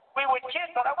would kid,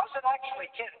 but I wasn't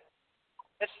actually kidding.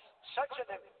 It's such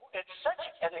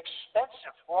an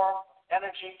expensive form of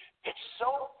energy. It's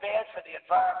so bad for the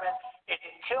environment. It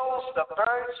kills the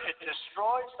birds. It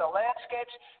destroys the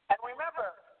landscapes. And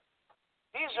remember,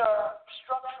 these are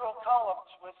structural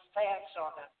columns with fans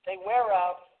on them. They wear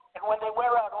out, and when they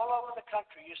wear out all over the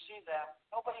country, you see them.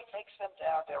 Nobody takes them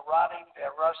down. They're rotting.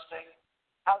 They're rusting.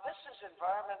 Now, this is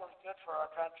environmentally good for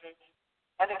our country,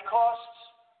 and it costs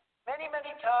many,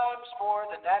 many times more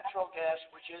than natural gas,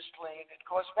 which is clean. It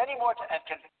costs many more and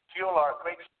can fuel our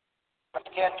great. But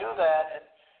you can't do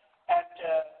that. And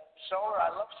solar,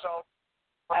 I love solar.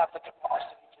 We have the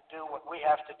capacity to do what we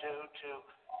have to do to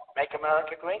make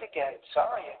America great again.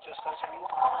 Sorry, it just doesn't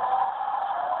work.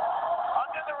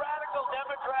 Under the radical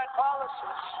Democrat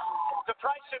policies, the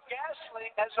price of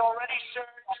gasoline has already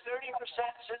surged 30%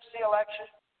 since the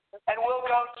election and will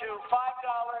go to $5,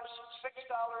 $6,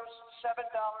 $7,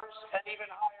 and even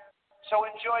higher. So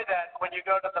enjoy that when you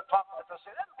go to the pump. They'll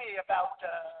say, that'll be about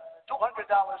 $200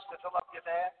 to fill up your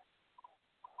van.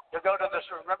 You go to this,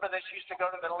 remember they used to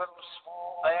go to the little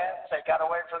small vans? They got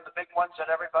away from the big ones that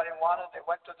everybody wanted. They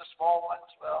went to the small ones.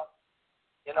 Well,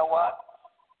 you know what?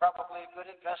 Probably a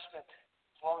good investment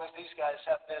as long as these guys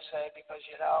have their say because,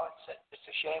 you know, it's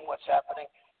a shame what's happening.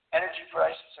 Energy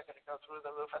prices are going to go through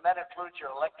the roof, and that includes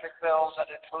your electric bills. That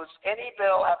includes any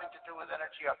bill having to do with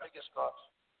energy, our biggest cost.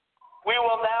 We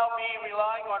will now be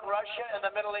relying on Russia and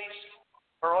the Middle East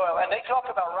for oil. And they talk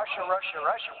about Russia.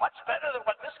 What's better than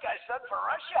what this guy's done for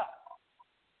Russia?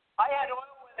 I had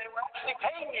oil when they were actually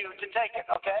paying you to take it,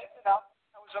 okay? You know,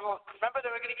 that was a little, remember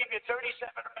they were going to give you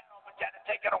 37 a barrel, but you had to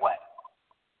take it away.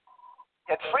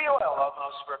 You had free oil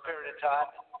almost for a period of time.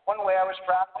 one way I was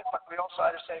proud of it, but we also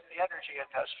had to save the energy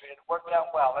industry, and it worked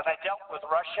out well. And I dealt with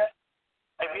Russia,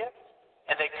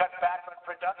 and they cut back on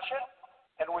production,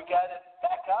 and we got it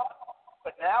back up.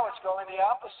 But now it's going the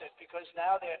opposite, because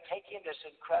now they're taking this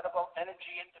incredible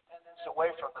energy independence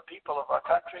away from the people of our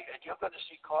country, and you're going to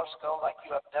see costs go like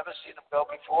you have never seen them go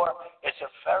before. It's a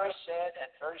very sad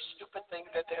and very stupid thing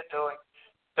that they're doing.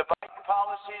 The Biden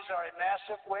policies are a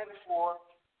massive win for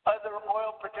other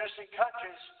oil-producing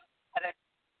countries, and a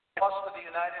loss for the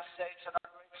United States and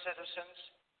our great citizens.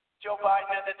 Joe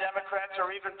Biden and the Democrats are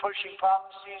even pushing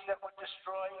policies that would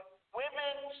destroy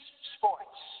women's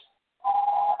sports.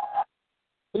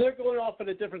 They're going off on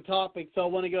a different topic, so I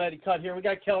want to go ahead and cut here. We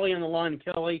got Kelly on the line.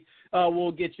 Kelly,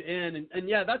 we'll get you in. And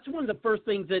yeah, that's one of the first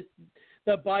things that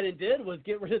Biden did was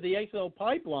get rid of the XL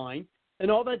pipeline.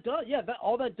 And all that does,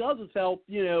 all that does is help,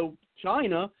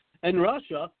 China and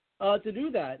Russia to do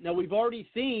that. Now, we've already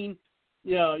seen,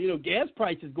 gas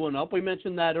prices going up. We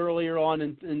mentioned that earlier on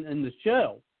in the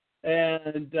show.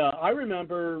 And I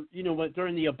remember,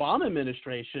 during the Obama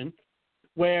administration,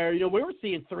 where, we were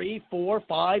seeing $3, $4,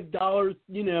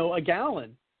 $5, a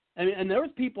gallon. And there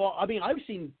was people, I've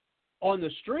seen on the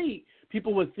street,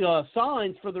 people with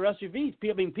signs for their SUVs.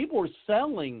 People were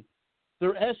selling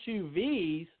their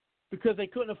SUVs because they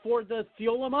couldn't afford to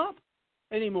fuel them up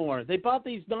anymore. They bought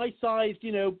these nice-sized,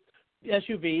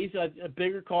 SUVs,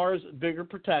 bigger cars, bigger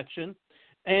protection,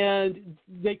 and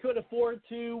they couldn't afford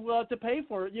to pay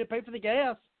for it. Pay for the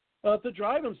gas to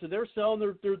drive them. So they're selling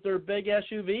their big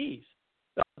SUVs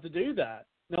to do that.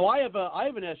 Now I have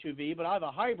an SUV, but I have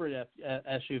a hybrid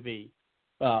SUV.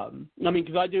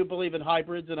 Because I do believe in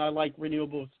hybrids and I like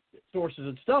renewable sources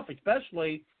and stuff,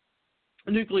 especially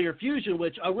nuclear fusion,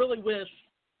 which I really wish.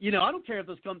 I don't care if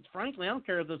this comes. Frankly, I don't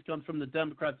care if this comes from the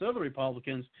Democrats or the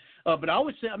Republicans. But I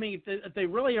would say, if they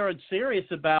really are serious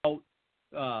about,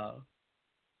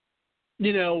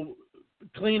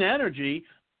 clean energy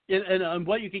and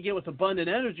what you can get with abundant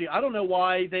energy, I don't know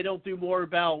why they don't do more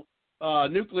about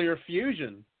nuclear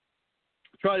fusion.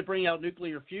 Try to bring out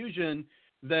nuclear fusion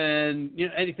than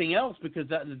anything else, because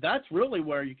that's really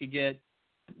where you could get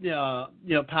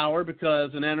power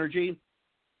and energy.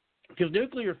 Because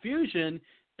nuclear fusion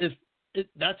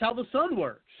that's how the sun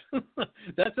works.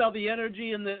 That's how the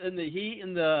energy and the heat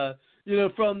and the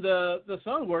from the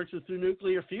sun works, is through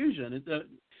nuclear fusion.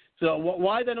 So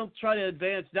why they don't try to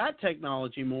advance that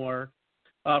technology more,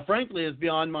 frankly, is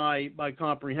beyond my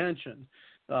comprehension.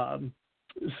 And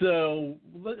you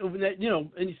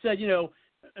said,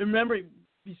 remember,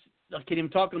 I can't even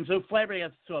talk. I'm so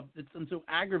flabbergasted. I'm so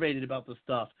aggravated about this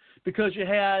stuff, because you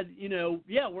had,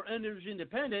 we're energy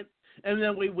independent, and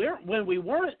then when we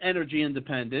weren't energy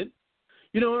independent,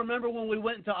 remember when we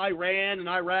went into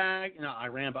Iraq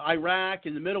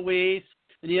and the Middle East,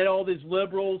 and you had all these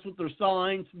liberals with their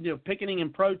signs, picketing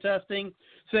and protesting,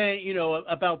 saying,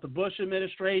 about the Bush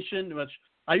administration, which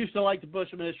I used to like the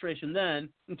Bush administration then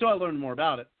until I learned more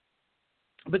about it.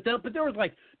 But there was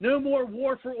like, no more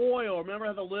war for oil. Remember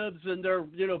how the libs and their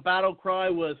battle cry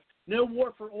was no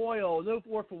war for oil, no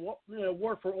war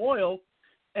for oil,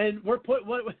 and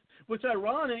what's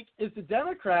ironic is the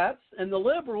Democrats and the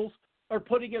liberals are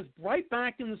putting us right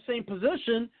back in the same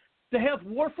position to have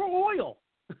war for oil.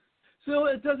 So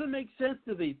it doesn't make sense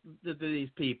to these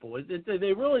people.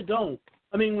 They really don't.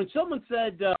 When someone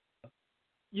said,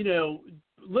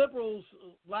 liberals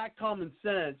lack common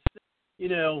sense,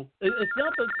 it's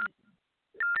not that.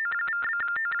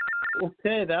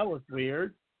 Okay, that was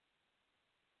weird.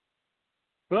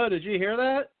 Bro, did you hear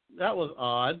that? That was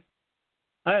odd.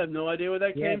 I have no idea where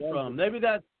that came from. Maybe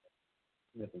that's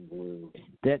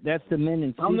the men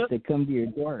in suits that come to your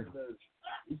door.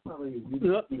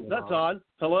 That's odd.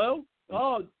 Hello?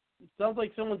 Oh, it sounds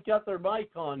like someone's got their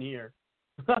mic on here.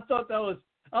 I thought I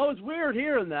was weird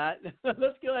hearing that.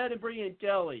 Let's go ahead and bring in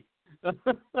Kelly.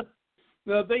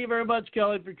 No, thank you very much,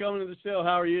 Kelly, for coming to the show.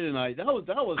 How are you tonight? That was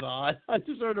odd. I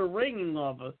just heard a ringing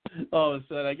all of a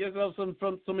sudden. I guess that was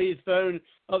from somebody's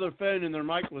other phone, and their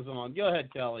mic was on. Go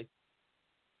ahead, Kelly.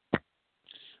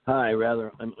 Hi,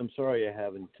 I'm sorry I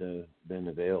haven't been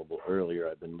available earlier.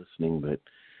 I've been listening, but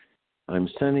I'm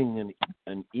sending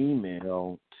an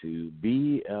email to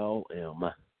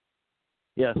BLM.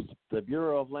 Yes, the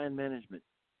Bureau of Land Management.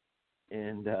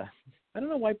 And I don't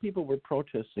know why people were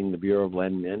protesting the Bureau of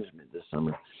Land Management this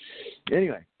summer.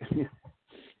 Anyway,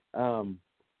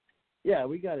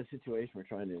 we got a situation. We're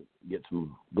trying to get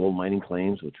some gold mining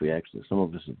claims, which some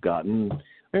of us have gotten.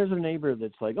 There's a neighbor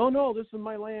that's like, oh, no, this is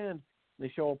my land. They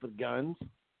show up with guns,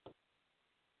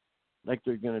 like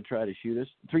they're going to try to shoot us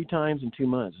 3 times in 2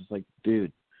 months. It's like,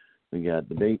 dude, we got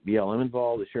the BLM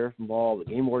involved, the sheriff involved,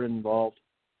 the game warden involved.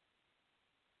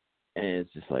 And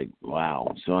it's just like, wow.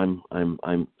 So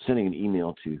I'm sending an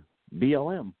email to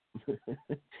BLM.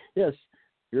 Yes,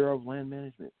 Bureau of Land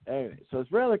Management. Anyway, so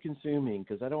it's rather consuming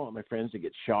because I don't want my friends to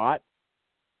get shot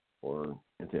or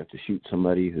if they have to shoot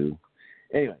somebody who.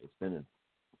 Anyway, it's been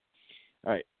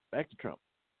all right, back to Trump.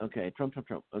 Okay, Trump.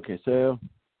 Okay, so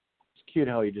it's cute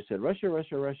how you just said Russia.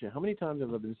 How many times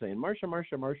have I been saying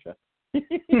Marsha?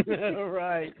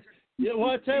 Right. Yeah, well,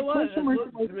 I tell you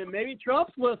what, maybe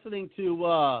Trump's listening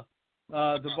to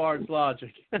the Bards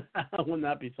Logic. Wouldn't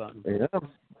that be something? Yeah.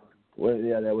 Well,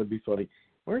 yeah, that would be funny.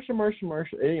 Marsha.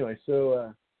 Anyway,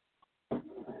 so,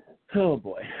 oh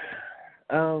boy.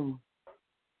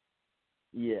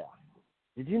 Yeah.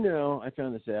 Did you know, I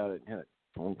found this out, I had a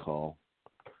phone call.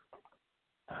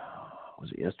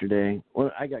 Was it yesterday?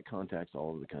 Well, I got contacts all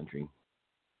over the country.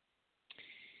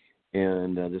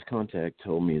 And this contact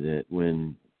told me that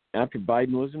after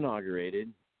Biden was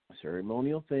inaugurated, a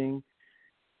ceremonial thing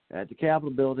at the Capitol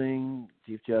building,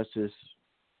 Chief Justice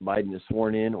Biden is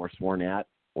sworn in or sworn at,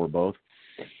 or both.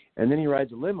 And then he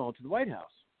rides a limo to the White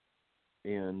House.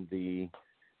 And the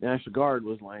National Guard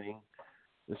was lining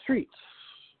the streets,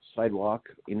 sidewalk,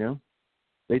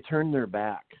 They turned their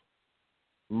back.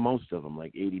 Most of them,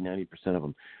 like 80-90% of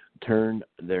them, turned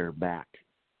their back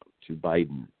to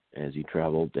Biden as he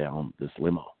traveled down this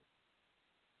limo.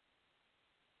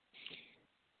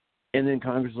 And then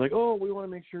Congress is like, oh, we want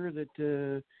to make sure that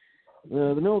the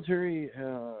military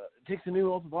takes a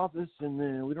new oath of office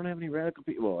and we don't have any radical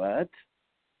people. What?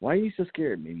 Why are you so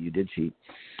scared? Maybe you did cheat.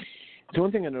 So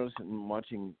one thing I noticed in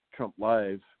watching Trump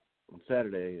live on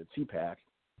Saturday at CPAC,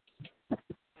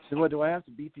 so what, do I have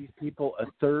to beat these people a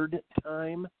third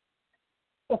time?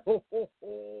 Oh, that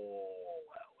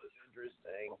was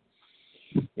interesting.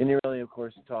 And he really, of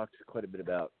course, talked quite a bit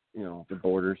about, the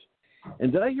borders.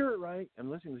 And did I hear it right? I'm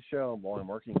listening to the show while I'm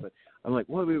working, but I'm like,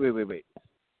 wait.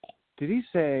 Did he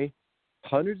say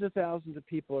hundreds of thousands of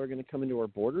people are going to come into our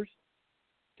borders?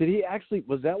 Did he actually,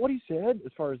 was that what he said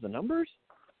as far as the numbers?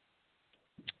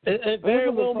 It very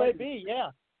well may be,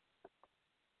 yeah.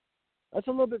 That's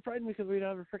a little bit frightening because we'd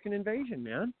have a freaking invasion,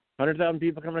 man. 100,000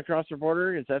 people coming across our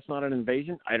border. If that's not an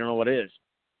invasion, I don't know what is.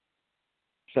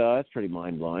 So that's pretty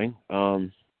mind-blowing.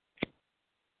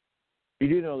 You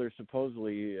do know there's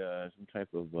supposedly some type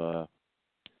of going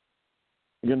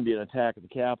to be an attack at the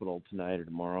Capitol tonight or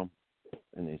tomorrow,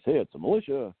 and they say it's a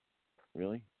militia.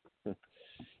 Really?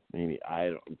 Maybe.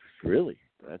 I don't. Really?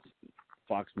 That's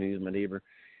Fox News. My neighbor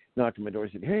knocked on my door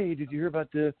and said, hey, did you hear about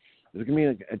there's going to be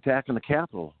an attack on the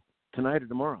Capitol tonight or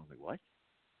tomorrow? I'm like, what?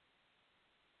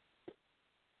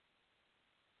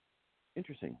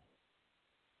 Interesting.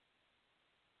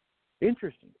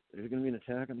 There's going to be an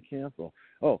attack on the Capitol.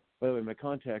 Oh, by the way, my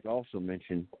contact also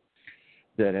mentioned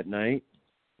that at night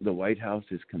the White House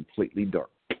is completely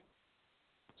dark.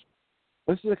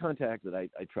 This is a contact that I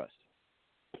trust.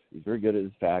 He's very good at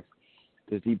his facts,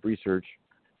 does deep research.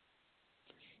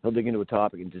 He'll dig into a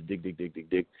topic and just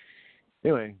dig.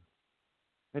 Anyway,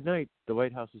 at night, the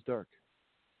White House is dark.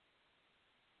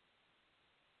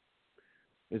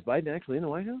 Is Biden actually in the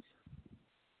White House?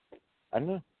 I don't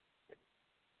know.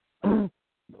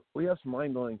 We have some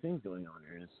mind-blowing things going on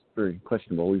here, and it's very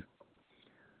questionable.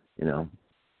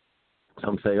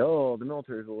 Some say, oh, the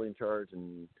military is really in charge,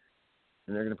 and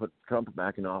they're going to put Trump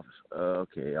back in office.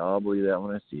 Okay, I'll believe that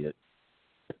when I see it.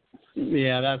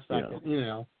 Yeah, that's not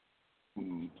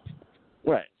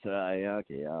Right. So,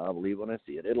 I'll believe when I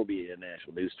see it. It'll be a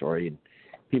national news story, and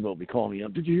people will be calling me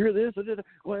up. Did you hear this?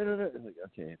 What? Like,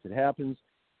 okay, if it happens,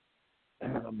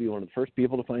 I'll be one of the first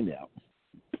people to find out.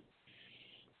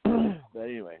 But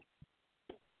anyway,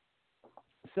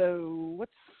 so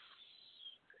what's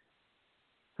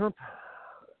Trump?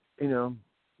 He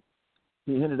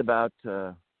hinted about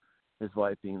his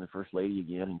wife being the first lady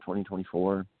again in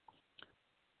 2024.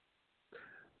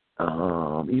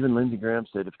 Even Lindsey Graham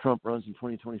said, if Trump runs in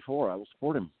 2024, I will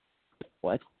support him.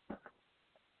 What?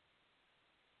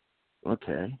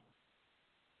 Okay.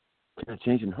 Kind of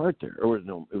changing heart there. Or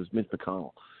no, it was Mitch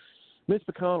McConnell. Mitch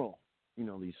McConnell,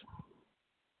 these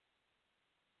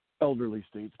elderly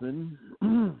statesmen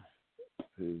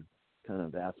who kind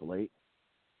of vacillate.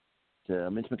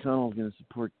 Mitch McConnell is going to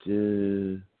support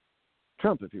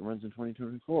Trump if he runs in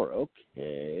 2024.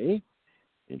 Okay.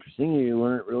 Interesting. You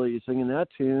weren't really singing that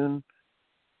tune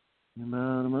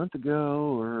about a month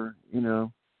ago, or,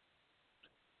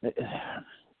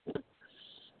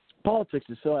 Politics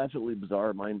is so absolutely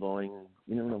bizarre, mind-blowing.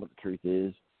 You never know what the truth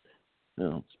is.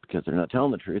 It's because they're not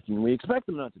telling the truth, and we expect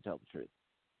them not to tell the truth.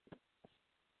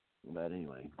 But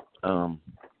anyway,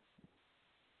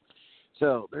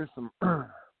 so there's some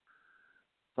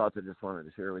thoughts I just wanted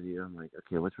to share with you. I'm like,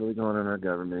 okay, what's really going on in our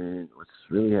government? What's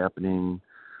really happening?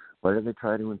 Why do they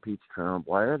try to impeach Trump?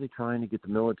 Why are they trying to get the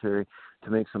military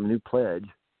to make some new pledge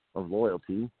of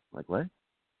loyalty? Like what?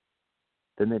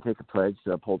 Then they take a pledge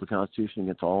to uphold the Constitution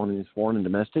against all enemies, foreign and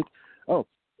domestic. Oh,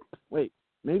 wait,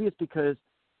 maybe it's because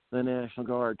the National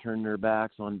Guard turned their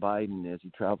backs on Biden as he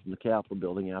traveled from the Capitol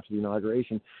building after the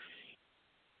inauguration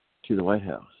to the White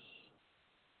House.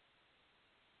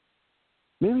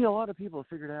 Maybe a lot of people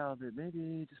figured out that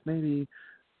maybe, just maybe,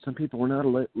 some people were not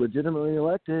legitimately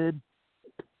elected.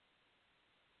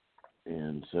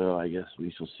 And so I guess we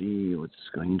shall see what's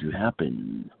going to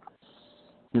happen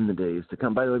in the days to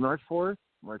come. By the way, March 4th.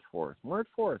 Why March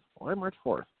 4th?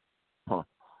 Huh.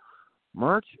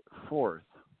 March 4th,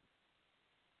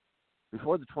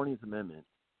 before the 20th Amendment,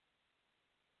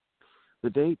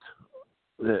 the date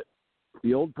that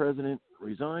the old president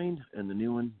resigned and the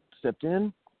new one stepped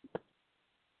in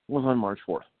was on March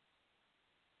 4th.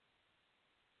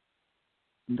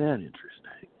 Isn't that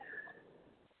interesting?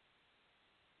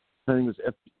 I think it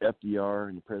was FDR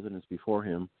and the presidents before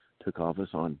him took office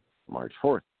on March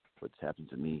 4th, which happened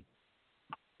to me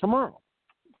tomorrow.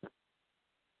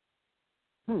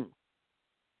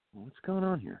 What's going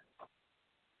on here?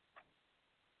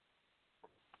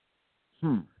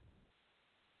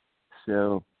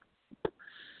 So,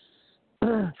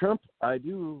 Trump, I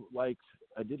did like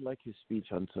his speech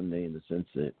on Sunday in the sense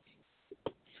that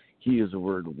he used the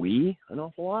word "we" an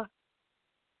awful lot.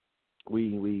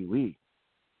 We.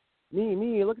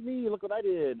 Me, look at me, look what I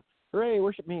did. Hooray,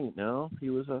 worship me. No, he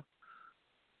was a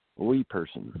we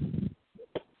person.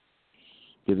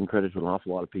 Giving credit to an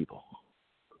awful lot of people.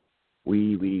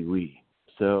 We.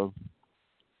 So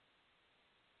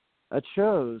that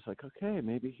shows, like, okay,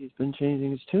 maybe he's been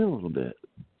changing his tune a little bit.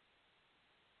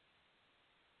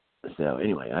 So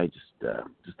anyway, I just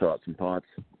throw out some thoughts.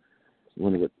 I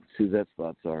wonder what Suzette's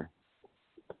thoughts are.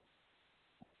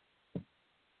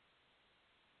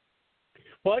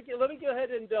 Well, let me go ahead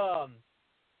and I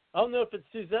don't know if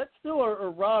it's Suzette still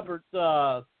or Robert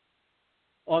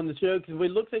on the show, because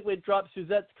it looks like we dropped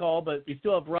Suzette's call, but we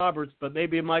still have Robert's, but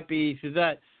maybe it might be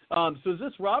Suzette. So is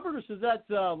this Robert or Suzette's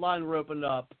line we're opened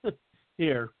up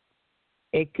here?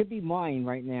 It could be mine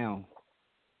right now.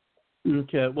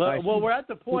 Okay. Well, we're at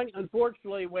the point,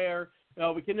 unfortunately, where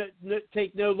we can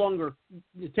no longer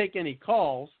take any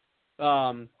calls.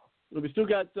 We still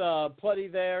got plenty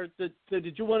there.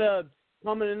 Did you want to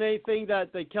comment on anything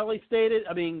that Kelly stated?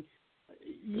 I mean,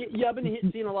 yeah, I've been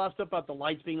seeing a lot of stuff about the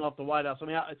lights being off the White House. I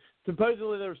mean,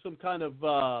 supposedly there's some kind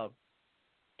of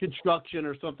construction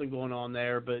or something going on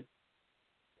there, but,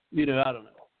 I don't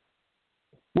know.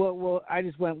 Well, I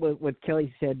just went with what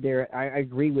Kelly said there. I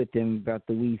agree with him about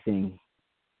the we thing.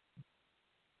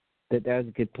 That was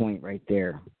a good point right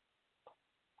there.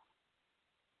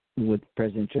 With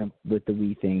President Trump, with the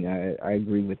we thing, I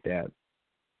agree with that.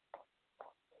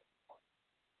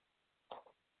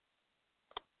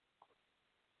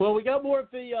 Well, we got more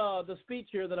of the speech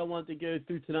here that I wanted to go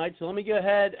through tonight, so let me go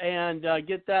ahead and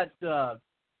get that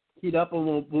keyed up, and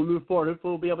we'll move forward.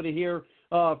 Hopefully we'll be able to hear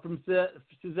from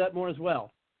Suzette more as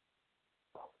well.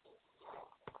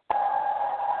 A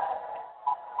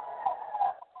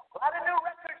lot of new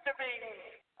records are being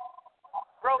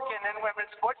broken in women's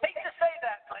sports. Hate to say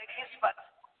that, ladies, but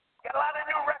got a lot of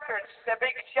new records. They're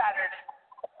being shattered.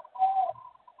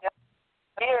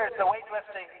 Here's the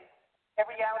weightlifting.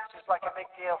 Every ounce is like a big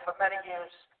deal for many years.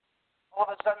 All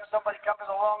of a sudden, somebody comes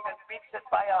along and beats it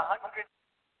by 100.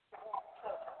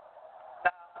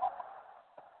 Now,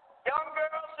 young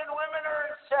girls and women are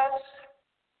incensed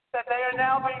that they are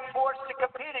now being forced to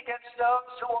compete against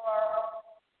those who are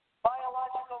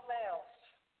biological males.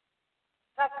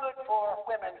 It's not good for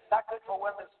women. It's not good for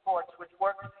women's sports, which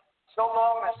work so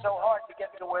long and so hard to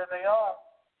get to where they are.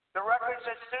 The records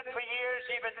that stood for years,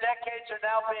 even decades, are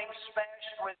now being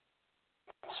smashed.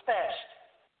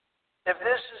 If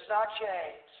this is not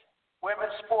changed,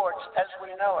 women's sports, as we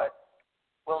know it,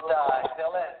 will die.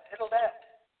 They'll end. It'll end.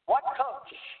 What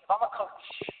coach, if I'm a coach,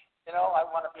 I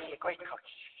want to be a great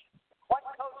coach. What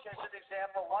coach, as an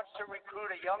example, wants to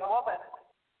recruit a young woman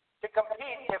to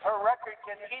compete if her record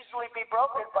can easily be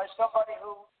broken by somebody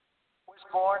who was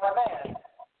born a man?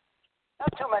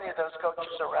 Not too many of those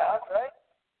coaches around, right?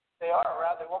 They are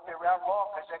around. They won't be around long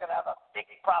because they're going to have a big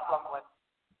problem with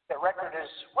their record is,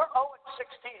 we're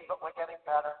 0-16, but we're getting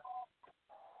better.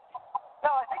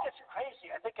 No, I think it's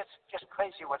crazy. I think it's just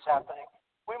crazy what's happening.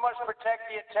 We must protect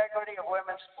the integrity of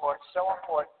women's sports. So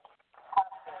important.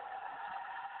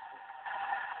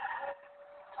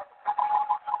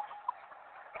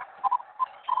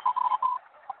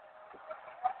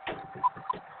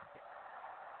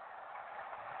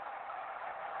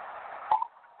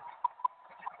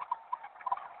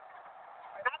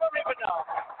 know,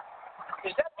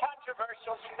 is that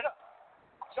controversial? You know,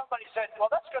 somebody said, well,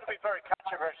 that's going to be very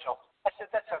controversial. I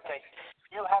said, that's okay.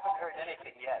 You haven't heard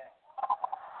anything yet.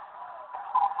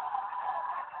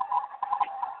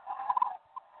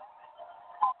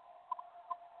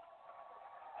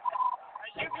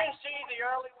 As you can see, the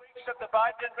early weeks of the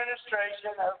Biden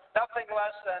administration are nothing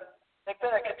less than, they've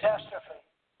been a catastrophe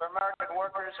for American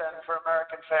workers and for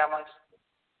American families.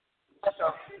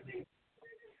 So,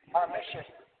 our mission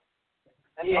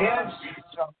and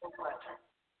our movement,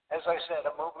 as I said,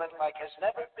 a movement like has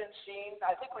never been seen,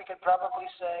 I think we can probably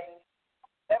say,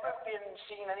 never been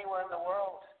seen anywhere in the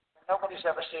world. Nobody's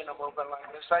ever seen a movement like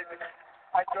this.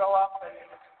 I'd grow up and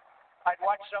I'd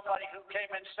watch somebody who came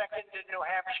in second in New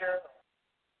Hampshire,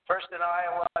 first in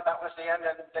Iowa, that was the end,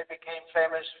 and they became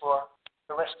famous for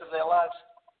the rest of their lives.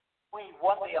 We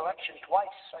won the election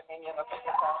twice. I mean, you know, think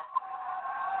about it.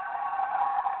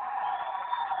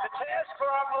 The task for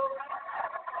our movement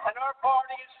and our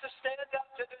party is to stand up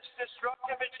to this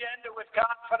destructive agenda with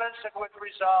confidence and with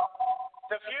resolve.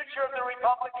 The future of the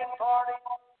Republican Party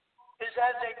is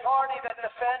as a party that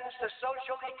defends the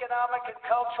social, economic, and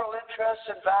cultural interests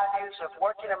and values of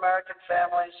working American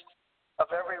families of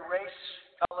every race,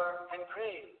 color, and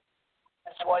creed.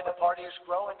 That's why the party is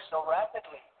growing so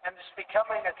rapidly, and it's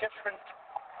becoming a different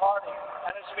party,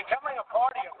 and it's becoming a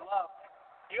party of love.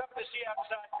 You have to see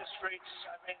outside the streets.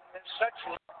 I mean, there's such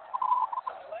love.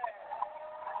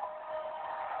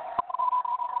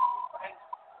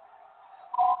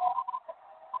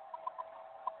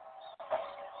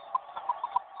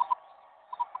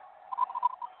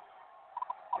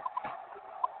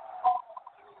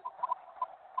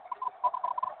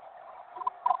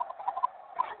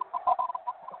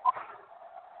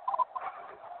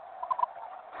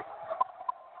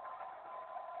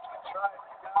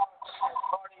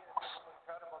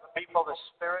 The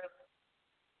spirit,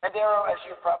 and there are, as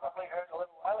you probably heard a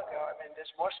little while ago, I mean,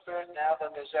 there's more spirit now than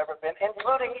there's ever been,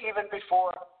 including even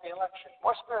before the election.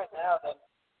 More spirit now than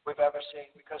we've ever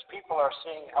seen, because people are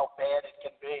seeing how bad it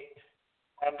can be.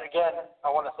 And again,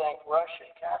 I want to thank Rush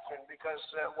and Catherine, because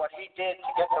what he did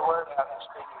to get the word out has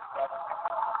been incredible.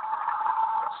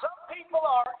 Some people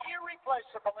are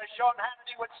irreplaceable, as Sean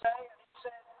Hannity would say, and he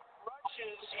said Rush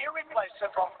is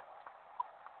irreplaceable,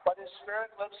 but his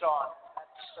spirit lives on.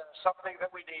 Something that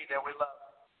we need and we love.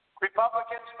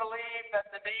 Republicans believe that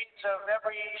the needs of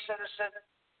every citizen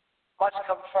must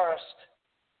come first.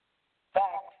 In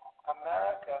fact,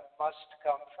 America must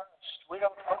come first. We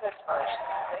don't put it first.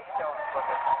 They don't put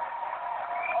it first.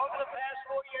 Over the past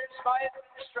 4 years, my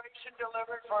administration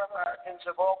delivered for Americans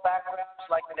of all backgrounds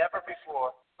like never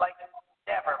before. Like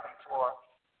never before.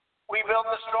 We built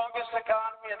the strongest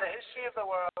economy in the history of the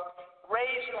world,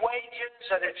 raised wages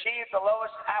and achieved the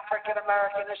lowest African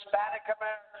American, Hispanic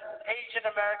American, Asian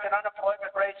American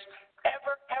unemployment rates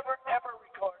ever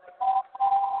recorded.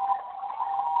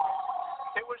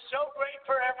 It was so great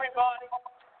for everybody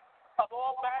of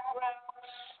all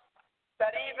backgrounds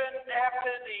that even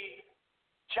after the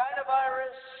China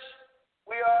virus,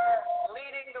 we are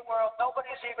leading the world.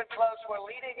 Nobody's even close. We're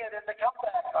leading it in the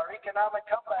comeback. Our economic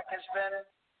comeback has been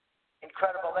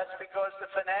incredible. That's because the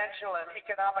financial and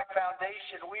economic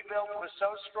foundation we built was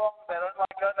so strong that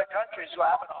unlike other countries who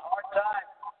are having a hard time,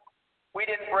 we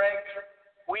didn't break.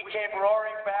 We came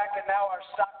roaring back, and now our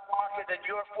stock market and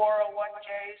your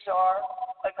 401ks are,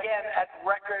 again, at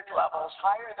record levels,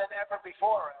 higher than ever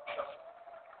before, actually.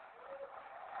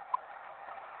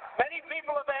 Many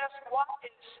people have asked, what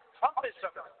is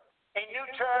Trumpism? A new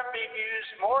term being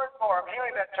used more and more. I'm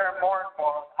hearing that term more and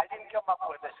more. I didn't come up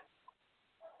with it.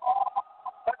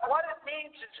 But what it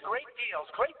means is great deals,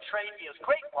 great trade deals,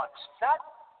 great ones. Not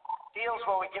deals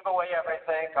where we give away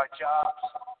everything, our jobs,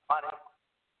 money.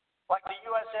 Like the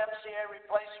USMCA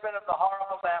replacement of the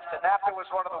horrible NAFTA. NAFTA was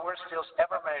one of the worst deals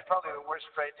ever made, probably the worst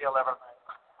trade deal ever made.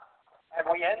 And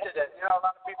we ended it. You know, a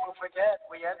lot of people forget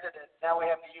we ended it. Now we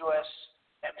have the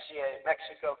USMCA,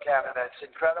 Mexico, Canada. It's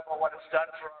incredible what it's done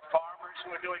for our farmers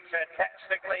who are doing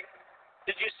fantastically.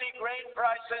 Did you see grain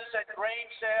prices and grain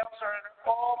sales are at an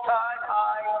all-time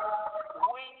high?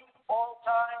 Wheat,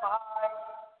 all-time high.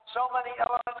 So many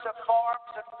elements of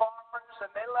farms and farmers, and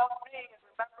they love me. And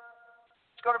remember,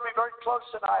 it's going to be very close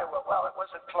in Iowa. Well, it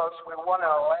wasn't close. We won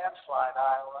a landslide,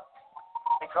 Iowa,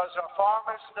 because our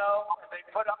farmers know, and they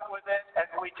put up with it, and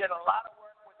we did a lot of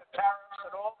work with the tariffs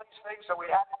and all these things that we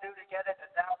had to do to get it, and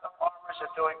now the farmers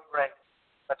are doing great.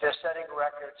 But they're setting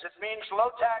records. It means low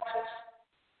taxes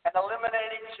and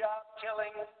eliminating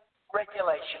job-killing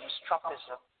regulations,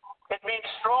 Trumpism. It means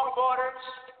strong borders,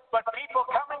 but people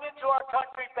coming into our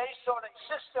country based on a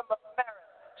system of merit.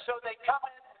 So they come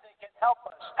in and they can help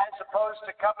us, as opposed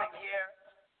to coming here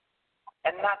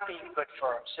and not being good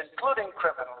for us, including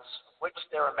criminals, which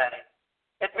there are many.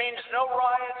 It means no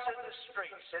riots in the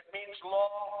streets. It means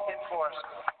law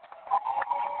enforcement.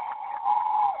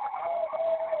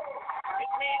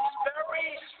 It means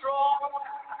very strong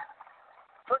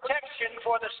protection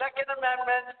for the Second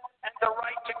Amendment and the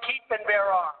right to keep and bear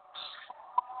arms.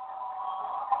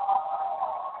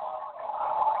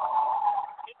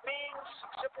 It means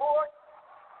support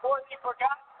for the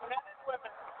forgotten men and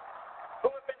women who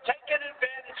have been taken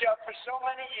advantage of for so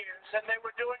many years, and they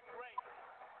were doing great.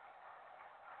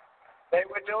 They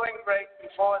were doing great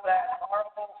before that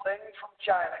horrible thing from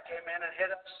China came in and hit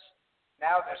us.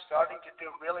 Now they're starting to do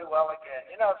really well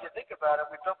again. You know, if you think about it,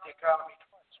 we built the economy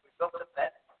twice. We built it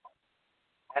then.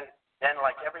 And then,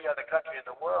 like every other country in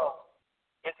the world,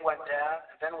 it went down,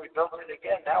 and then we built it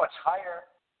again. Now it's higher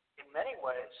in many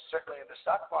ways. Certainly in the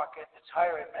stock market, it's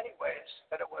higher in many ways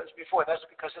than it was before. That's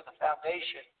because of the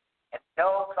foundation. And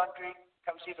no country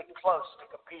comes even close to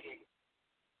competing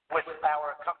with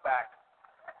our comeback.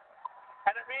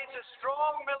 And it means a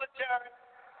strong military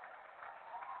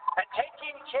and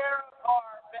taking care of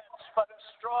our vets, but a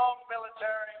strong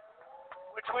military,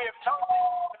 which we have totally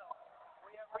rebuilt.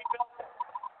 We have rebuilt it.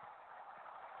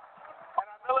 And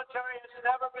our military has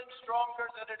never been stronger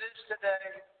than it is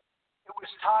today. It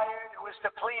was tired, it was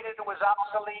depleted, it was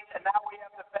obsolete, and now we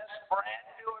have the best brand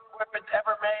new equipment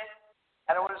ever made,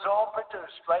 and it was all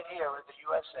produced right here in the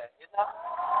USA. You know?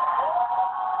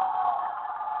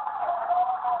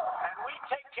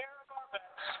 Take care of our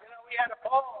vets. You know, we had a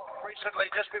poll recently,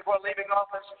 just before leaving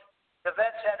office. The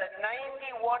vets had a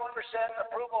 91%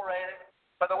 approval rating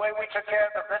for the way we took care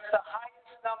of them. That's the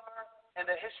highest number in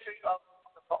the history of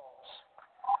the polls.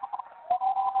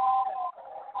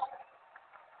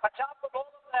 On top of all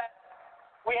of that,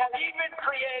 we have even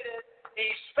created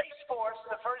the Space Force,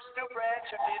 the first new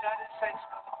branch of the United States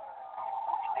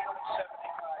military in the 75.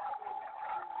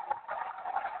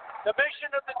 The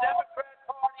mission of the Democrat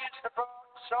Party is to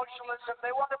promote socialism.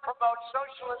 They want to promote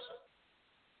socialism,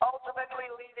 ultimately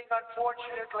leading,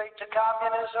 unfortunately, to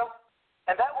communism.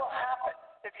 And that will happen.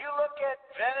 If you look at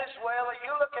Venezuela, you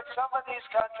look at some of these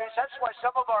countries, that's why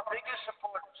some of our biggest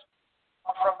supporters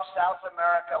are from South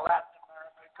America, Latin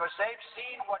America, because they've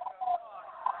seen what goes on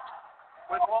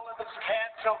with all of this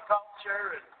cancel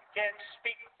culture, and you can't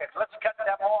speak, and let's cut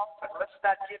them off, and let's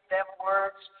not give them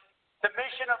words. The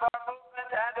mission of our movement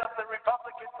and of the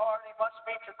Republican Party must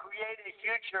be to create a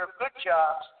future of good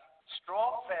jobs,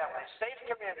 strong families, safe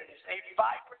communities, a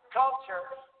vibrant culture,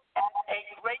 and a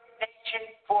great nation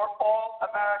for all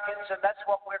Americans, and that's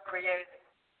what we're creating.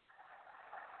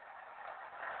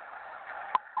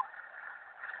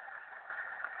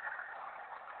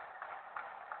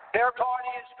 Their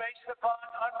party is based upon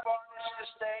unvarnished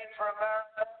disdain for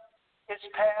America, its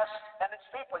past, and its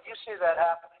people. You see that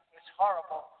happening. It's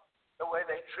horrible. The way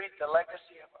they treat the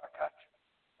legacy of our country,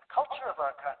 the culture of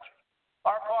our country.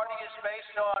 Our party is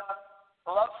based on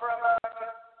love for America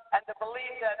and the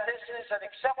belief that this is an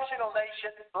exceptional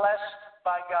nation blessed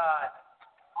by God.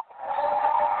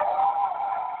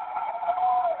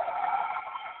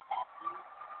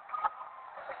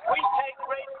 We take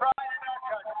great pride in our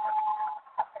country.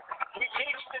 We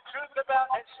teach the truth about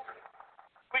history.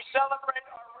 We celebrate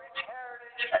our rich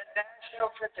heritage and national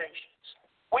traditions.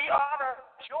 We honor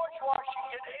George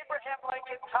Washington, Abraham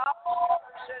Lincoln, Thomas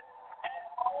Jefferson, and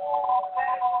all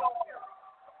national heroes.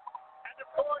 And of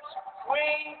course,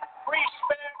 we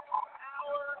respect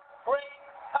our great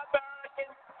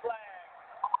American flag.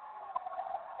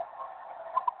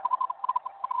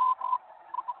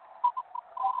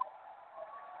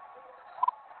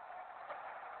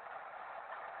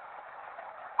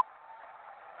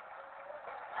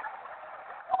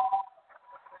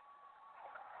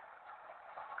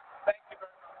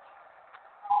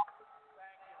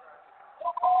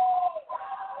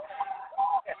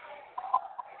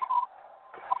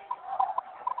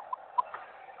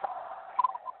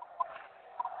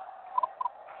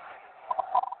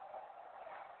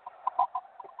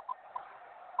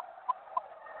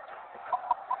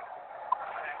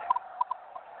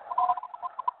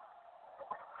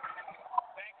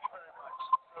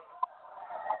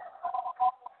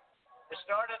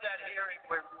 Started that hearing,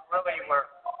 we're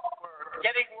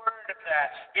getting word of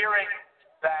that, hearing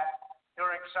that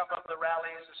during some of the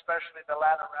rallies, especially the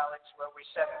latter rallies where we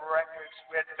set records.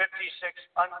 We had 56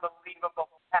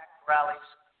 unbelievable packed rallies,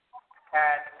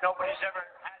 and nobody's ever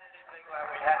had anything like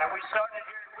we had. And we started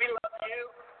hearing, we love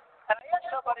you. And I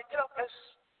asked somebody, you know, because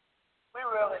we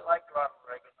really liked Ronald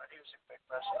Reagan, but he was a big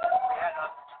president. We had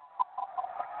others.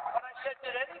 And I said,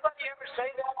 did anybody ever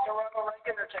say that to Ronald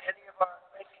Reagan or to any of our...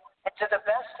 And to the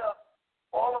best of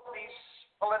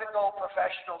political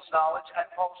professionals' knowledge and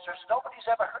pollsters, nobody's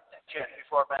ever heard that chant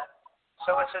before, man.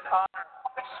 So it's an honor.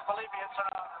 Believe me, it's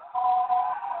an honor.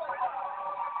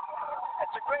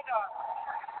 It's a great honor.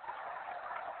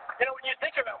 You know, when you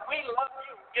think about it, we love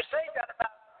you. You say that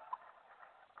about,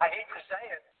 I hate to say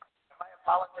it. Am I a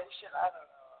politician? I don't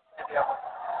know. Maybe I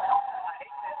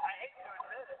hate to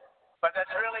admit it. But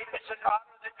that's really, it's an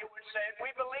honor that you would say it.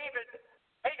 We believe in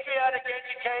patriotic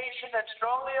education and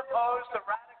strongly oppose the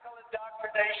radical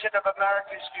indoctrination of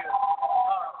America's youth.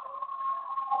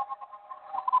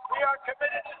 We are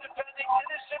committed to defending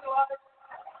innocent life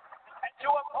and to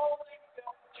upholding the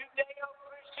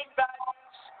Judeo-Christian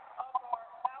values of our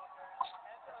founders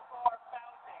and of our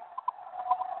founding.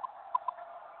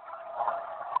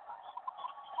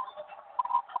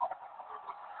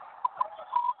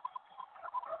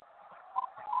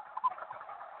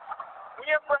 We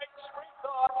embrace free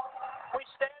thought. We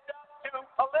stand up to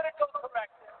political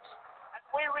correctives, and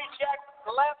we reject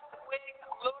left-wing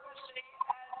lunacy,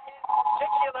 and in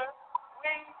particular,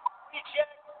 we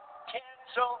reject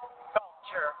cancel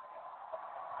culture.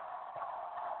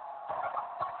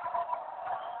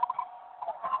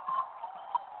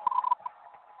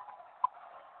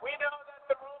 We know that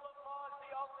the rule of law is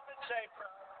the ultimate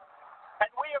safeguard,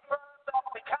 and we affirm that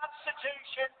the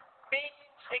Constitution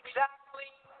means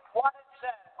exactly what it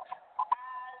says,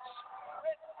 as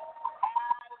written,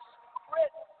 as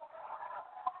written.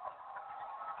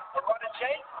 They want to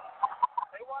change it.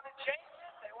 They want to change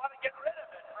it. They want to get rid of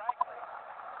it, frankly.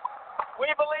 We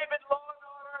believe in law and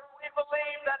order. We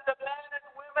believe that the men and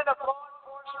women of law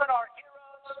enforcement are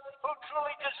heroes who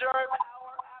truly deserve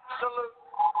our absolute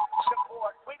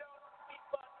support. We don't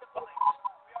defund the police.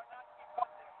 We are not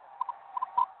defunding them.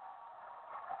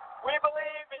 We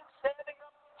believe in standing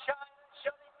up to China,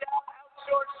 shutting down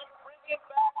outsourcing, bringing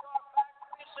back our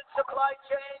factories and supply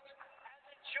chains, and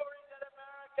ensuring that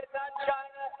America, not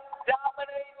China,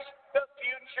 dominates the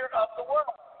future of the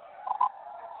world.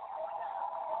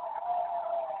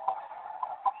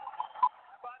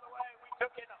 And by the way, we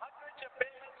took in hundreds of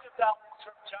billions of dollars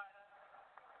from China.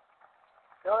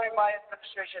 During my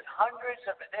administration,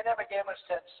 they never gave us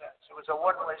 10 cents. It was a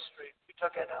one-way street. We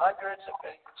took in hundreds of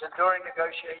billions, and during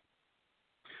negotiations.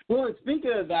 Well, and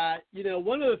speaking of that, you know,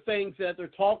 one of the things that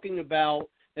they're talking about,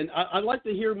 and I'd like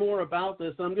to hear more about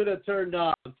this. I'm going to turn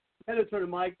the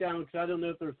mic down because I don't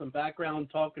know if there's some background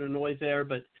talking or noise there.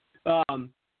 But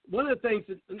one of the things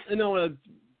that I want to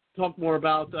talk more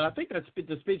about, I think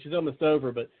the speech is almost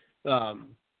over, but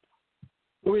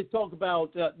when we talk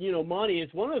about, money,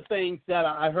 it's one of the things that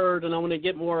I heard, and I want to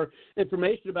get more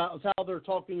information about, is how they're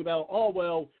talking about,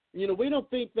 we don't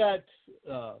think that,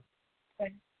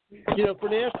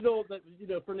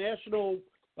 for national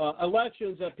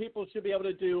elections, that people should be able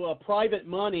to do private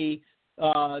money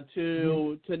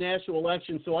to national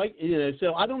elections. So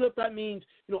I don't know if that means,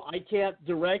 I can't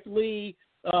directly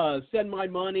send my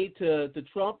money to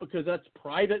Trump because that's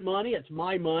private money. It's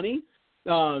my money.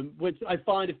 Which I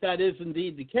find, if that is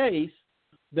indeed the case,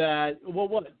 that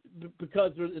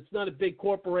because it's not a big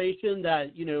corporation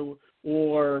that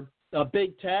or a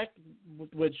big tech,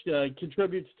 which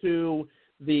contributes to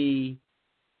the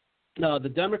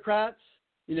Democrats,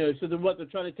 so then what they're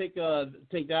trying to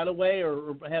take that away,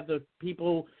 or have the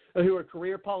people who are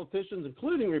career politicians,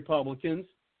 including Republicans,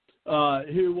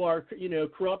 who are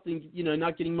corrupting,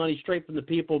 not getting money straight from the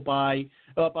people by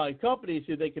companies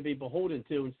who they can be beholden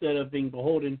to instead of being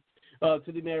beholden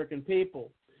to the American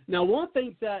people. Now, one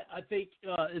thing that I think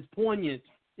is poignant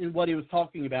in what he was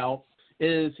talking about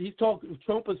is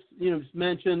Trump has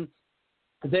mentioned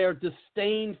their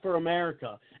disdain for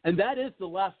America, and that is the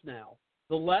left now.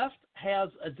 The left has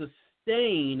a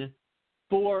disdain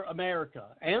for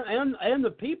America and the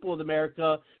people of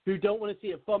America who don't want to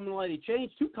see a fundamentally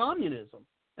change to communism.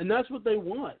 And that's what they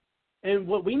want. And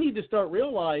what we need to start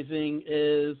realizing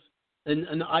is,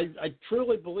 and I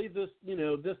truly believe this,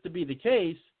 this to be the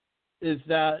case, is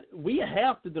that we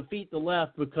have to defeat the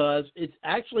left because it's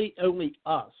actually only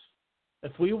us.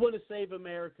 If we want to save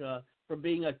America from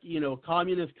being a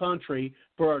communist country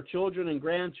for our children and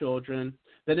grandchildren,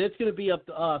 then it's going to be up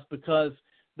to us, because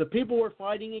the people we're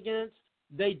fighting against,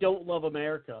 they don't love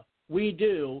America. We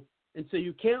do. And so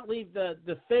you can't leave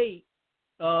the fate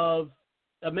of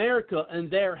America in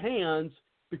their hands,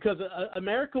 because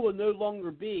America will no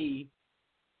longer be,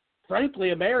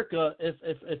 frankly, America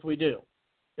if we do.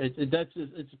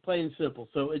 It's plain and simple.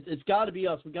 So it's got to be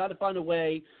us. We've got to find a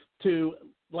way to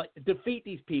defeat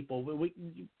these people.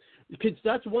 Because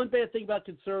that's one bad thing about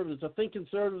conservatives. I think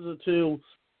conservatives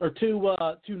are too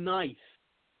nice,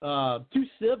 too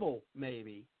civil,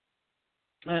 maybe.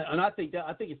 And I think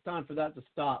it's time for that to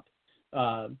stop.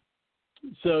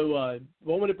 So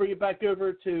want me to bring it back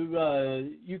over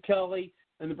to you, Kelly,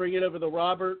 and to bring it over to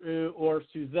Robert or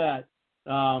Suzette.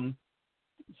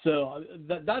 So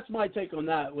that's my take on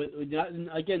that. And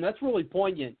again, that's really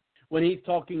poignant when he's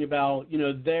talking about,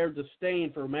 their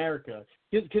disdain for America.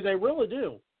 Because I really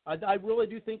do. I really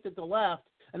do think that the left,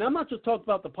 and I'm not just talking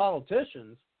about the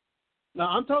politicians. Now,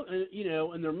 I'm talking,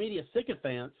 and their media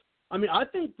sycophants. I mean, I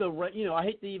think I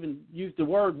hate to even use the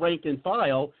word rank and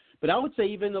file, but I would say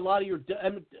even a lot of your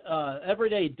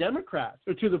everyday Democrats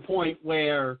are to the point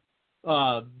where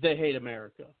they hate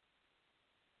America.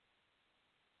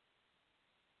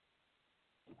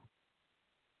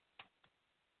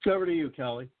 Over to you,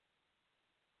 Kelly.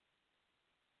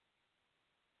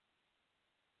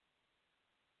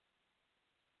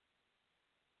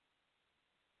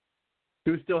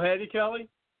 Do we still have you, Kelly?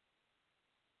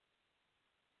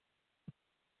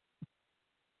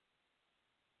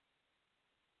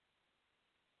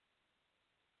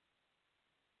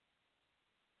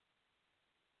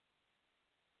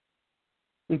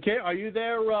 Okay, are you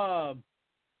there, Rob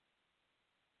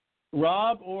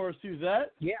or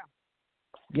Suzette? Yeah.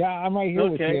 Yeah, I'm right here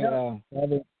with you.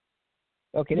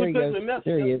 Okay, there you go.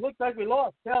 There he is. Looks like we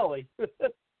lost Kelly.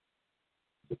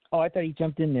 Oh, I thought he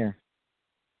jumped in there.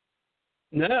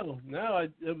 No,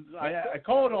 I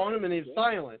called on him and he was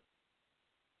silent.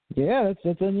 Yeah,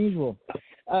 that's unusual.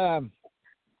 Well,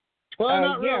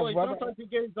 not really. Robert, sometimes he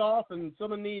gets off and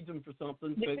someone needs him for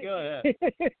something. So go ahead.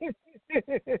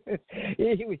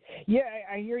 Yeah,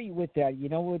 I hear you with that.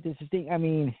 With this thing, I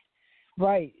mean,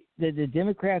 right? The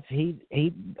Democrats hate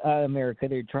America.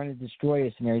 They're trying to destroy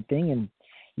us and everything, and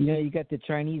you got the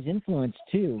Chinese influence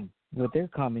too, with their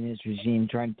communist regime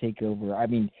trying to take over. I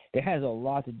mean, it has a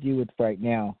lot to do with right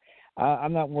now.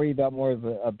 I'm not worried about more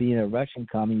of being a Russian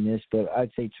communist, but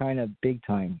I'd say China big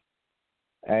time.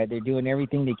 They're doing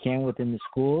everything they can within the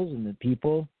schools and the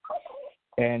people,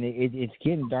 and it's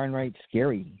getting darn right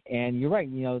scary. And you're right,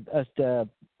 us the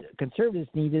conservatives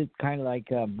need to kind of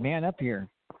like man up here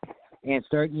and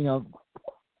start,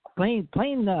 playing,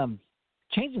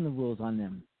 changing the rules on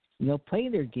them. Play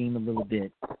their game a little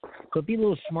bit. So be a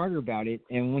little smarter about it.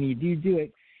 And when you do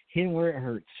it, hit them where it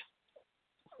hurts.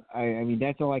 I mean,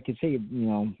 that's all I can say,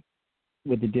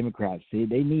 with the Democrats. They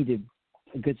need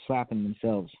a good slap in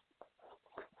themselves.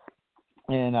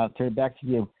 And I'll turn it back to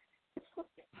you.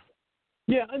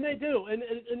 Yeah, and they do. And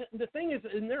the thing is,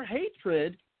 in their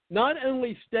hatred, not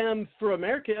only stems for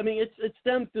America, I mean, it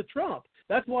stems to Trump.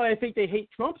 That's why I think they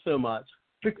hate Trump so much.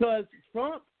 Because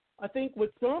Trump, I think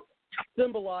what Trump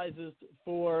symbolizes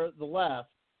for the left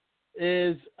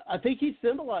is, I think he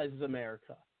symbolizes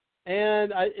America.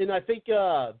 And I think,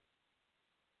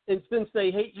 and since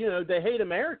they hate, they hate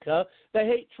America, they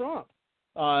hate Trump.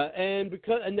 And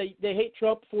they hate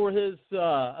Trump for his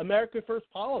America First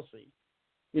policy.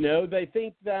 They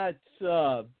think that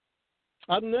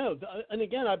I don't know. And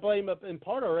again, I blame in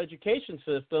part our education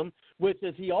system, which,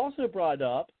 as he also brought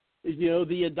up, is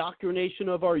the indoctrination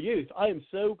of our youth. I am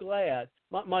so glad.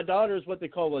 My daughter is what they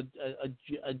call a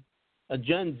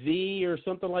Gen Z or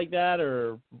something like that,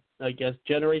 or I guess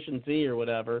Generation Z or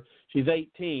whatever. She's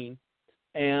 18,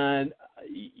 and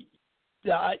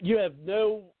you have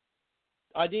no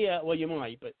idea. Well, you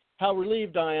might, but how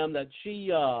relieved I am that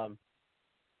she,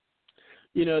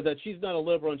 that she's not a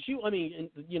liberal, and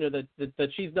that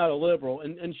she's not a liberal,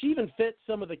 and she even fits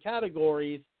some of the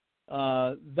categories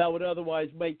that would otherwise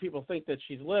make people think that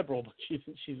she's liberal, but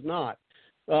she's not.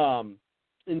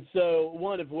 And so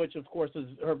one of which, of course, is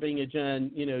her being a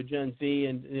Gen Z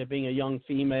and being a young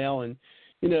female, and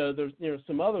there's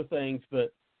some other things,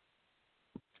 but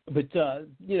I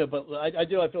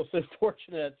feel so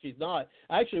fortunate that she's not.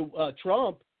 Actually,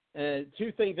 Trump,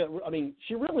 two things that, I mean,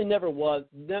 she really never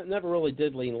really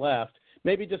did lean left.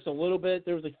 Maybe just a little bit.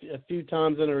 There was a few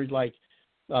times in her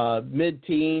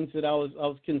mid-teens that I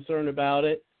was concerned about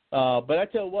it. But I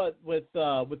tell you what, with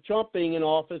Trump being in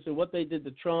office and what they did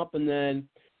to Trump, and then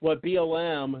what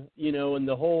BLM, and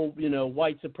the whole,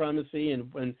 white supremacy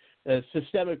and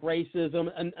systemic racism,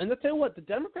 and I tell you what, the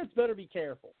Democrats better be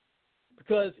careful,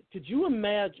 because could you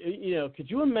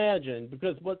imagine,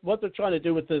 because what they're trying to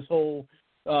do with this whole,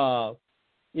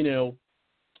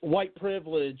 white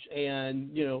privilege and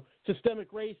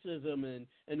systemic racism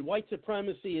and white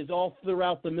supremacy is all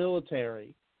throughout the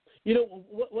military.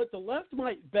 What the left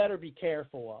might better be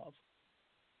careful of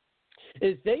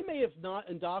is they may have not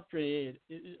indoctrinated,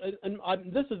 and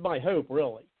this is my hope,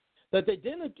 really, that they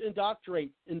didn't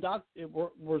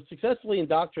were successfully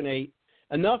indoctrinate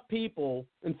enough people,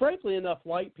 and frankly enough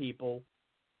white people,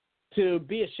 to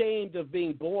be ashamed of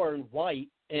being born white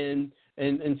and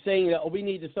saying that we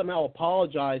need to somehow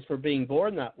apologize for being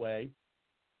born that way.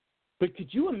 But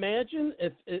could you imagine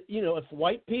if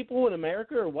white people in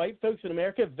America or white folks in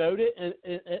America voted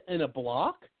in a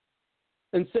block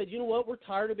and said, you know what, we're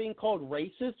tired of being called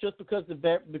racist just because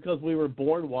we were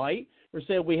born white, or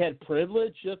said we had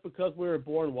privilege just because we were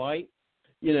born white?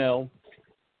 I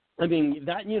mean,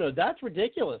 that's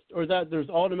ridiculous. Or that there's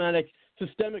automatic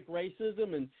systemic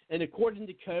racism, and according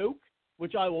to Coke,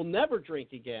 which I will never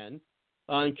drink again,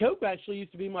 and Coke actually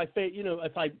used to be my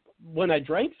favorite. When I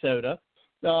drank soda,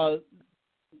 Coke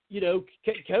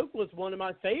was one of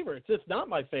my favorites. It's not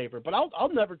my favorite, but I'll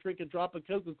never drink a drop of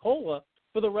Coca-Cola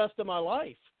for the rest of my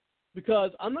life,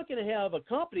 because I'm not going to have a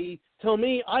company tell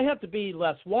me I have to be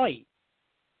less white.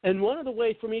 And one of the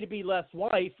ways for me to be less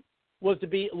white was to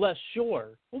be less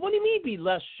sure. Well, what do you mean be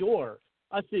less sure?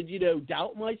 I said,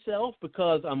 doubt myself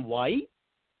because I'm white.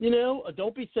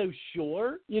 Don't be so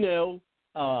sure. And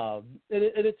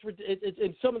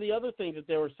it's some of the other things that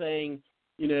they were saying.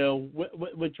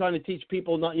 When trying to teach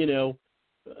people not, who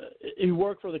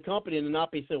work for the company and to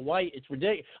not be so white, it's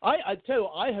ridiculous. I tell you,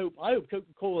 I hope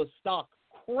Coca-Cola's stock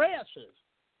crashes.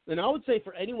 And I would say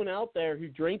for anyone out there who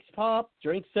drinks pop,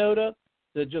 drinks soda,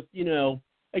 that just,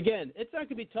 again, it's not going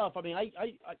to be tough. I mean,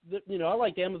 I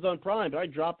like Amazon Prime, but I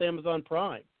dropped Amazon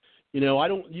Prime. I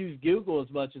don't use Google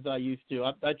as much as I used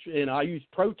to. I use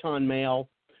Proton Mail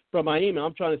from my email.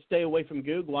 I'm trying to stay away from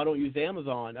Google. I don't use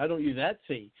Amazon. I don't use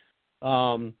Etsy.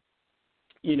 So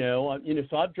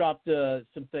I've dropped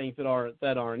some things that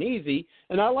aren't easy,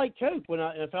 and I like Coke.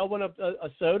 If I want a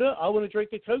soda, I want to drink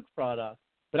a Coke product,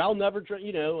 but I'll never drink.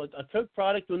 A Coke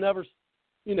product will never,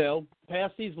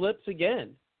 pass these lips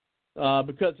again,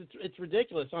 because it's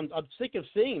ridiculous. I'm sick of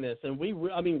seeing this, and we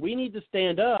need to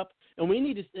stand up, and we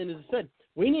need to, and as I said,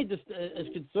 we need to, as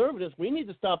conservatives, we need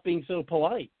to stop being so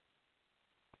polite.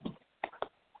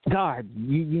 God,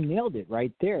 you nailed it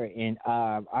right there. And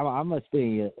I must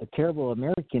be a terrible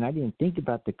American. I didn't think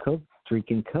about the Coke,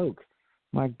 drinking Coke.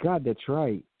 My God, that's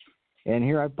right. And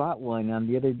here I bought one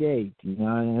the other day, and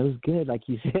it was good, like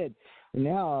you said. And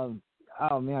now,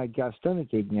 oh man, I got a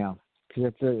stomachache now,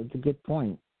 because it's a good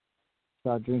point.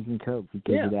 About drinking Coke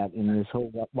because of that, and this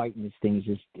whole whiteness thing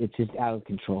is just out of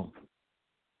control.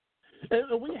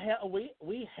 And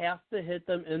we have to hit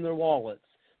them in their wallets.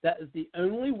 That is the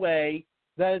only way.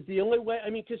 I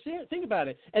mean, because think about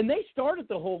it. And they started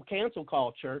the whole cancel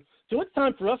culture, so it's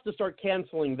time for us to start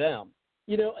canceling them.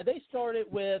 They started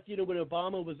with, when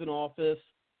Obama was in office,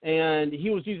 and he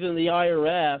was using the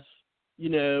IRS,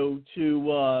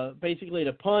 to basically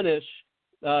to punish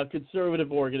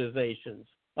conservative organizations.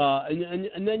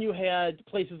 And then you had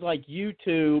places like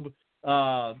YouTube.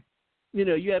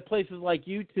 You had places like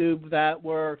YouTube that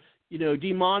were,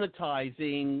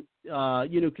 demonetizing,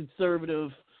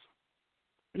 conservatives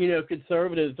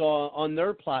on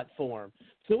their platform.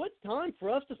 So it's time for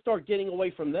us to start getting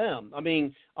away from them. I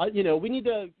mean, we need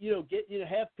to,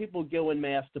 have people go en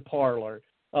masse to Parler.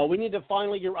 We need to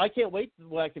finally I can't wait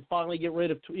till I can finally get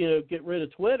rid of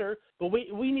Twitter, but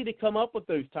we need to come up with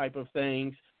those type of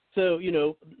things. So,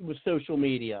 with social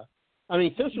media. I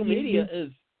mean, social media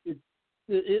is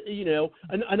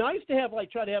and I used to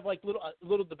try to have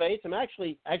little debates. I'm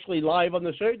actually live on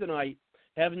the show tonight,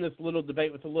 having this little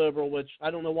debate with a liberal, which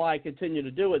I don't know why I continue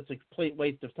to do. It's a complete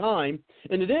waste of time,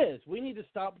 and it is. We need to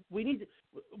stop. When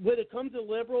it comes to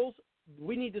liberals,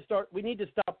 we need to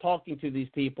stop talking to these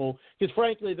people, because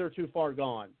frankly, they're too far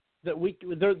gone. They're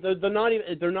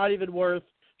not even worth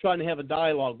trying to have a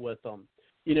dialogue with them.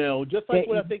 Just like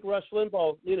what I think Rush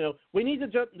Limbaugh. We need to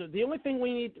jump. The only thing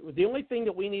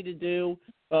that we need to do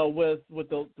with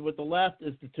the left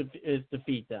is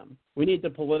defeat them. We need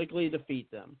to politically defeat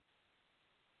them.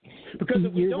 Because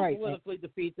if we don't politically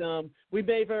defeat them,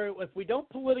 if we don't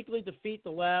politically defeat the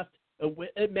left,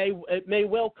 it may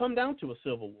well come down to a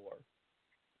civil war,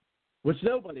 which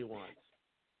nobody wants.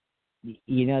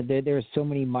 There are so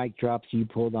many mic drops you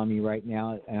pulled on me right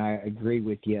now, and I agree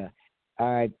with you.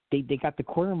 They got the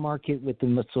corner market with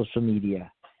the social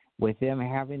media, with them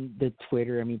having the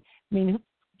Twitter. I mean,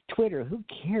 Twitter. Who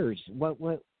cares what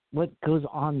goes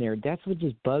on there? That's what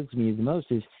just bugs me the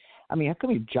most. Is, how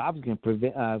come your job's going to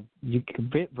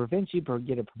prevent you from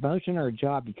getting a promotion or a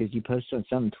job because you post on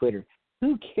some Twitter?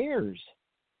 Who cares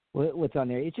what's on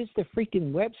there? It's just a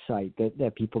freaking website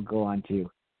that people go onto.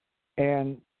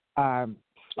 And I've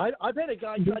had a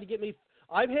guy try to get me.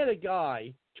 I've had a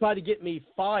guy try to get me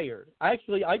fired.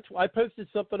 Actually, I posted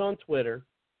something on Twitter,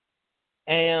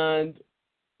 and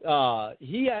the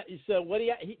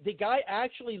guy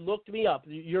actually looked me up.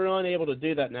 You're unable to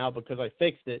do that now because I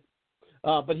fixed it.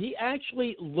 But he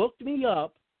actually looked me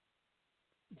up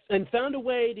and found a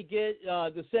way to get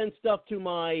to send stuff to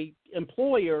my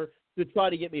employer to try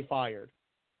to get me fired.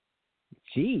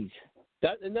 Jeez.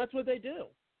 That's what they do.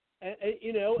 And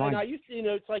and I used to,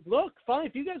 it's like, look, fine,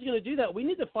 if you guys are going to do that, we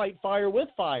need to fight fire with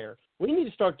fire. We need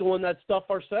to start doing that stuff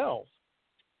ourselves.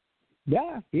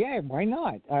 Yeah, why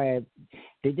not?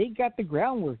 They got the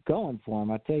groundwork going for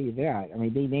them, I'll tell you that. I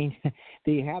mean,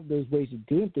 they have those ways of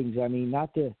doing things. I mean,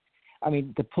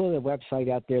 to pull a website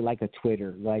out there like a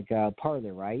Twitter, like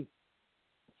Parler, right?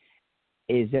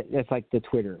 That's like the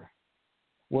Twitter.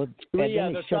 Well,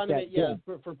 yeah, they're trying to get,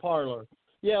 for Parler.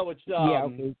 Yeah, which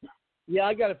okay. Yeah,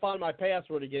 I got to find my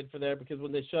password again for there because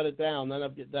when they shut it down, then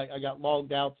I got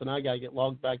logged out, and I got to get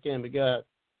logged back in. But go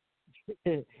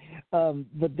ahead.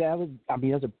 But that was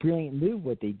a brilliant move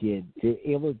what they did. They're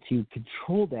able to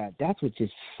control that. That's what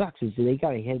just sucks is they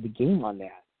got ahead of the game on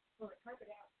that.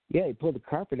 Yeah, they pulled the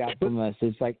carpet out from us.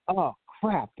 It's like, oh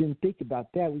crap, didn't think about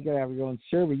that. We got to have your own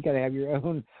server. You got to have your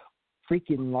own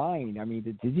freaking line. I mean,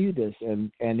 to do this,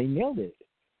 and they nailed it.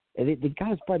 And they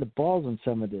got us by the balls on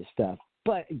some of this stuff.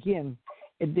 But again,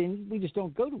 and then we just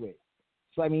don't go to it.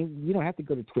 So I mean, you don't have to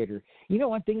go to Twitter. You know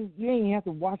one thing, you don't even have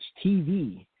to watch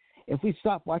TV. If we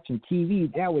stop watching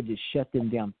TV, that would just shut them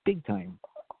down big time.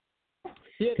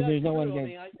 Yeah, because there's no one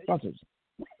against sponsors.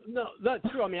 No, that's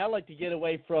true. I mean, I like to get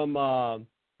away from. I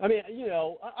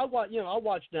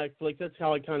watch Netflix. That's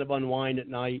how I kind of unwind at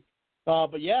night.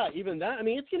 But yeah, even that. I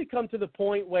mean, it's going to come to the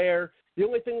point where the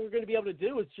only thing we're going to be able to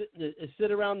do is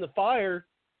sit around the fire,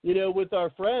 with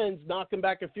our friends, knocking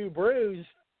back a few brews.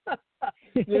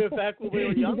 Back when we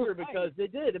were younger, because they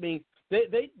did. I mean,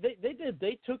 they did.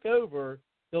 They took over.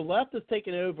 The left has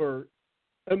taken over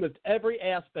almost every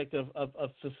aspect of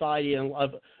society and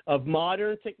of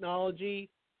modern technology,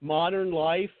 modern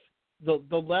life. The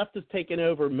left has taken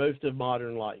over most of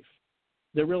modern life.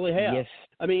 They really have. Yes.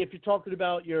 I mean, if you're talking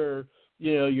about your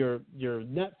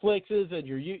Netflixes and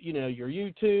your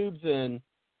YouTubes and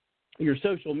your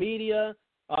social media,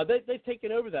 they've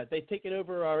taken over that. They've taken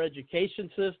over our education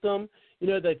system.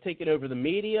 They've taken over the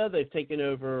media. They've taken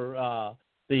over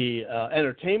the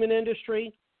entertainment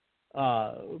industry.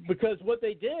 Because what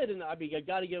they did, and I mean, I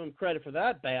got to give them credit for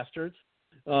that, bastards.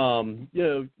 I'm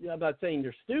not saying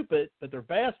they're stupid, but they're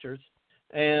bastards.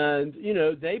 And,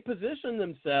 they position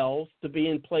themselves to be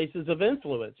in places of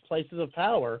influence, places of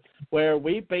power, where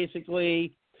we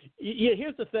basically,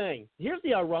 here's the thing. Here's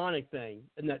the ironic thing,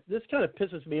 and that this kind of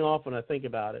pisses me off when I think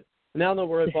about it. Now that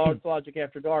we're at Bards Logic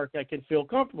After Dark, I can feel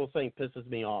comfortable saying pisses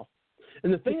me off.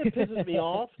 And the thing that pisses me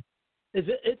off is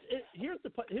here's the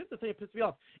thing that pisses me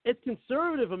off. It's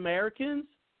conservative Americans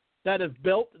that have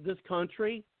built this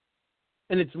country,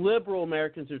 and it's liberal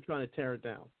Americans who are trying to tear it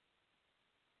down.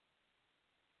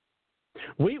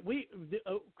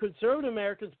 Conservative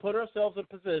Americans put ourselves in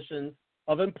positions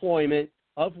of employment,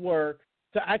 of work,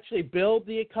 to actually build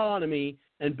the economy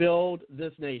and build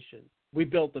this nation. We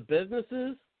built the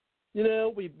businesses,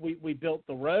 we built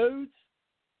the roads,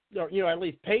 or at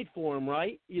least paid for them,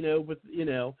 right?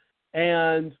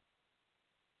 And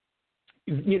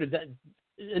that,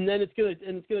 and then it's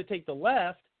gonna take the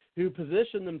left, who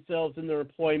position themselves in their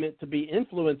employment to be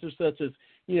influencers, such as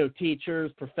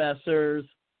teachers, professors,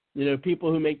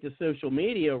 people who make the social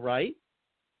media, right?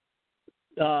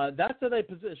 That's how they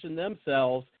position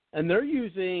themselves, and they're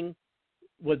using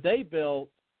what they built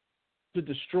to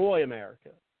destroy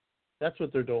America. That's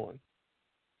what they're doing.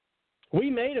 We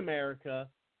made America,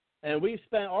 and we've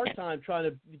spent our time trying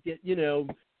to get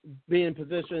be in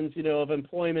positions, of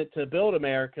employment to build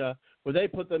America, where they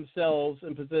put themselves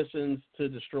in positions to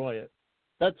destroy it.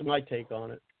 That's my take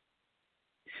on it.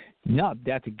 No,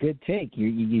 that's a good take.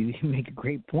 You make a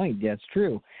great point. That's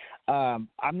true. I'm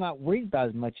not worried about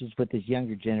as much as with this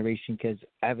younger generation, because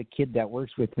I have a kid that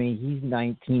works with me. He's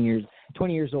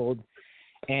 20 years old,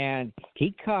 and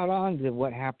he caught on to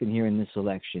what happened here in this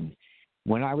election.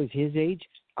 When I was his age,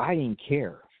 I didn't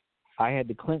care. I had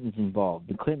the Clintons involved.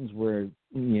 The Clintons were,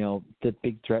 the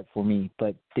big threat for me,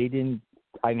 but I didn't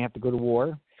have to go to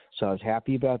war, so I was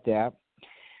happy about that.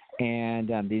 And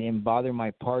they didn't bother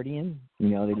my partying.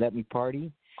 They let me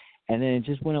party. And then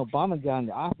just when Obama got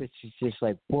into office, it's just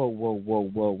like, whoa,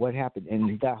 what happened?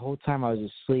 And that whole time I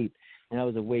was asleep, and I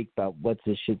was awake about what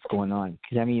this shit's going on.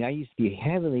 Because, I used to be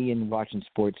heavily into watching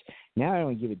sports. Now I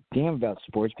don't give a damn about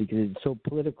sports because it's so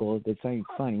political. It's not even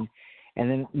funny.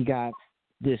 And then you got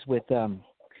this with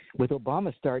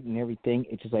Obama starting and everything.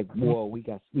 It's just like, whoa, we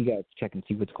got to check and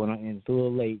see what's going on. And it's a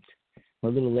little late. We're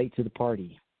a little late to the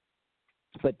party.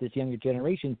 But this younger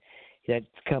generation that's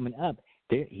coming up,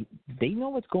 they know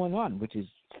what's going on, which is,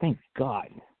 thank God.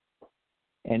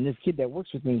 And this kid that works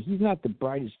with me, he's not the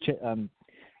brightest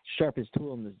sharpest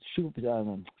tool in the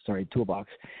toolbox.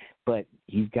 But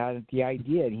he's got the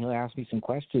idea, and he'll ask me some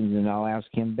questions, and I'll ask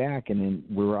him back, and then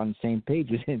we're on the same page.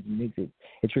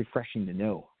 It's refreshing to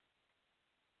know.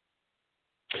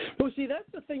 Well, see, that's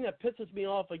the thing that pisses me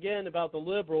off again about the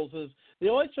liberals is they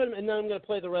always try to, and then I'm going to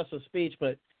play the rest of the speech,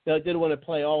 but I did want to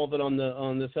play all of it on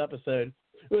this episode.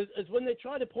 It's when they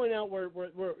try to point out where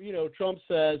Trump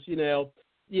says,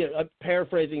 I'm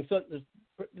paraphrasing, so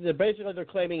basically they're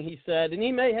claiming he said, and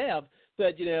he may have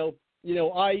said, I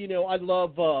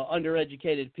love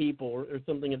undereducated people or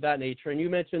something of that nature. And you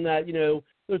mentioned that,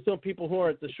 there's some people who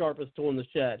aren't the sharpest tool in the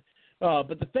shed.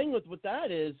 But the thing with that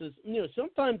is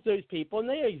sometimes those people, and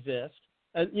they exist,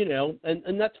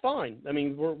 and that's fine. I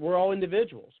mean, we're all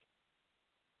individuals.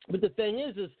 But the thing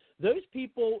is those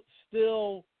people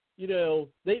still,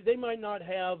 they might not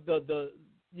have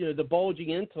the bulging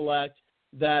intellect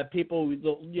that people,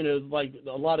 like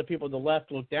a lot of people on the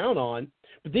left look down on.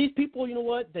 But these people, you know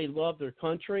what? They love their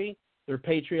country. They're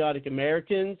patriotic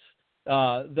Americans.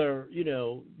 They're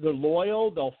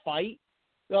loyal. They'll fight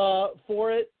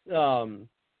for it.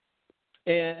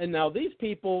 And now these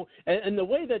people, and the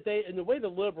way the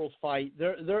liberals fight,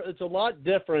 it's a lot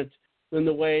different than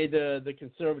the way the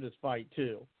conservatives fight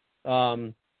too.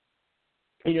 They're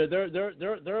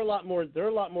a lot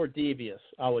more devious,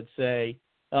 I would say.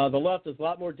 The left is a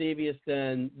lot more devious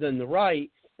than the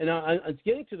right, and it's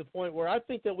getting to the point where I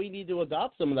think that we need to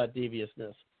adopt some of that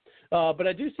deviousness. But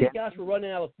I do see, gosh, we're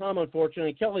running out of time,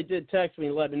 unfortunately. Kelly did text me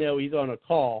and let me know he's on a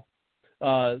call.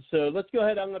 So let's go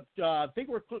ahead. I think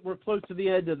we're close to the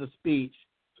end of the speech,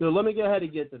 so let me go ahead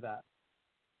and get to that.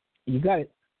 You got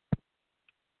it.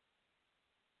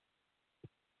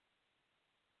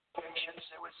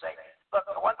 It would say, look,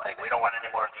 the one thing, we don't want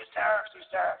any more of these tariffs.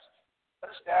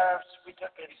 Those tariffs, we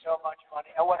took in so much money.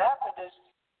 And what happened is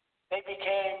they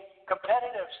became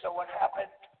competitive. So what happened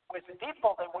with the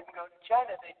people, they wouldn't go to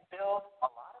China. They'd build a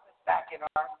lot of it back in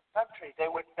our country. They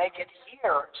would make it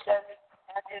here instead.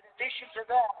 And in addition to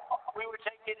that, we were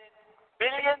taking in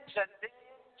billions and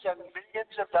billions and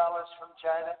billions of dollars from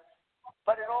China.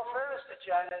 But in all fairness to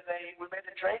China, we made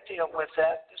a trade deal with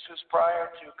that. This was prior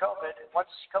to COVID. And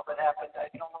once COVID happened, I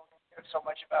don't care so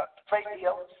much about the trade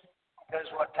deal because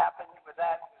what happened with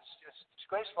that was just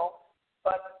disgraceful.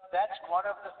 But that's one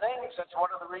of the things. That's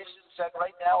one of the reasons that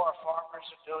right now our farmers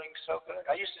are doing so good.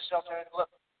 I used to sell to them, look,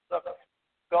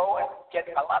 go and get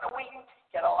a lot of wheat,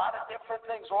 get a lot of different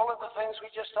things, all of the things we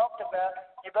just talked about.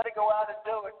 You better go out and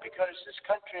do it because this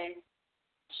country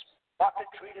has not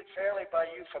been treated fairly by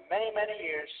you for many, many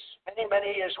years. Many,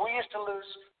 many years. We used to lose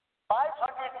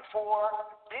 $504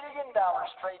 billion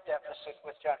trade deficit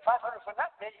with China. $504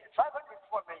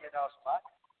 million a month,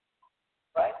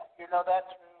 right? You know that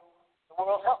through the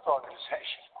World Health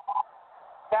Organization.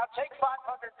 Now take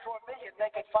 $504 million,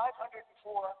 make it $504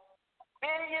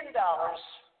 billion.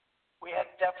 We had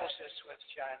deficits with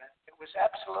China. It was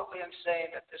absolutely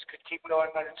insane that this could keep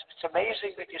going on. It's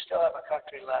amazing that you still have a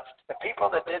country left. The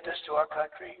people that did this to our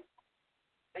country,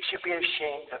 they should be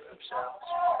ashamed of themselves.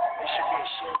 They should be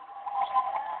ashamed.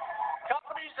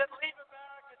 Companies that leave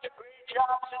America to create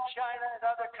jobs in China and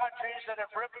other countries that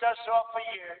have ripped us off for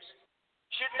years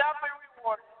should not be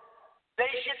rewarded. They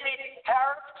should be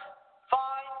tariffed,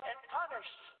 fined, and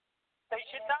punished. They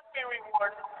should not be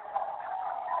rewarded.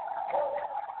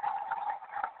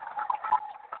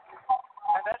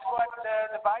 And that's what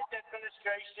the Biden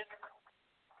administration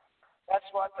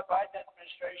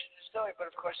is doing. But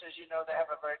of course, as you know, they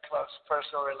have a very close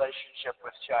personal relationship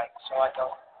with China. So I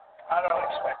don't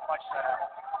expect much to happen.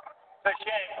 It's a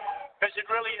shame because it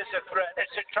really is a threat.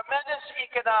 It's a tremendous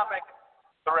economic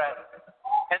threat.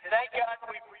 And thank God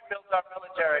we've rebuilt our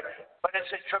military. But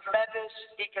it's a tremendous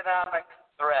economic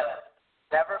threat.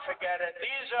 Never forget it.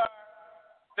 These are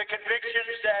the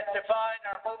convictions that define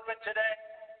our movement today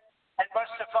and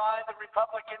must define the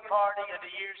Republican Party in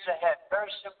the years ahead.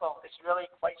 Very simple. It's really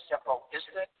quite simple,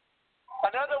 isn't it?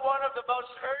 Another one of the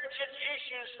most urgent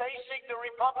issues facing the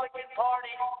Republican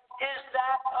Party is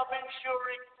that of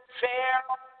ensuring fair,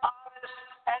 honest,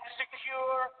 and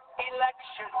secure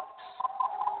elections.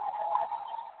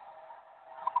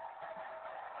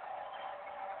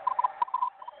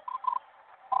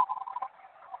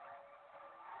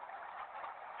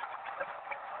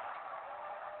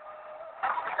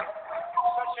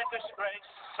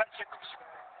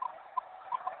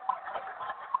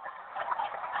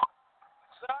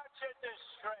 Such a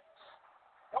disgrace.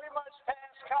 We must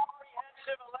pass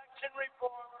comprehensive election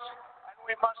reforms, and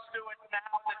we must do it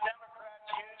now. The Democrats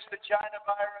use the China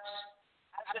virus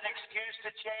as an excuse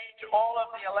to change all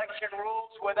of the election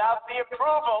rules without the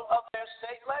approval of their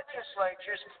state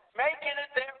legislatures, making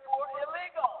it therefore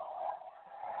illegal.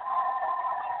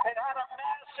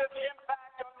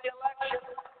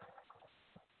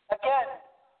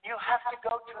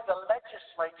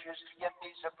 legislatures to get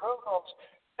these approvals.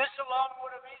 This alone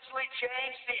would have easily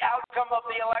changed the outcome of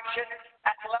the election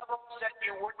at levels that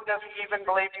you wouldn't have even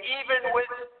believed. Even with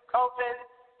COVID,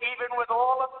 even with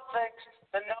all of the things,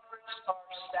 the numbers are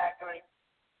staggering.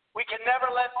 We can never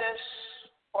let this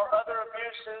or other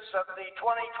abuses of the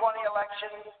 2020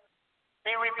 election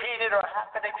be repeated or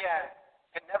happen again.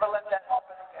 We can never let that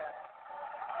happen again.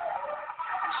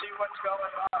 You see what's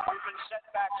going on. We've been set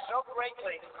back so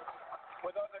greatly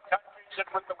with other countries and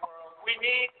with the world. We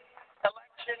need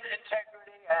election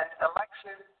integrity and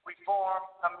election reform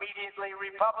immediately.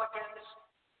 Republicans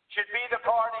should be the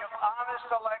party of honest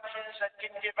elections that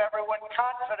can give everyone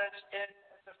confidence in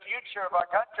the future of our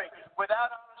country.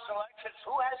 Without honest elections,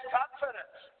 who has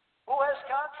confidence? Who has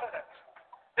confidence?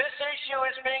 This issue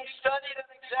is being studied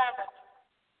and examined,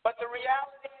 but the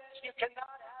reality is you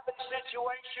cannot have a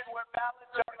situation where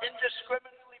ballots are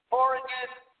indiscriminately pouring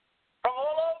in from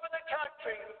all over the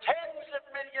country, tens of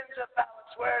millions of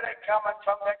ballots. Where are they coming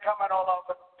from? They're coming all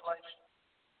over the place.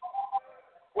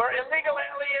 Where illegal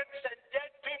aliens and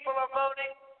dead people are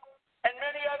voting, and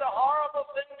many other horrible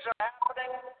things are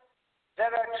happening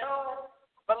that are too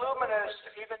voluminous to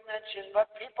even mention, but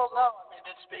people know. I mean,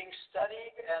 it's being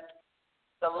studied, and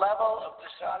the level of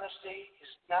dishonesty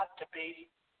is not to be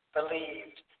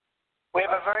believed. We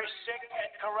have a very sick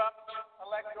and corrupt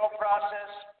electoral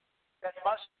process that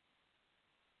must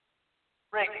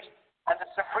rigged, and the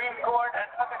Supreme Court and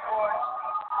other courts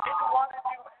didn't want to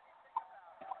do anything about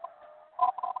it.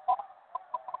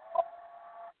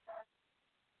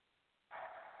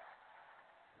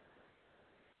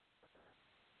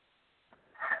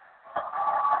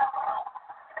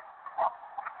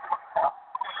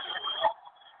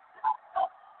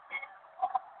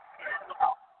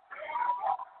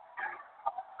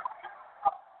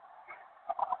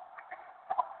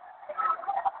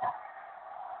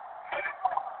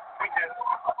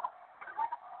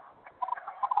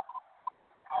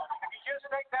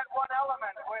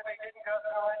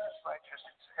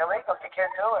 Illegal. You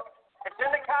can't do it. It's in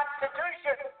the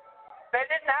Constitution. They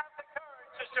didn't have the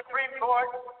courage, the Supreme Court.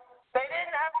 They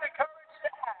didn't have the courage to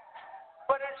act,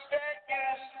 but instead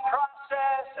used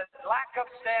process and lack of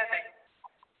standing.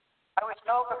 I was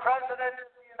told the President of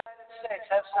the United States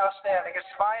has no standing.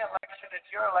 It's my election. It's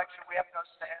your election. We have no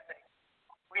standing.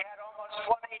 We had almost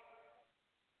 20,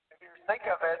 if you think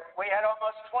of it, we had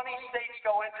almost 20 states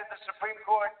go into the Supreme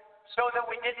Court so that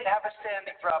we didn't have a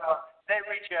standing problem. They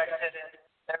rejected it.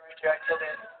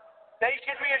 They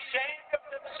should be ashamed of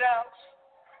themselves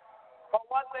for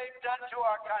what they've done to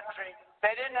our country.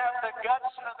 They didn't have the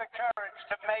guts or the courage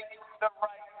to make the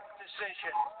right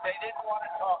decision. They didn't want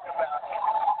to talk about it.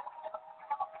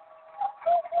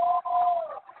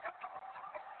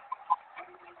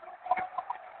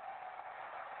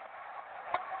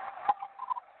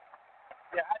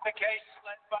 You had the case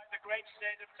led by the great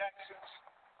state of Texas.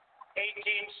 18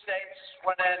 states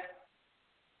went in.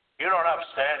 You don't have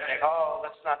standing. Oh,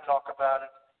 let's not talk about it.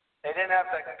 They didn't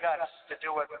have the guts to do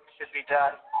what should be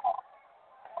done.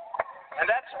 And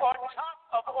that's on top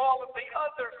of all of the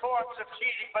other forms of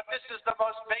cheating, but this is the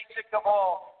most basic of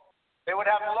all. They would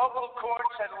have local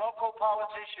courts and local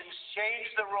politicians change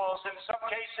the rules, in some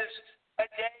cases a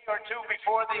day or two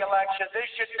before the election. This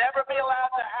should never be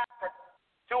allowed to happen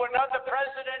to another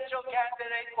presidential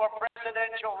candidate or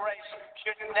presidential race.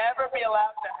 Should never be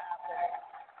allowed to happen.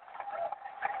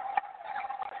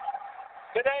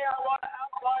 Today, I want to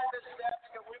outline the steps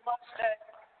that we must take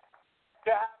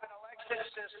to have an election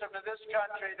system in this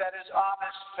country that is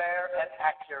honest, fair, and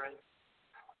accurate.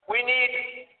 We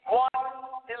need one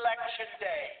election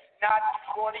day, not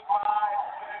 25.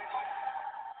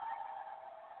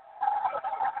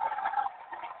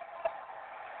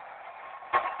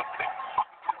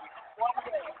 One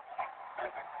day,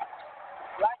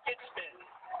 like it's been.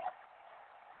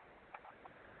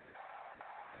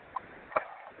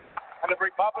 And if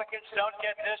Republicans don't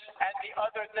get this and the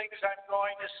other things I'm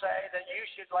going to say, then you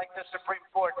should, like the Supreme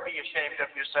Court, be ashamed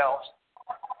of yourselves.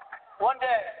 One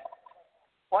day,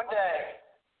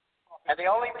 and the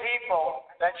only people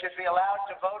that should be allowed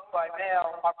to vote by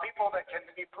mail are people that can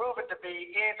be proven to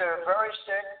be either very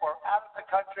sick or out of the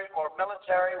country or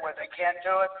military where they can't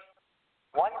do it.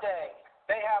 One day,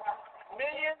 they have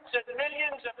millions and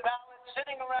millions of ballots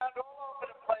sitting around all over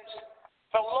the place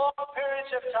for long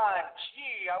periods of time.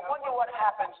 Gee, I wonder what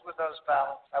happens with those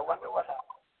ballots. I wonder what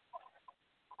happens.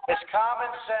 It's common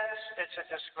sense. It's a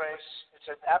disgrace. It's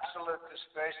an absolute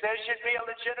disgrace. There should be a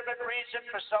legitimate reason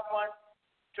for someone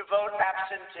to vote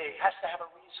absentee. It has to have a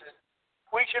reason.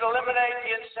 We should eliminate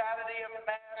the insanity of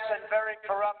mass and very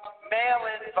corrupt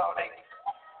mail-in voting.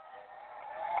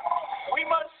 We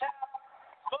must have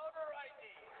voter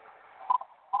ID.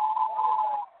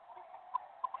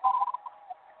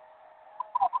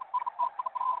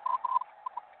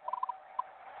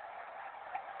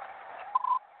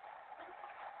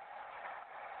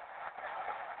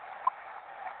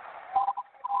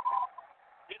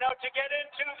 to get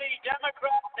into the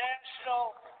Democrat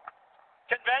National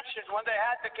Convention, when they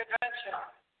had the convention,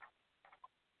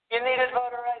 you needed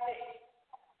voter ID.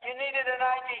 You needed an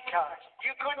ID card.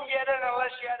 You couldn't get in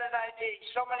unless you had an ID.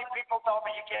 So many people told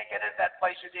me you can't get in that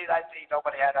place, you need ID.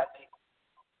 Nobody had ID.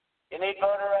 You need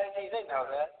voter ID. They know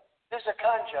that. This is a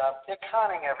con job. They're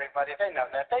conning everybody. They know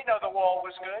that. They know the wall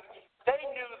was good. They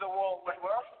knew the wall would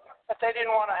work, but they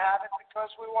didn't want to have it because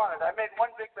we wanted it. I made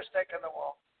one big mistake on the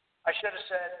wall. I should have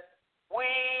said, we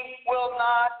will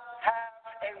not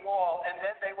have a wall. And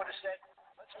then they would have said,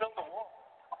 let's build a wall.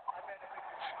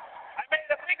 I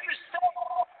made a big mistake.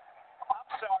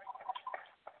 I'm sorry.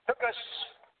 It took us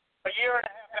a year and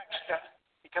a half extra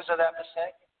because of that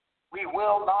mistake. We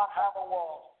will not have a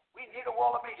wall. We need a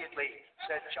wall immediately,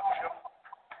 said Chuck Schumer.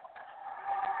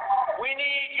 We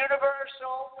need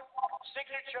universal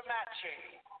signature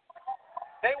matching.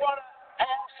 They want to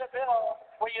pass a bill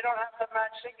where you don't have to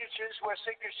match signatures, where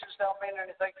signatures don't mean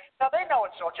anything. Now, they know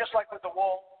it's all, just like with the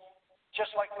wall,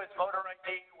 just like with voter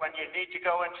ID, when you need to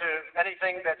go into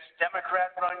anything that's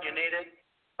Democrat-run, you need it.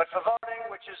 But for voting,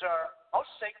 which is our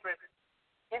most sacred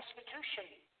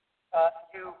institution,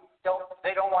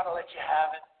 they don't want to let you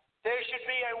have it. There should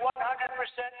be a 100%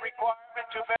 requirement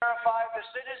to verify the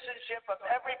citizenship of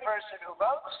every person who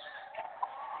votes.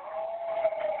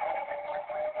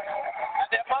 And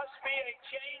there must be a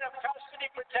chain of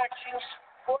custody protections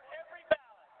for every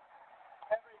ballot.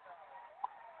 Every ballot.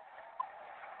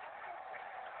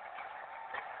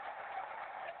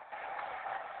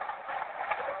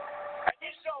 And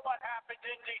you saw what happened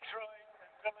in Detroit and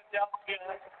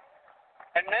Philadelphia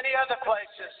and many other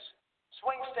places,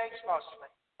 swing states mostly.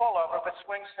 All over, but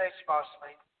swing states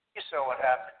mostly. You saw what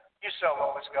happened. You saw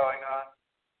what was going on.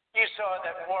 You saw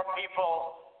that more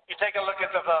people, you take a look at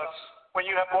the votes. When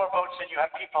you have more votes than you have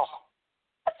people,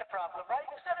 that's a problem, right?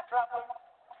 Is that a problem?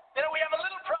 You know, we have a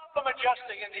little problem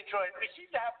adjusting in Detroit. We seem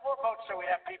to have more votes than we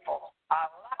have people. A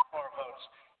lot more votes.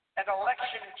 An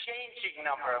election-changing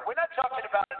number. We're not talking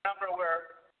about a number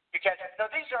where you get, no,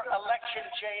 these are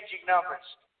election-changing numbers.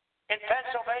 In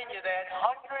Pennsylvania, they had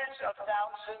hundreds of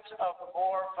thousands of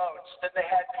more votes than they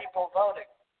had people voting.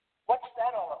 What's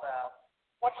that all about?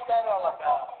 What's that all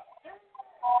about?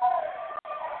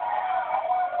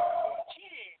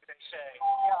 Cheating, they say.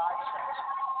 Yeah, I say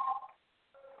so.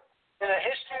 In the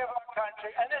history of our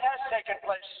country, and it has taken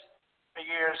place for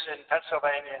years in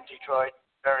Pennsylvania and Detroit,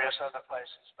 various other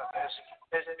places, but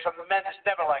there's a tremendous,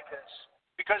 never like this,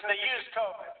 because they used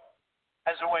COVID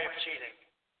as a way of cheating.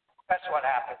 That's what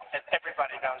happened, and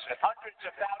everybody knows it. Hundreds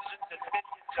of thousands and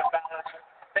millions of ballots.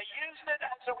 They used it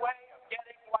as a way of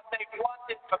getting what they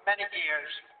wanted for many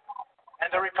years, and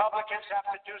the Republicans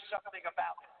have to do something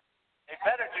about it. They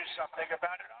better do something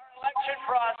about it. Our election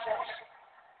process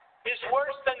is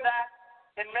worse than that,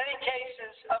 in many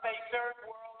cases, of a third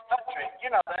world country.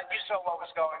 You know that. You saw what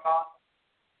was going on.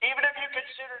 Even if you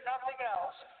consider nothing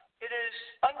else, it is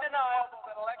undeniable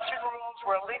that election rules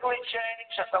were illegally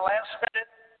changed at the last minute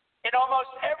in almost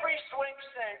every swing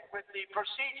state, with the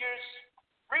procedures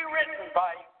rewritten by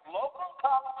local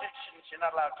politicians. You're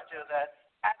not allowed to do that.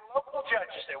 And local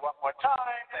judges. They want more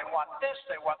time. They want this.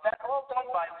 They want that. All done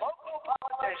by local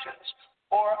politicians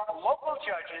or local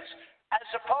judges, as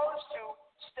opposed to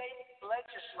state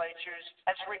legislatures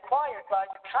as required by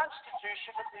the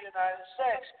Constitution of the United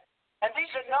States. And these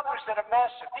are numbers that are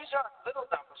massive. These aren't little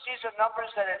numbers. These are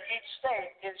numbers that in each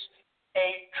state is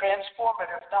a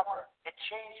transformative number. It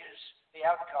changes the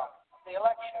outcome of the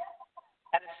election.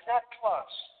 And it's that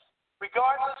close.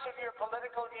 Regardless of your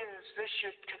political views, this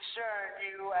should concern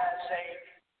you as a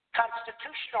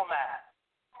constitutional man.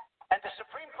 And the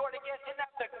Supreme Court, again, didn't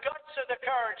have the guts or the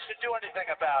courage to do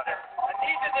anything about it. And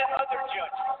neither did other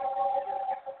judges.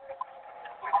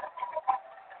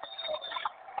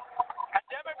 And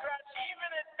Democrats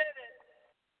even admitted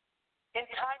in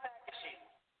Time magazine,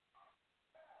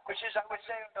 which is, I would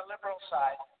say, on the liberal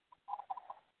side,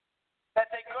 that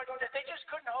they just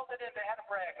couldn't hold it in. They had to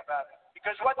brag about it.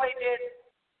 Because what they did,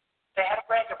 they had to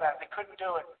brag about it. They couldn't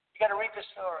do it. You got to read the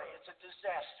story. It's a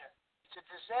disaster. It's a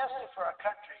disaster for our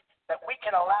country that we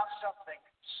can allow something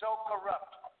so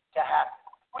corrupt to happen.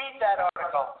 Read that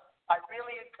article. I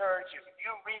really encourage you.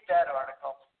 You read that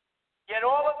article. Yet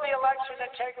all of the election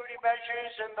integrity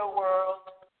measures in the world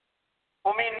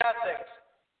will mean nothing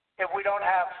if we don't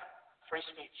have free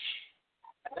speech.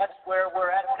 And that's where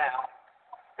we're at now.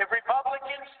 If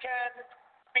Republicans can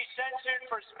be censored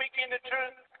for speaking the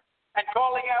truth and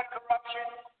calling out corruption,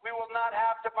 we will not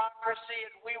have democracy,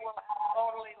 and we will have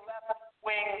only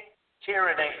left-wing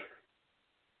tyranny.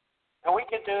 And we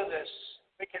can do this.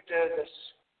 We can do this.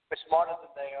 We're smarter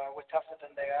than they are. We're tougher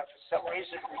than they are. For some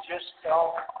reason, we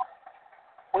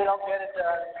don't get it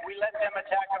done. We let them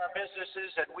attack our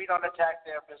businesses, and we don't attack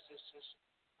their businesses.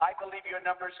 I believe your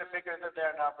numbers are bigger than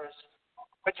their numbers,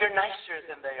 but you're nicer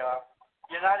than they are.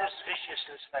 You're not as vicious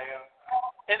as they are.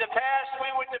 In the past,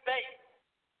 we would debate.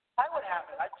 I would have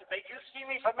it. I'd debate. You see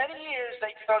me for many years.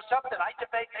 They throw something. I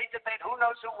debate. They debate. Who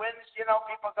knows who wins? You know,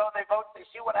 people go, they vote, they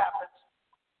see what happens.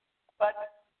 But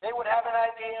they would have an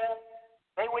idea.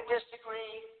 They would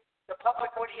disagree. The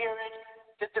public would hear it.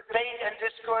 The debate and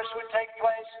discourse would take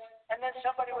place. And then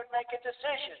somebody would make a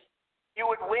decision. You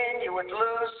would win. You would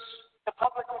lose. The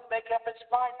public would make up its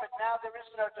mind. But now there is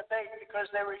no debate because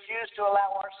they refuse to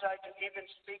allow our side to even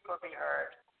speak or be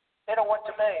heard. They don't want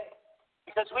debate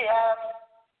because we have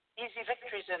easy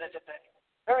victories in a debate.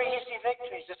 Very easy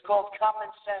victories. It's called common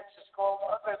sense. It's called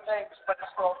other things, but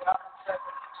it's called common sense.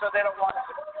 So they don't want it.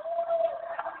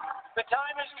 The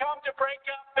time has come to break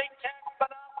up big tech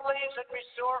monopolies and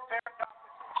restore fair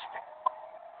competition.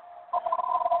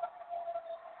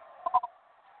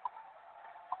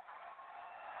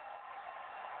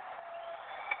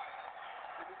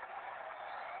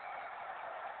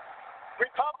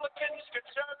 Republicans,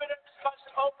 conservatives must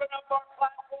open up our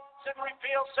platforms and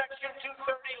repeal Section 230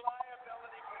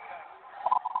 liability protection.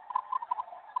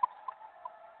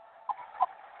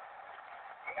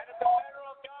 And if the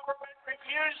federal government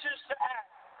refuses to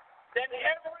act, then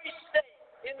every state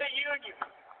in the union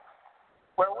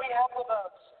where we have the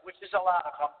votes, which is a lot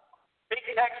of them, big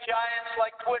tech giants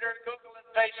like Twitter, Google, and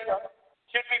Facebook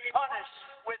should be punished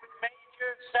with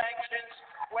major sanctions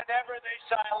whenever they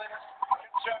silence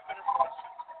conservative voices.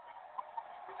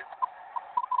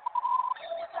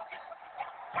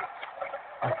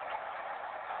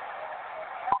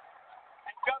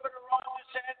 And Governor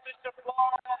DeSantis of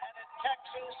Florida and in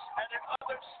Texas and in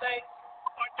other states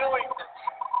are doing this.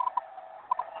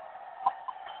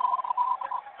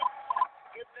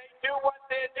 If they do what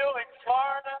they're doing,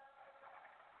 Florida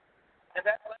and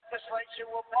that legislation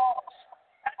will pass.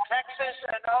 And Texas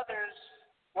and others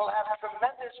will have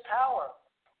tremendous power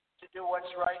to do what's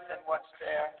right and what's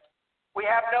fair. We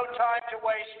have no time to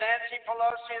waste. Nancy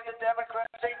Pelosi and the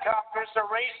Democrats in Congress are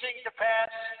racing to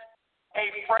pass a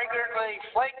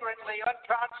flagrantly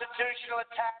unconstitutional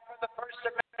attack on the First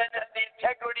Amendment and the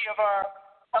integrity of our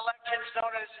elections,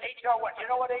 known as H.R. 1. You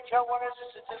know what H.R. 1 is?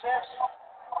 It's a disaster.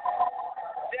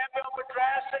 That bill would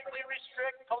drastically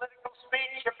restrict political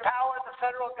speech, empower the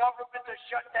federal government to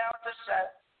shut down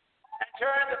dissent, and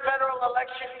turn the Federal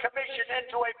Election Commission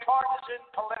into a partisan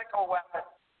political weapon.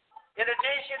 In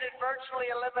addition, it virtually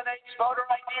eliminates voter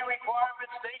ID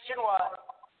requirements nationwide,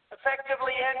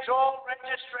 effectively ends all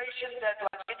registration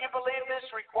deadlines. Can you believe this?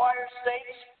 Requires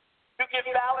states to give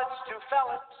ballots to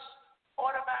felons,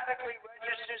 automatically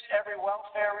registers every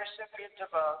welfare recipient to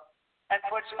vote, and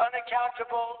puts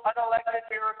unaccountable, unelected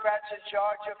bureaucrats in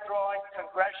charge of drawing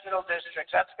congressional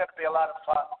districts. That's going to be a lot of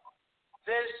fun.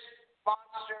 This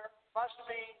monster must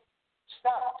be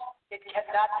stopped. It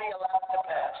cannot be allowed to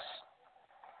pass.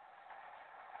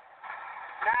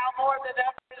 Now more than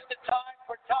ever is the time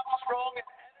for tough, strong, and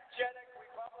energetic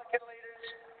Republican leaders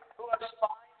who have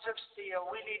spines of steel.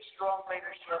 We need strong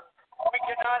leadership. We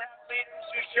cannot have leaders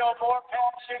who show more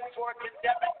passion for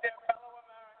condemning their fellow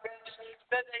Americans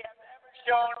than they have ever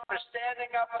shown for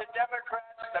standing up to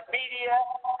Democrats, the media,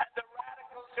 and the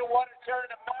radicals who want to turn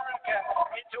America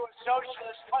into a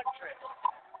socialist country.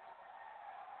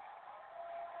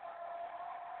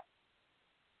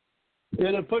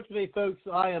 And unfortunately, folks,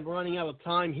 I am running out of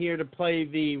time here to play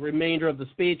the remainder of the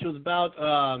speech. It was about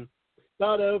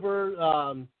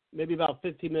over, maybe about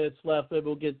 15 minutes left. Maybe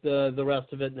we'll get the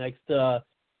rest of it next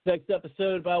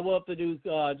episode. But I will have to do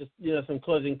just some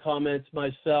closing comments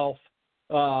myself.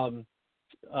 You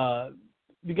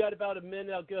got about a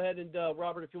minute. I'll go ahead and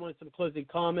Robert, if you want some closing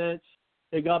comments.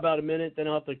 You got about a minute. Then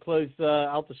I'll have to close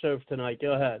out the show for tonight.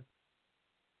 Go ahead.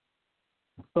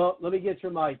 Well, let me get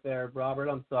your mic there, Robert.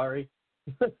 I'm sorry.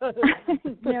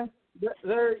 Yeah.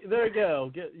 There you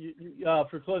go.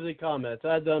 For closing comments.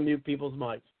 I had to unmute people's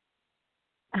mics.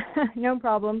 No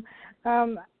problem.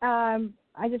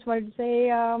 I just wanted to say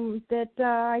that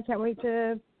I can't wait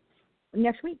to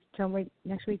next week. Can't wait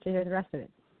next week to hear the rest of it.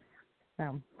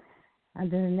 So, other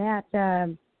than that,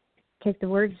 take the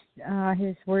words,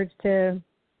 his words to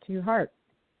heart,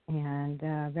 and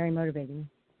very motivating.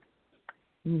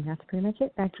 And that's pretty much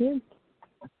it. Back to you.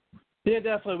 Yeah,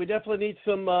 definitely. We definitely need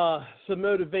some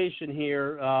motivation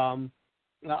here.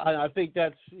 I think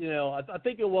that's I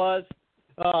think it was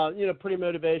pretty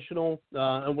motivational,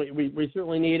 and we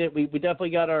certainly need it. We definitely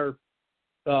got our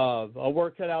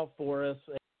work cut out for us.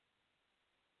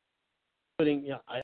 Including,